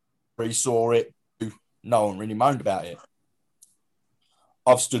 We saw it. No one really moaned about it.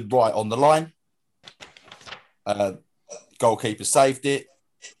 I've stood right on the line. Goalkeeper saved it.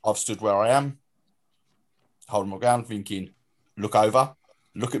 I've stood where I am, holding my ground, thinking, look over,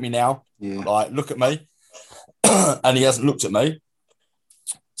 look at me now. Yeah. Like, look at me. And he hasn't looked at me.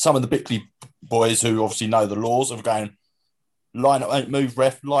 Some of the Bickley boys who obviously know the laws are going, line ain't move,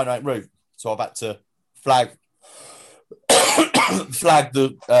 ref, line ain't move. So I've had to flag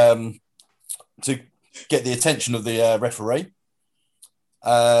the to get the attention of the referee.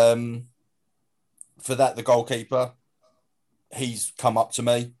 For that, the goalkeeper, he's come up to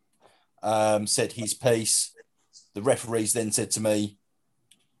me, said his piece. The referees then said to me,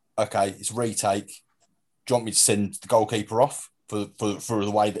 okay, it's retake. Do you want me to send the goalkeeper off for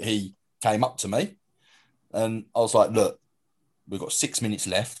the way that he came up to me? And I was like, look, we've got 6 minutes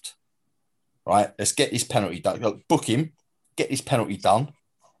left, right? Let's get this penalty done. Look, book him, get this penalty done,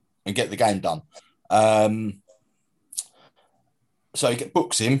 and get the game done. So he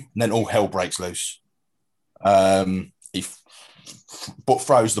books him, and then all hell breaks loose. He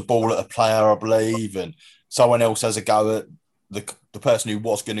throws the ball at a player, I believe, and someone else has a go at the person who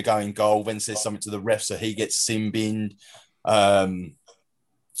was going to go in goal, then says something to the ref, so he gets sin-binned. And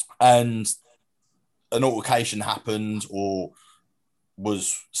an altercation happened, or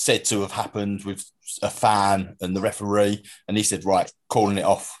was said to have happened, with a fan and the referee, and he said, right, calling it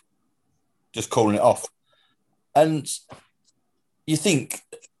off. Just calling it off. And you think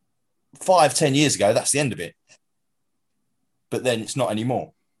 5-10 years ago, that's the end of it. But then it's not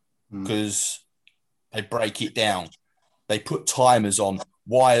anymore, because they break it down. They put timers on.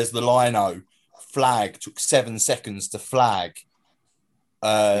 Wires the lino. Flag took 7 seconds to flag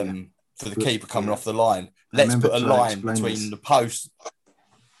for the keeper coming off the line. Let's put a line between the posts.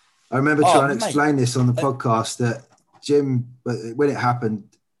 I remember trying to explain this on the podcast that Jim, when it happened,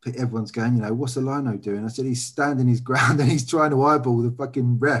 everyone's going, what's the lino doing? I said, he's standing his ground and he's trying to eyeball the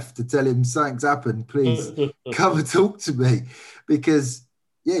fucking ref to tell him something's happened. Please come and talk to me. Because,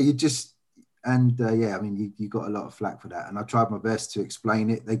 you got a lot of flack for that. And I tried my best to explain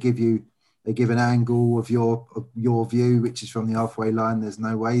it. They give an angle of your view, which is from the halfway line. There's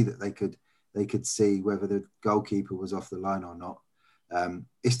no way that they could see whether the goalkeeper was off the line or not.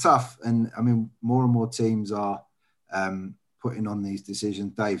 It's tough. And I mean, more and more teams are putting on these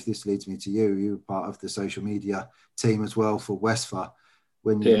decisions. Dave, this leads me to you. You were part of the social media team as well for Westphal.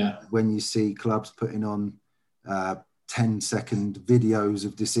 When you see clubs putting on 10-second videos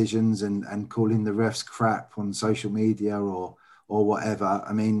of decisions and calling the refs crap on social media or whatever,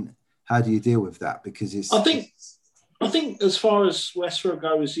 I mean, how do you deal with that? Because I think as far as Westphal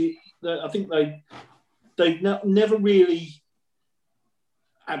goes, I think they've never really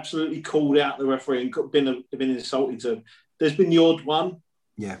absolutely called out the referee and been insulted to him. There's been the odd one.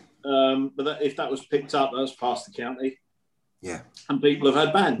 Yeah. But if that was picked up, that was past the county. Yeah. And people have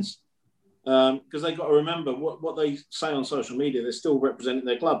had bans. Because they've got to remember what they say on social media, they're still representing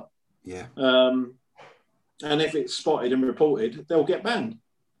their club. Yeah. And if it's spotted and reported, they'll get banned.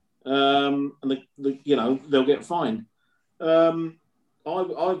 And they'll get fined. I've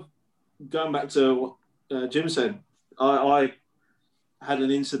going back to what Jim said, I had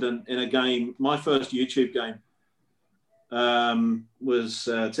an incident in a game. My first YouTube game was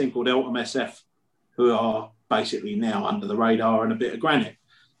a team called Eltham SF, who are basically now under the radar and a bit of granite.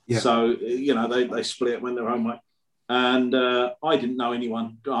 Yeah. So, you know, they split when they're home, mate. And I didn't know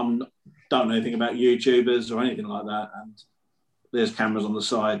anyone. Don't know anything about YouTubers or anything like that. And there's cameras on the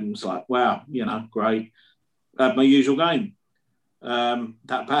side, and it's like, wow, you know, great. I had my usual game.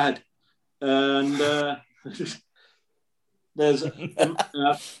 That bad. And there's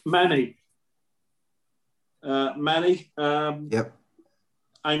Manny. Manny Yep.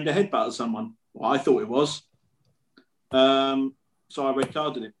 aimed a headbutt at someone. Well, I thought it was. So I red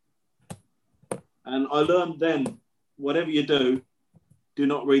carded him. And I learned then, whatever you do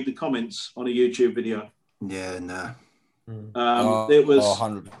not read the comments on a YouTube video. Yeah, no. It was,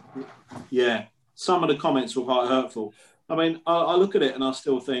 100%. yeah, some of the comments were quite hurtful. I mean, I look at it and I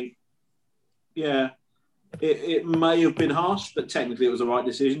still think, yeah, it may have been harsh, but technically it was the right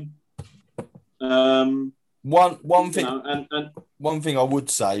decision. One thing, You know, and one thing I would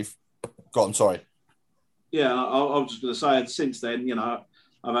say. God, I'm sorry. yeah, I was just going to say, and since then, you know,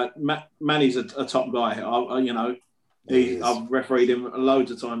 I've had Manny's a top guy. You know, I've refereed him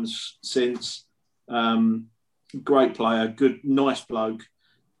loads of times since. Great player, good, nice bloke,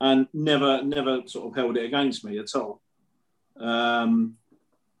 and never sort of held it against me at all.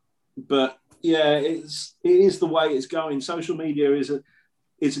 But yeah, it is the way it's going. Social media is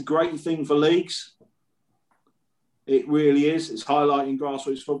a great thing for leagues. It really is. It's highlighting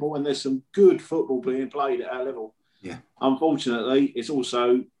grassroots football, and there's some good football being played at our level. Yeah. Unfortunately, it's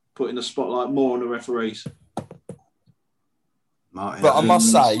also putting the spotlight more on the referees. Martin, But I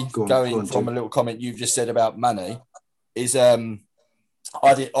must say, go on, from Jim. a little comment you've just said about Manny, is I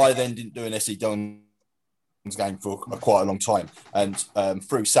then didn't do an SE Dons game for quite a long time, and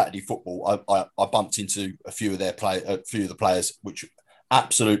through Saturday football, I bumped into a few of the players, which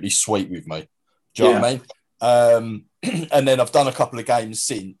absolutely sweet with me. Do you know what I mean? And then I've done a couple of games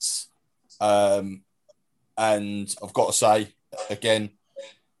since, and I've got to say again,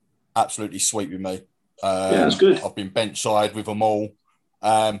 absolutely sweet with me. Yeah, that's good. I've been bench side with them all,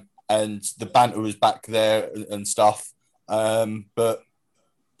 and the banter was back there and stuff. But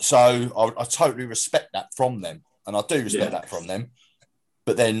so I totally respect that from them, and I do respect that from them.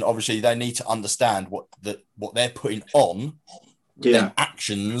 But then obviously they need to understand what they're putting on, their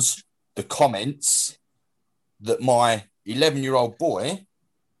actions, the comments that my 11-year-old boy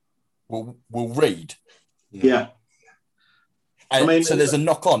will read. Yeah. And I mean, so there's a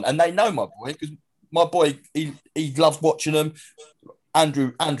knock on, and they know my boy because my boy he loves watching them.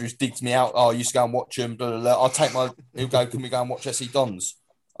 Andrews digs me out. Oh, I used to go and watch him. Blah, blah, blah. He'll go, can we go and watch SE Dons?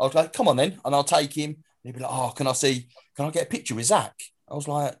 I was like, come on then, and I'll take him. And he'll be like, oh, can I get a picture with Zach? I was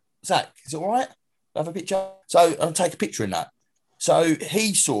like, Zach, is it all right? Have a picture. So I'll take a picture in that. So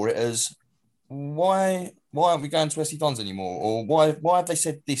he saw it as, why aren't we going to SE Dons anymore? Or why have they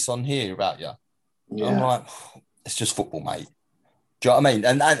said this on here about you? Yeah. I'm like, it's just football, mate. Do you know what I mean?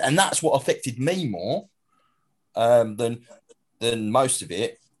 And that's what affected me more than most of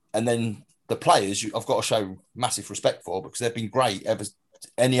it. And then the players, I've got to show massive respect for because they've been great.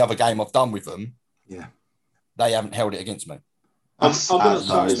 Any other game I've done with them, they haven't held it against me. That's sad,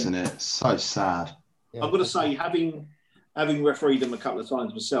 though, isn't it? So sad. I've got to say, having refereed them a couple of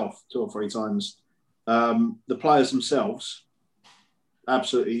times myself, 2 or 3 times, the players themselves,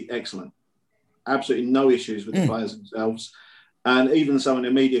 absolutely excellent. Absolutely no issues with the players themselves. And even some of the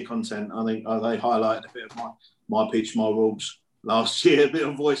media content, I think they highlighted a bit of my pitch, my rules last year, a bit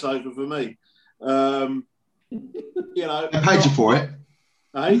of voiceover for me. You know, They paid you for it.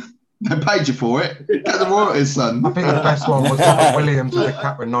 Eh? They paid you for it. Get the royalties, son. I think the best one was Robert Williams with the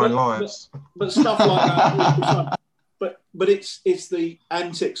cat with 9 lives. But stuff like that. But it's the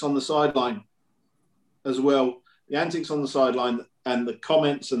antics on the sideline as well. The antics on the sideline and the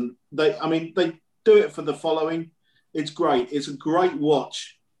comments, and they do it for the following. It's great. It's a great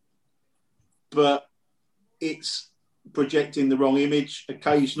watch, but it's projecting the wrong image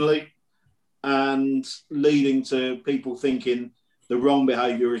occasionally and leading to people thinking the wrong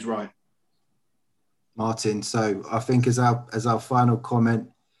behaviour is right. Martin, so I think as our final comment,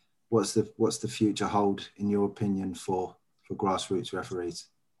 what's the future hold in your opinion for grassroots referees?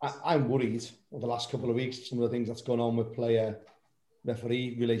 I'm worried over the last couple of weeks, some of the things that's gone on with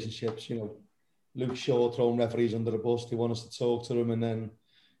player-referee relationships. You know, Luke Shaw throwing referees under the bus. They want us to talk to them, and then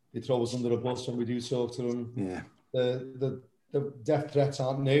they throw us under the bus when we do talk to them. Yeah. The death threats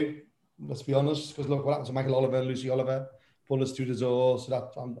aren't new, let's be honest, because look what happened to Michael Oliver, Lucy Oliver, bullets through the door, so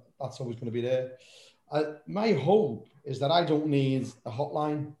that's always going to be there. My hope is that I don't need a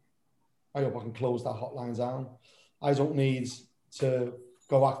hotline. I hope I can close that hotline down. I don't need to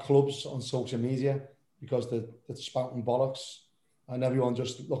go at clubs on social media because they're spouting bollocks and everyone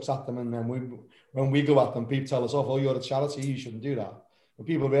just looks at them, and then when we go at them, people tell us, oh, you're a charity, you shouldn't do that. But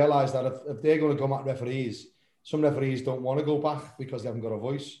people realise that if they're going to come at referees, some referees don't want to go back because they haven't got a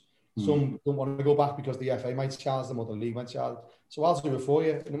voice. Some don't want to go back because the FA might charge them or the league might charge them. So I'll do it for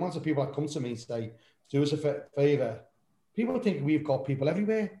you. And the amount of people that come to me and say, do us a favour. People think we've got people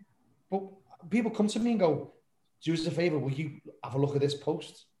everywhere. But people come to me and go, do us a favour, will you have a look at this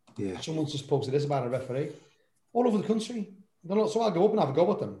post? Yeah. Someone's just posted this about a referee. All over the country. So I'll go up and have a go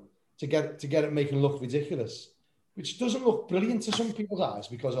with them to get it making it look ridiculous. Which doesn't look brilliant to some people's eyes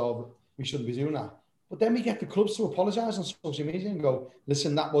because we shouldn't be doing that. But then we get the clubs to apologise on social media and go,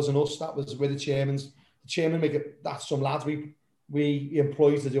 listen, that wasn't us, that was with the chairman's. The chairman make it, that's some lads we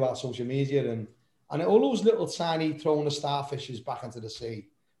employed to do our social media. And all those little tiny throwing the starfishes back into the sea,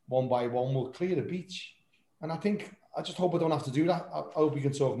 one by one, will clear the beach. And I just hope I don't have to do that. I hope we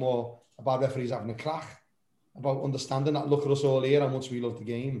can talk more about referees having a crack, about understanding that, look at us all here, how much we love the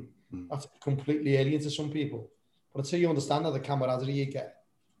game. That's completely alien to some people. But until you understand that the camaraderie you get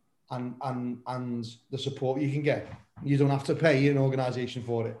and the support you can get, you don't have to pay an organisation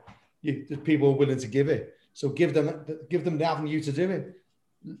for it. The people are willing to give it. So give them the avenue to do it.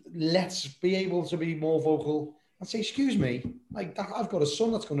 Let's be able to be more vocal and say, excuse me, like that, I've got a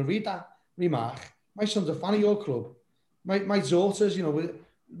son that's going to read that remark. My son's a fan of your club. My daughters,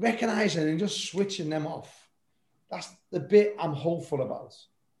 recognising and just switching them off. That's the bit I'm hopeful about.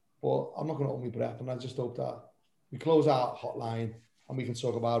 But I'm not going to hold my breath, and I just hope that we close our hotline and we can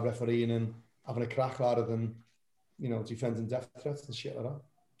talk about refereeing and having a crack rather than, defending death threats and shit like that.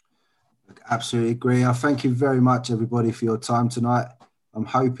 Absolutely agree. I thank you very much, everybody, for your time tonight. I'm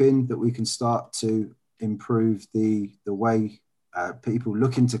hoping that we can start to improve the way people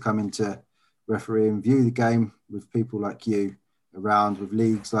looking to come into refereeing view the game with people like you around, with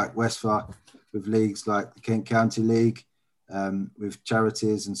leagues like Westphal, with leagues like the Kent County League, with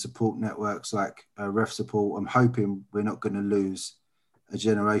charities and support networks like Ref Support. I'm hoping we're not going to lose a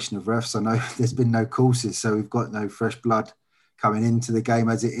generation of refs. I know there's been no courses, so we've got no fresh blood coming into the game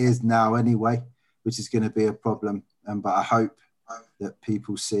as it is now anyway, which is going to be a problem. But I hope that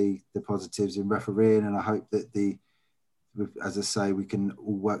people see the positives in refereeing, and I hope that as I say, we can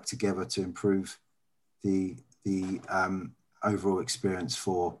all work together to improve the overall experience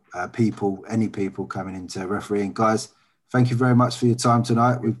for any people coming into refereeing. Guys, thank you very much for your time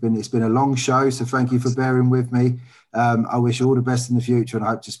tonight. It's been a long show, so thank you for bearing with me. I wish you all the best in the future, and I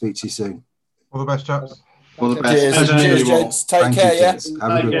hope to speak to you soon. All the best, chaps. All the best. Cheers, gents. Take care, yeah. Take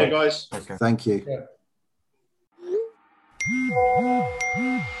care, guys. Thank you. Yeah.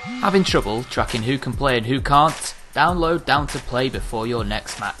 Having trouble tracking who can play and who can't? Download Down to Play before your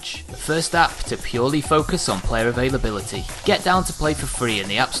next match. The first app to purely focus on player availability. Get Down to Play for free in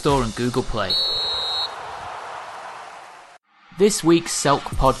the App Store and Google Play. This week's Selk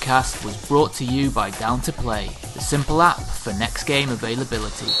podcast was brought to you by Down to Play, the simple app for next game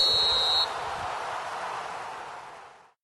availability.